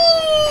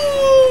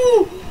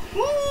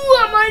 ooh,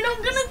 am I not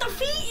gonna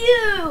defeat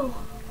you?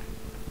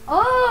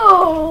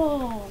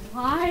 Oh,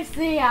 I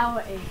see how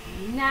it is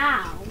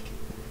now.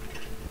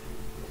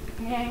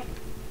 Yeah.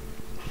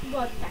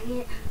 God dang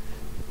it.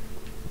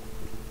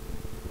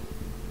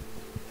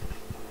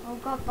 Oh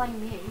God, blame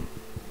me.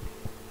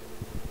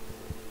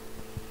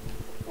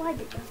 Why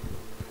did that?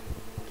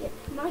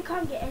 I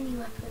can't get any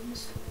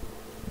weapons.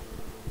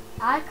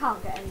 I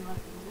can't get any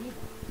weapons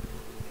either.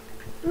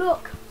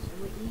 Look. So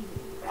we're even.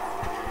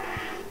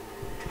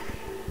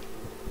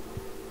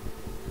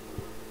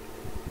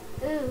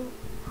 Ooh,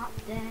 hop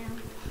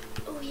down.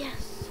 Oh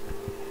yes.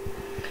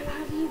 Can I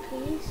have you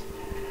please?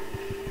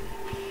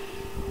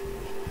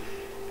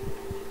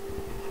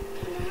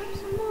 Can I have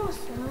some more,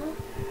 sir?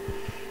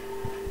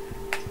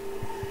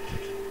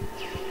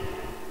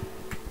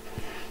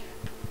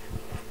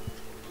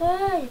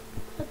 Hey,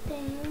 hop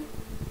down.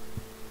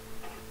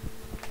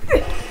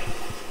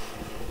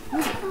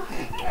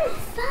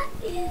 That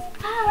is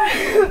power.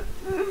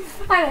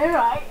 I know,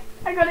 right?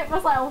 I got it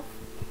myself.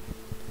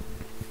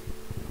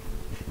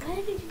 Where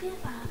did you get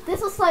that?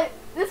 This was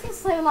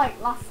so like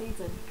last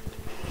season.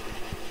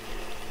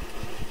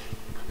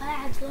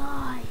 Prepare to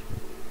die.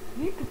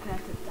 You prepare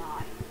to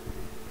die.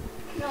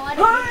 No, I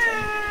don't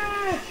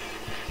think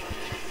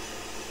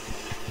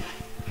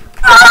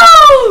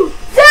Oh!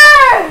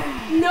 Sir!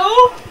 so.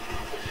 No.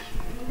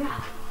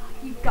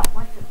 You got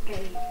my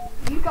fucking.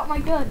 You got my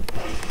gun.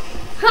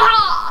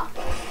 Ha!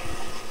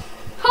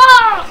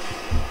 Ha!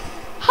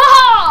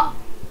 Ha!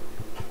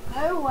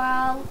 Oh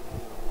well.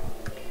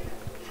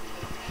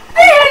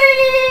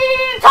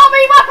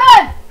 Tommy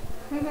weapon!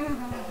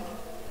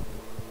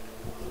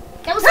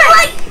 That was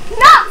like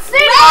Not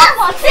soon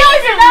last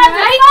season,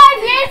 right?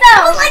 5 years That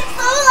old! was like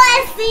so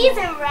last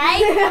season,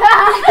 right?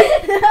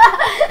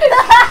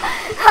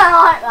 I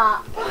like that.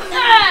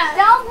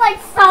 That was like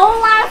so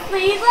last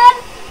season.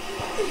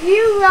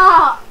 You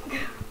rock.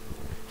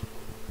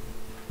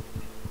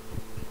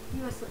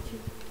 You are such a.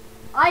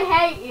 I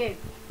hate you.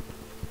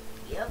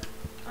 Yep.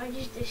 I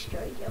just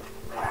destroyed you.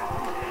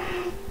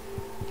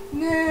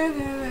 No.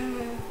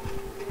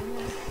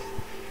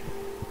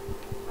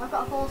 I've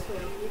got a force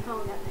wheel. You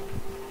can't get me.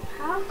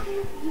 How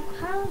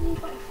have you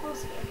got a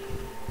force field?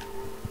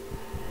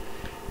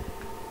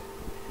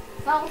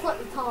 That was like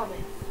the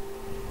TARDIS.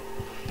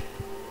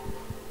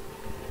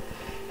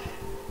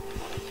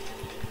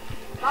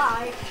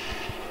 Bye.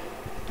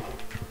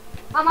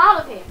 I'm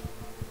out of here.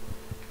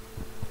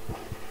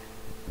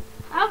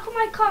 How come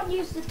I can't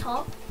use the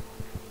top?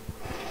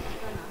 I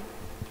don't know.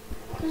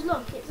 Because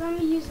look, it's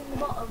only using the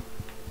bottom.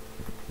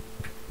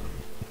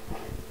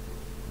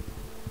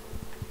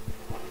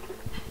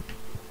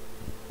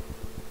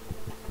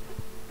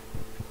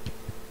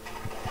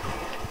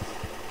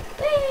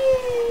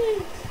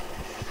 Whee!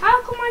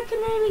 How come I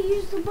can only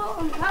use the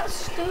bottom? That's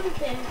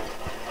stupid.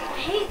 I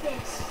hate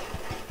this.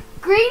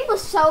 Green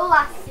was so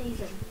last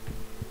season.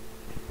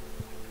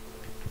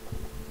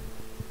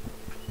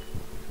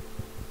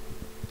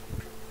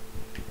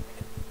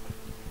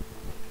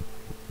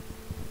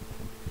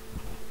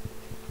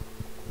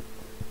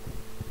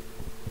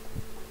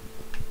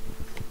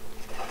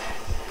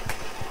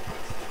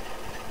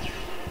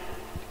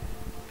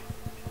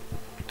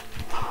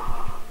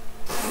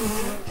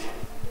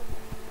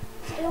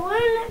 It won't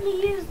let me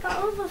use that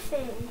other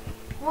thing.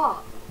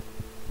 What?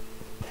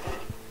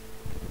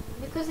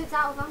 Because it's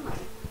out of ammo.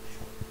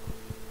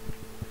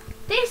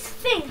 This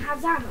thing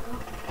has ammo.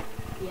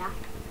 Yeah.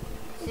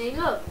 See,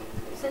 look.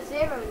 It says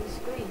 0 on the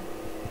screen.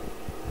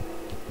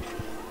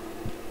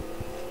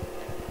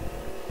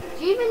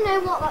 Do you even know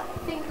what that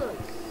thing does?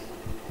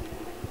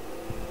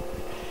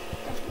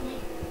 Definitely.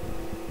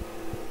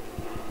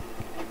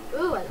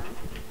 Ooh, hello.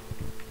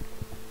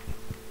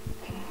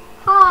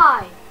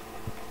 Hi!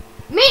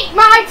 Meet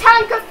my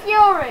tank of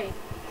fury!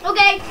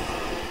 Okay.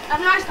 Have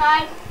a nice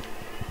time.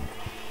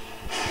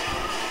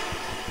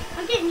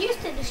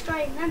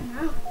 destroying them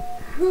now.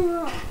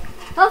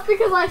 That's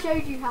because I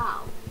showed you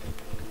how.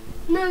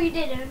 No, you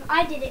didn't.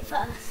 I did it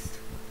first.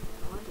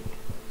 Oh, I did it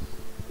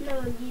first.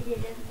 No, you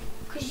didn't.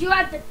 Because you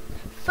had the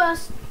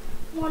first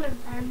one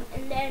of them,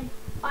 and then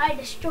I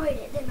destroyed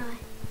it, didn't I?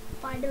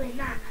 By doing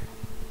that.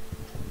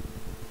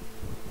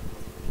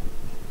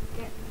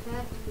 Get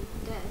prepared to be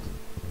dead.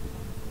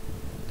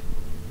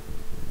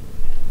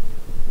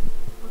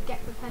 Or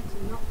get prepared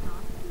to not die.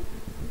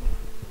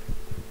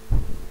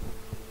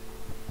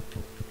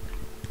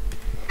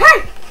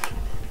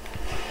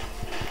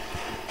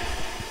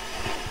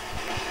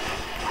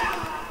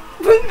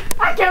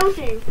 I killed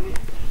you!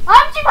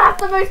 Aren't you have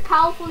the most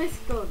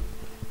powerfulest gun?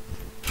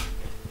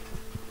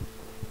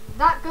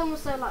 That gun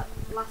was so like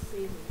last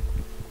season.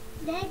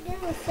 That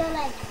gun was so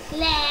like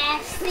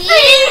last Season!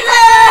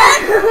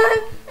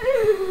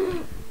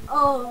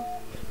 Oh,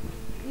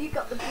 you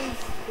got the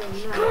boost gun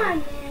now. Come on,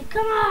 man.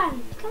 Come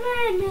on. Come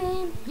on,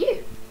 man.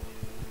 You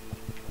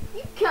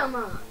come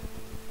on.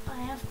 I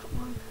have come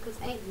on.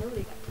 Because ain't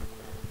nobody got time for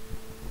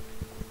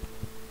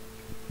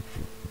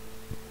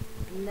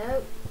that.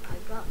 Nope, I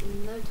got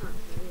no time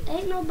for you.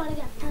 Ain't nobody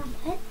got time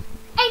for that.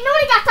 Ain't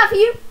nobody got time for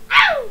you.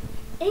 Ow!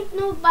 Ain't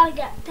nobody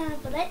got time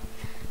for that.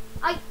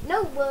 I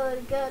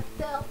nobody got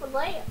time for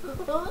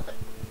that.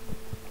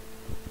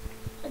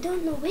 I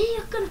don't know where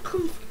you're gonna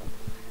come from,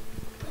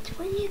 but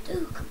when you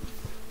do come from,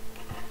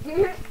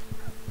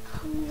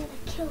 I'm gonna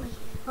kill you.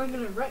 I'm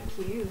gonna wreck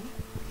you.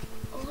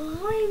 Or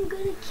I'm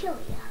gonna kill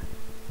you.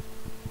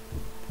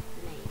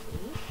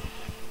 Maybe.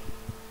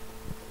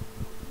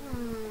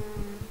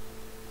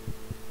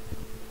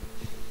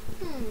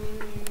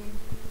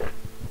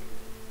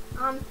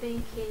 I'm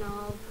thinking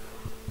of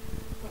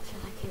what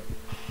should I kill?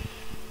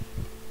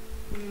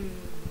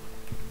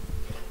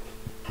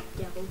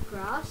 Devil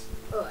grass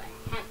or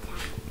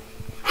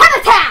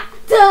hammer time?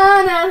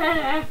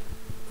 Dun-dun-dun-dun.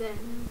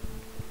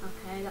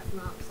 Okay, that's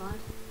not outside.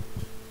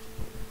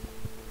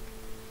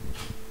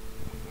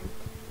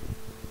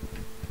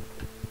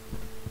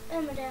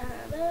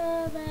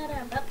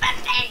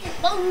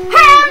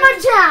 Hammer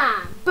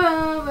time!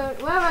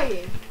 Where are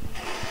you?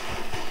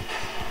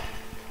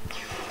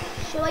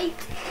 Sweet.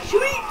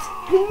 Sweet!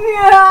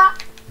 Yeah.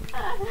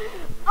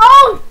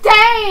 Oh,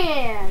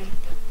 dang!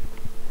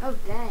 Oh,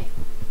 dang.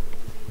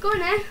 Go on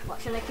then.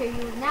 What should I kill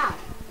you with now?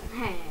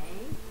 Hey.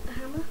 The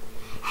hammer.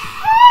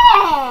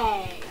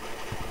 Hey!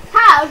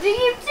 How do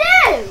you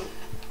do?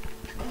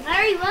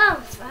 Very well,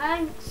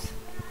 thanks.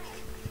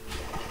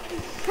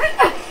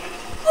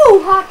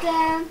 Oh, hot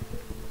damn.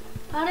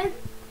 Pardon?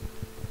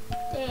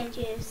 Did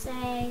you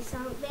say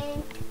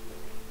something?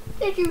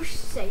 Did you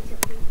say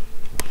something?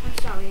 I'm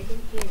sorry, I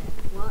didn't hear that.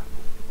 What?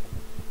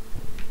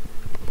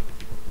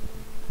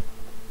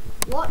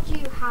 What do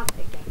you have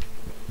against me?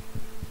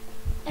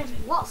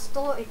 Everyone. What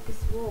started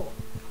this war?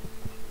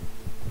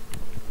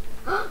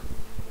 Time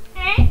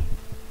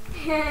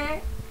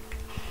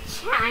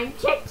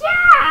to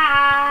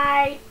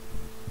die!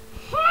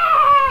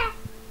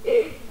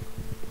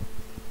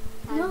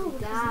 Time No, to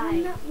because die.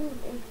 I'm not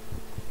moving.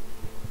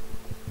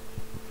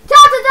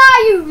 Time to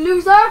die, you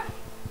loser!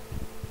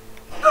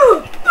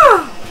 Oh,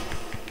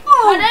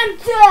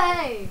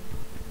 dang!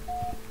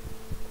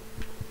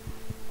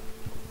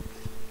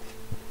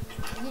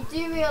 You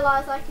do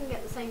realise I can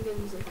get the same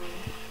guns as you.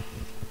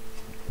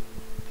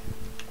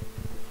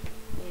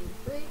 In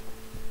 3,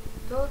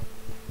 2,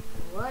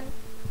 1,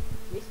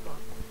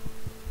 respawn.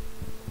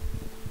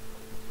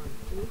 1,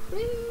 2,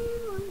 3,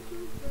 1,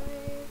 2,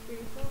 3,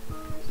 4, 5,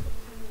 6,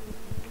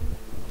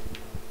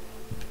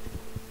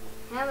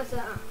 7, 8. Hammer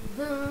time.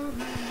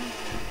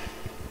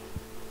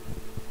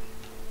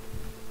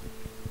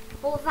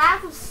 Well,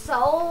 that was so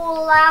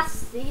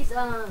last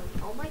season.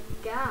 Oh my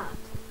god.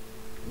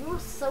 You were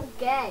so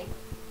gay.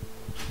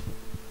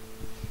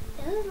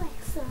 That was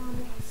like so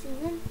last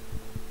season.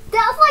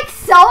 That was like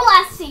so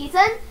last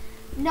season.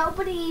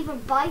 Nobody even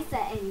buys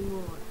that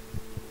anymore.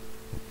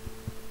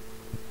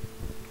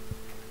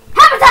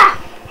 Hammer time!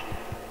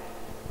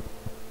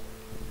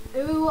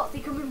 Ooh, what's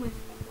he coming with?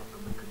 Oh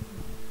my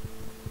goodness.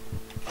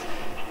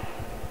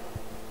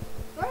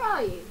 Where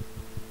are you?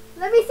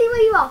 Let me see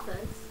where you are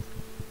first.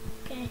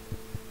 Okay.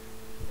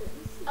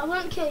 I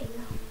won't kill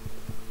you.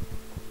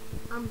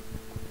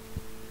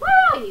 Where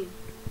are you?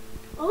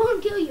 I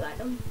won't kill you,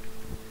 Adam.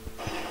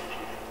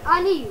 I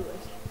knew you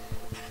would.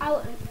 I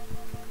won't.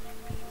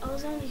 I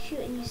was only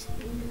shooting you so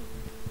you knew.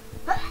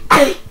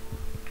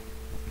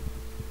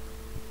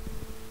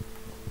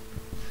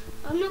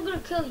 I'm not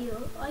gonna kill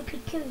you. I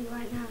could kill you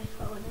right now if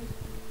I wanted.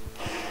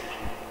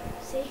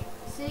 See?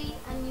 See,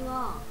 and you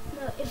are.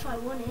 No, if I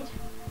wanted.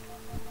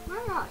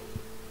 Where are you?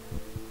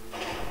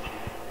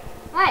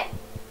 Hey!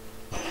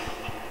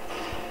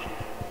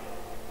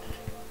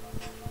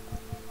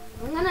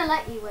 I'm gonna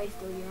let you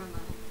waste all your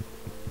ammo.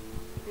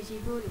 Because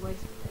you've already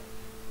wasted it.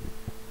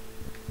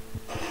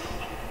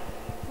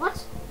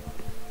 What?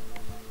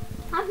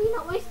 Have you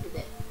not wasted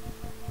it?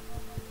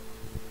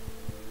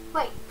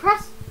 Wait,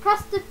 press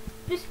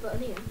this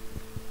button here.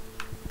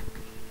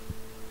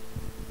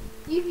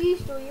 You've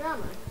used all your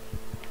ammo.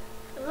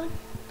 Hello?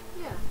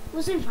 Yeah.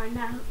 We'll soon find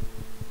out.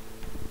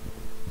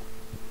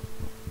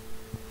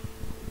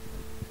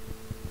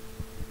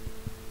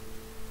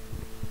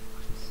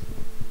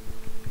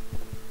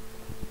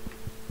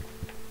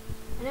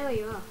 I know where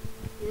you are.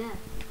 You're there.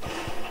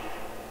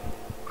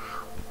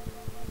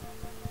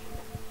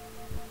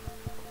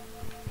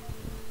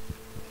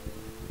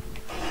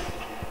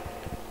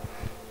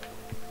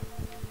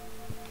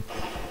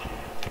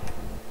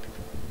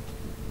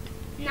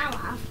 Now I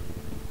have.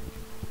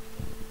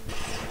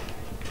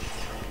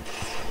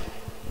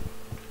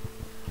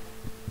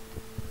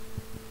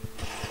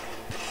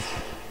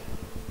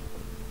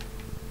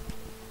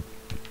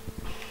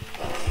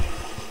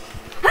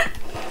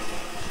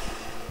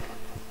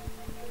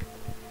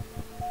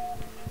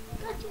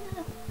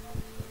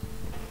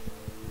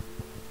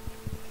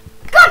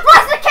 God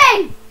bless the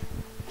king!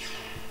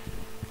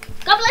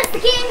 God bless the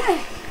king!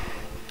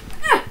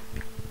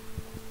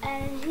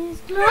 And his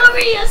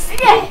glorious.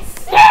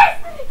 Yes! Yes!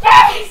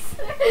 Yes!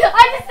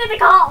 I just did a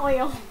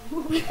cartwheel.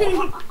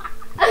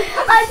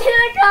 I did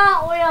a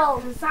cartwheel.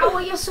 Is that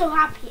what you're so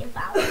happy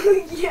about?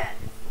 Yes.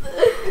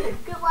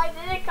 Because I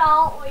did a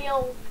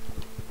cartwheel.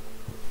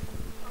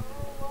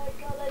 Oh my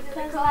god, I did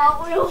a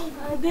cartwheel.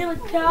 I did a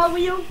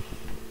cartwheel.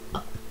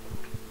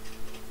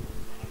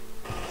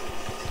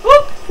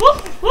 Whoop, whoop,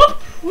 whoop,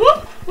 whoop,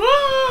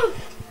 whoop.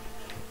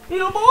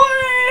 Yeah,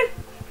 boy.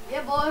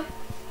 Yeah, boy.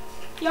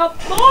 Yeah,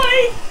 boy.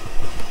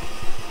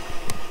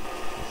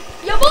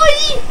 Yeah, boy.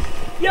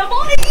 Yeah,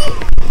 boy.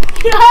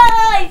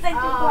 Yeah, he's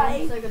Oh,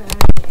 I'm so gonna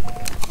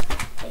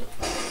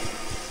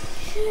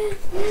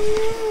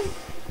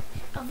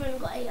I've only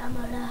got 8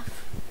 ammo left.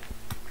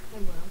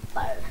 hurt you.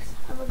 But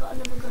I've got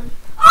another gun.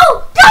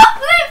 Oh,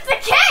 God lift the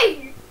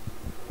king!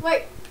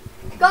 Wait,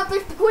 God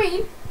lift the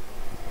queen?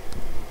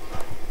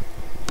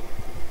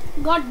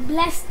 God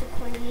bless the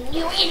queen,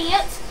 you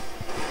idiot!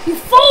 You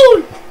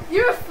fool!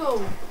 You're a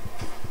fool.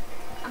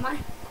 Am I?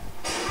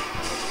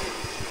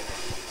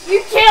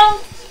 You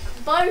killed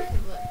both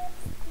of us.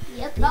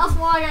 Yep. That's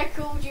why I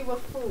called you a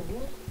fool.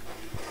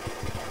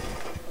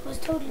 It was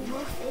totally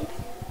worth it.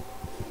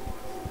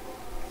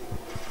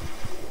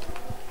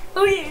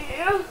 Oh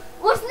yeah!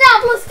 What's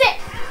now plus 6?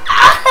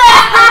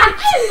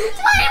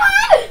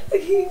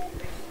 21!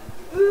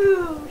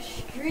 Ooh,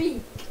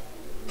 streak.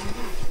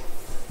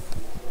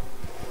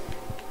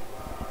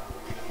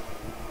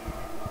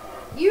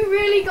 You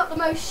really got the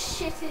most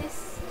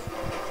shittest.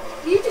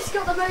 You just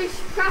got the most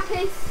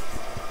crappiest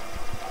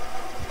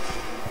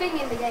thing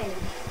in the game.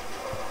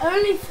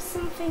 Only for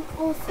something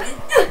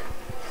awesome.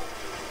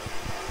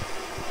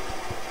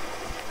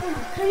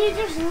 Can you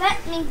just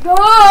let me go?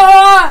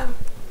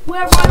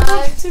 Where I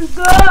want to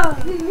go?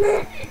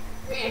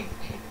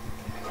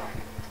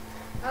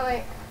 Oh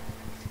wait.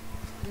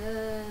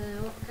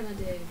 What can I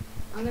do?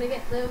 I'm gonna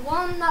get the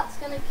one that's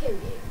gonna kill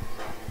you.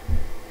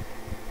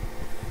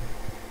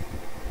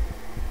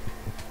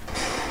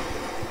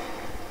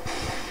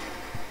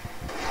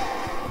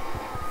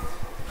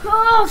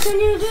 Oh, can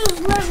you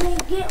just let me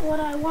get what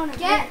I want to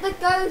Get the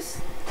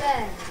ghost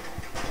then.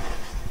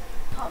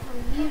 Apart from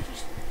you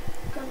just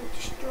gonna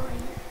destroy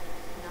it.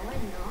 No,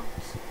 I'm not.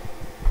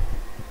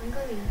 I'm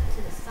going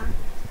to the sand.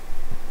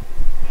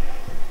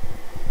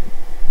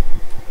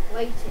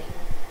 Waiting.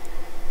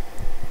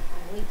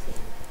 I'm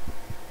waiting.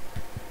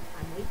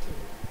 I'm waiting.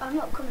 I'm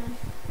not coming.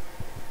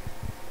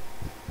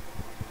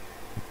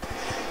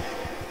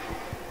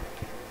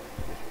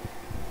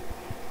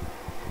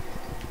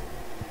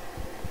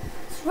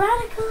 It's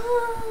radical.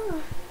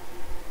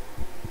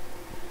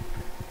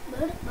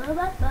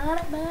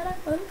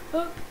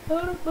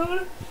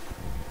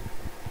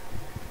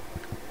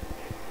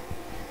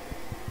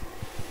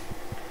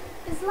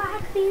 It's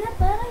like peanut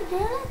butter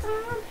jelly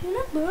time,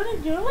 peanut butter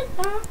jelly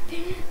time,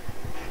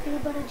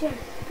 peanut butter jelly,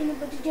 peanut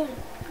butter jelly,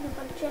 peanut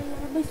butter jelly on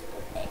a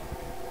baseball bat.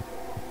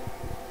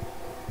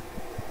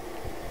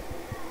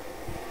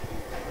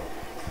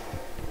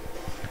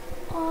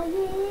 Oh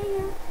yeah,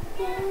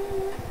 yeah,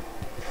 yeah.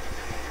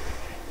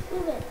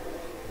 Move it.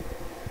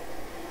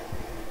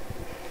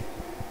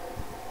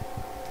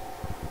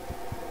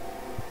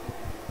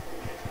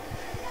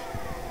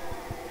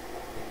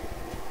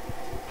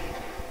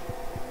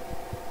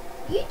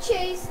 You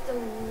chased the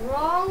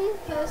wrong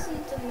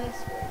person to mess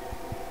with.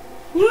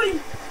 Whee!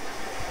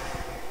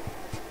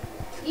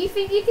 You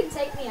think you can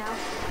take me out?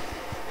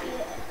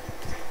 Yeah.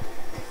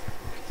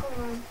 Come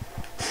on.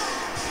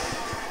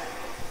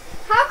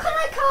 How come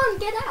I can't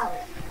get out?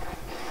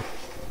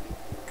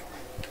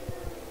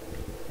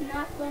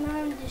 Not when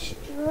I'm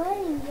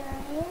destroying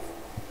guys.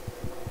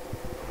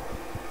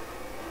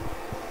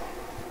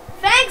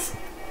 Thanks!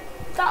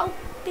 That'll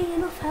be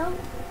enough help.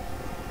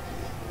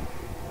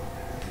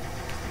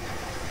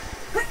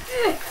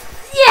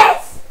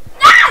 Yes!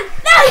 No!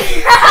 No!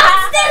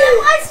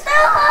 I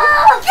still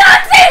have!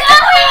 God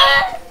damn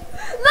it!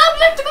 Love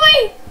lift the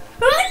queen!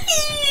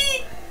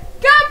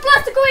 God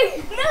bless the queen!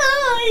 No!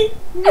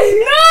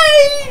 No!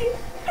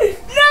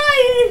 No!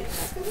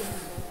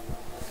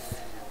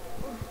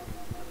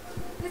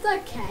 It's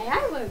okay, I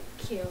won't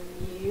kill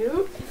you.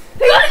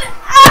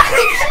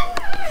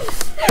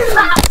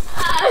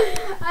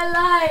 I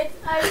lied.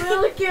 I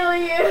will kill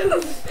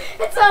you.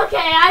 It's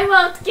okay. I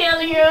won't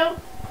kill you.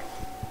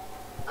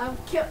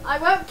 I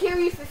won't kill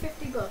you for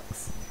 $50.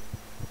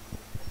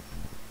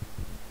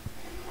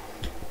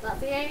 That's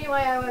the only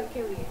way I won't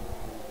kill you.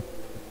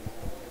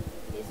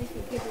 Is if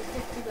you give me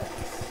 $50.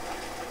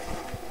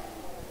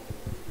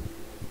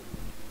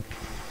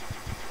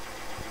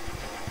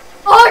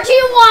 Or do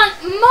you want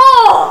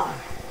more?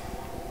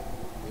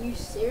 You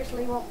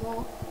seriously want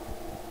more?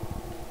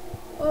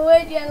 Or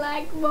would you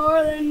like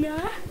more than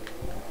that?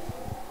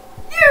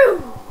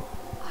 You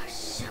are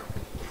so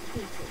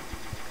defeated.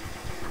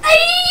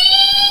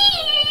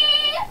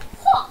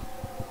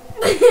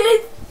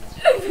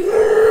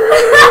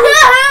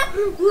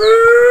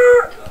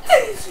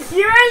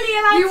 You're only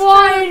allowed You to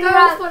want try to go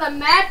for the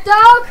mad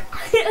dog?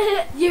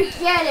 You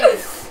get it.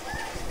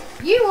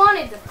 You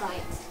wanted the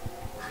fight.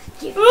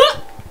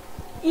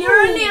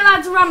 You're only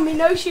allowed to run me,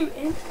 no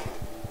shooting.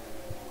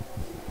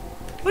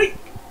 Wait.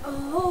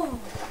 Oh.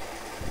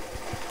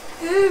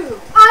 Ooh.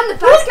 I'm the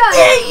bad guy.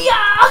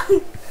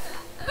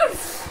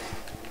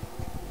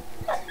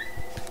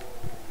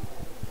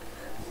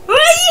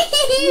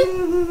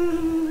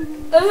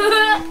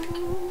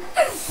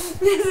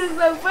 This is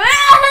so fun.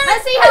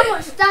 Let's see how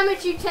much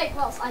damage you take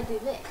whilst I do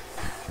this.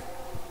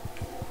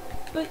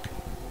 Wait.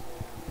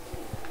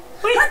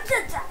 You're a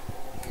potato.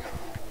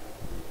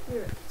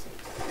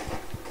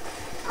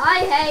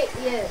 I hate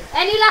you.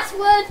 Any last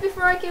words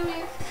before I kill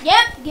you?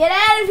 Yep, get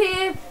out of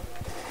here.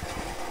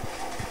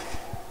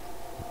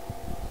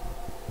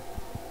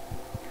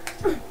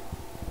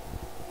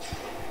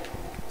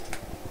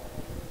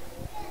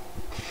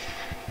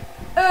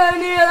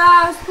 Any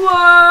last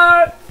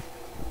word?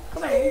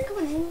 Come on in.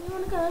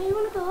 You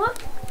wanna go?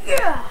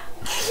 Yeah.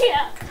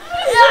 Yeah.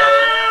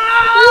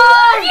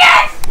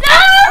 Yes! No!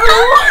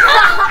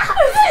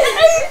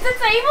 The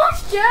table's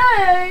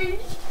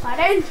changed.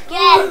 Pardon?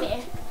 Get out of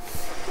here.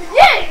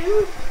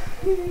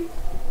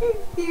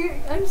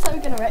 I'm so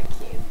gonna wreck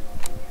you.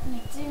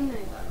 You do know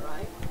that,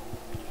 right?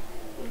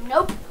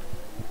 Nope.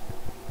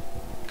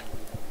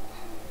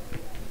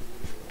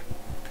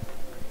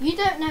 You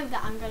don't know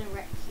that I'm gonna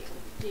wreck you,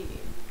 do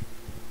you?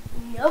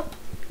 Nope.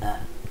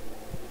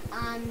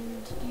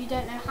 And you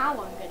don't know how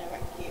I'm gonna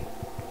wreck you.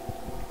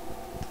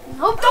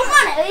 Nope, don't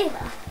want it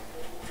either.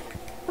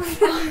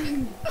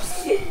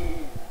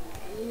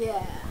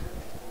 Yeah.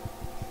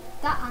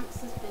 That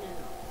answer's been enough.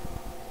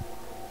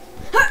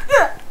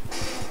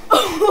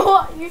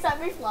 You set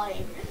me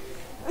flying.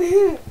 Are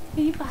you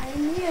behind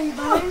me?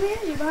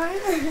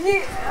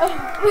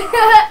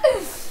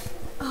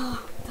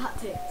 Oh, that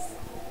ticks.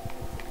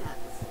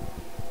 That's.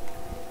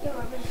 You're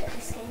rubbish at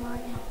this game,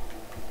 aren't you?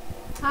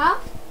 Huh?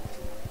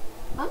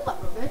 I'm not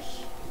rubbish.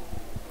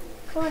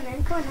 Come on then.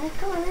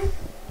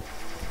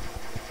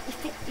 You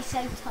think you're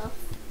so tough?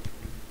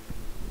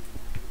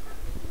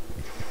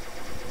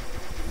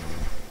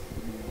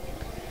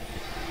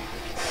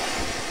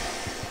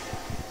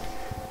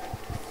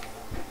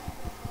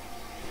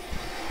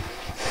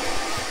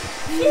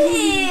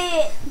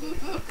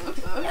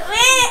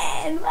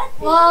 Win! What?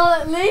 Well,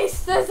 at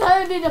least there's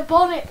only the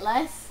bonnet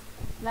left.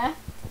 At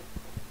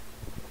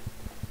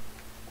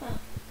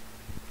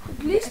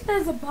least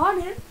there's a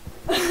bonnet.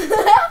 At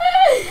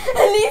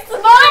least the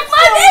bonnet.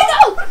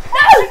 No!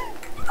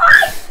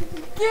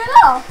 Get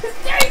off!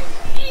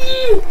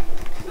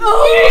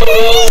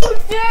 Oh,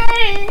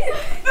 dang!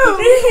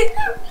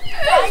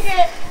 Dang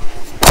it!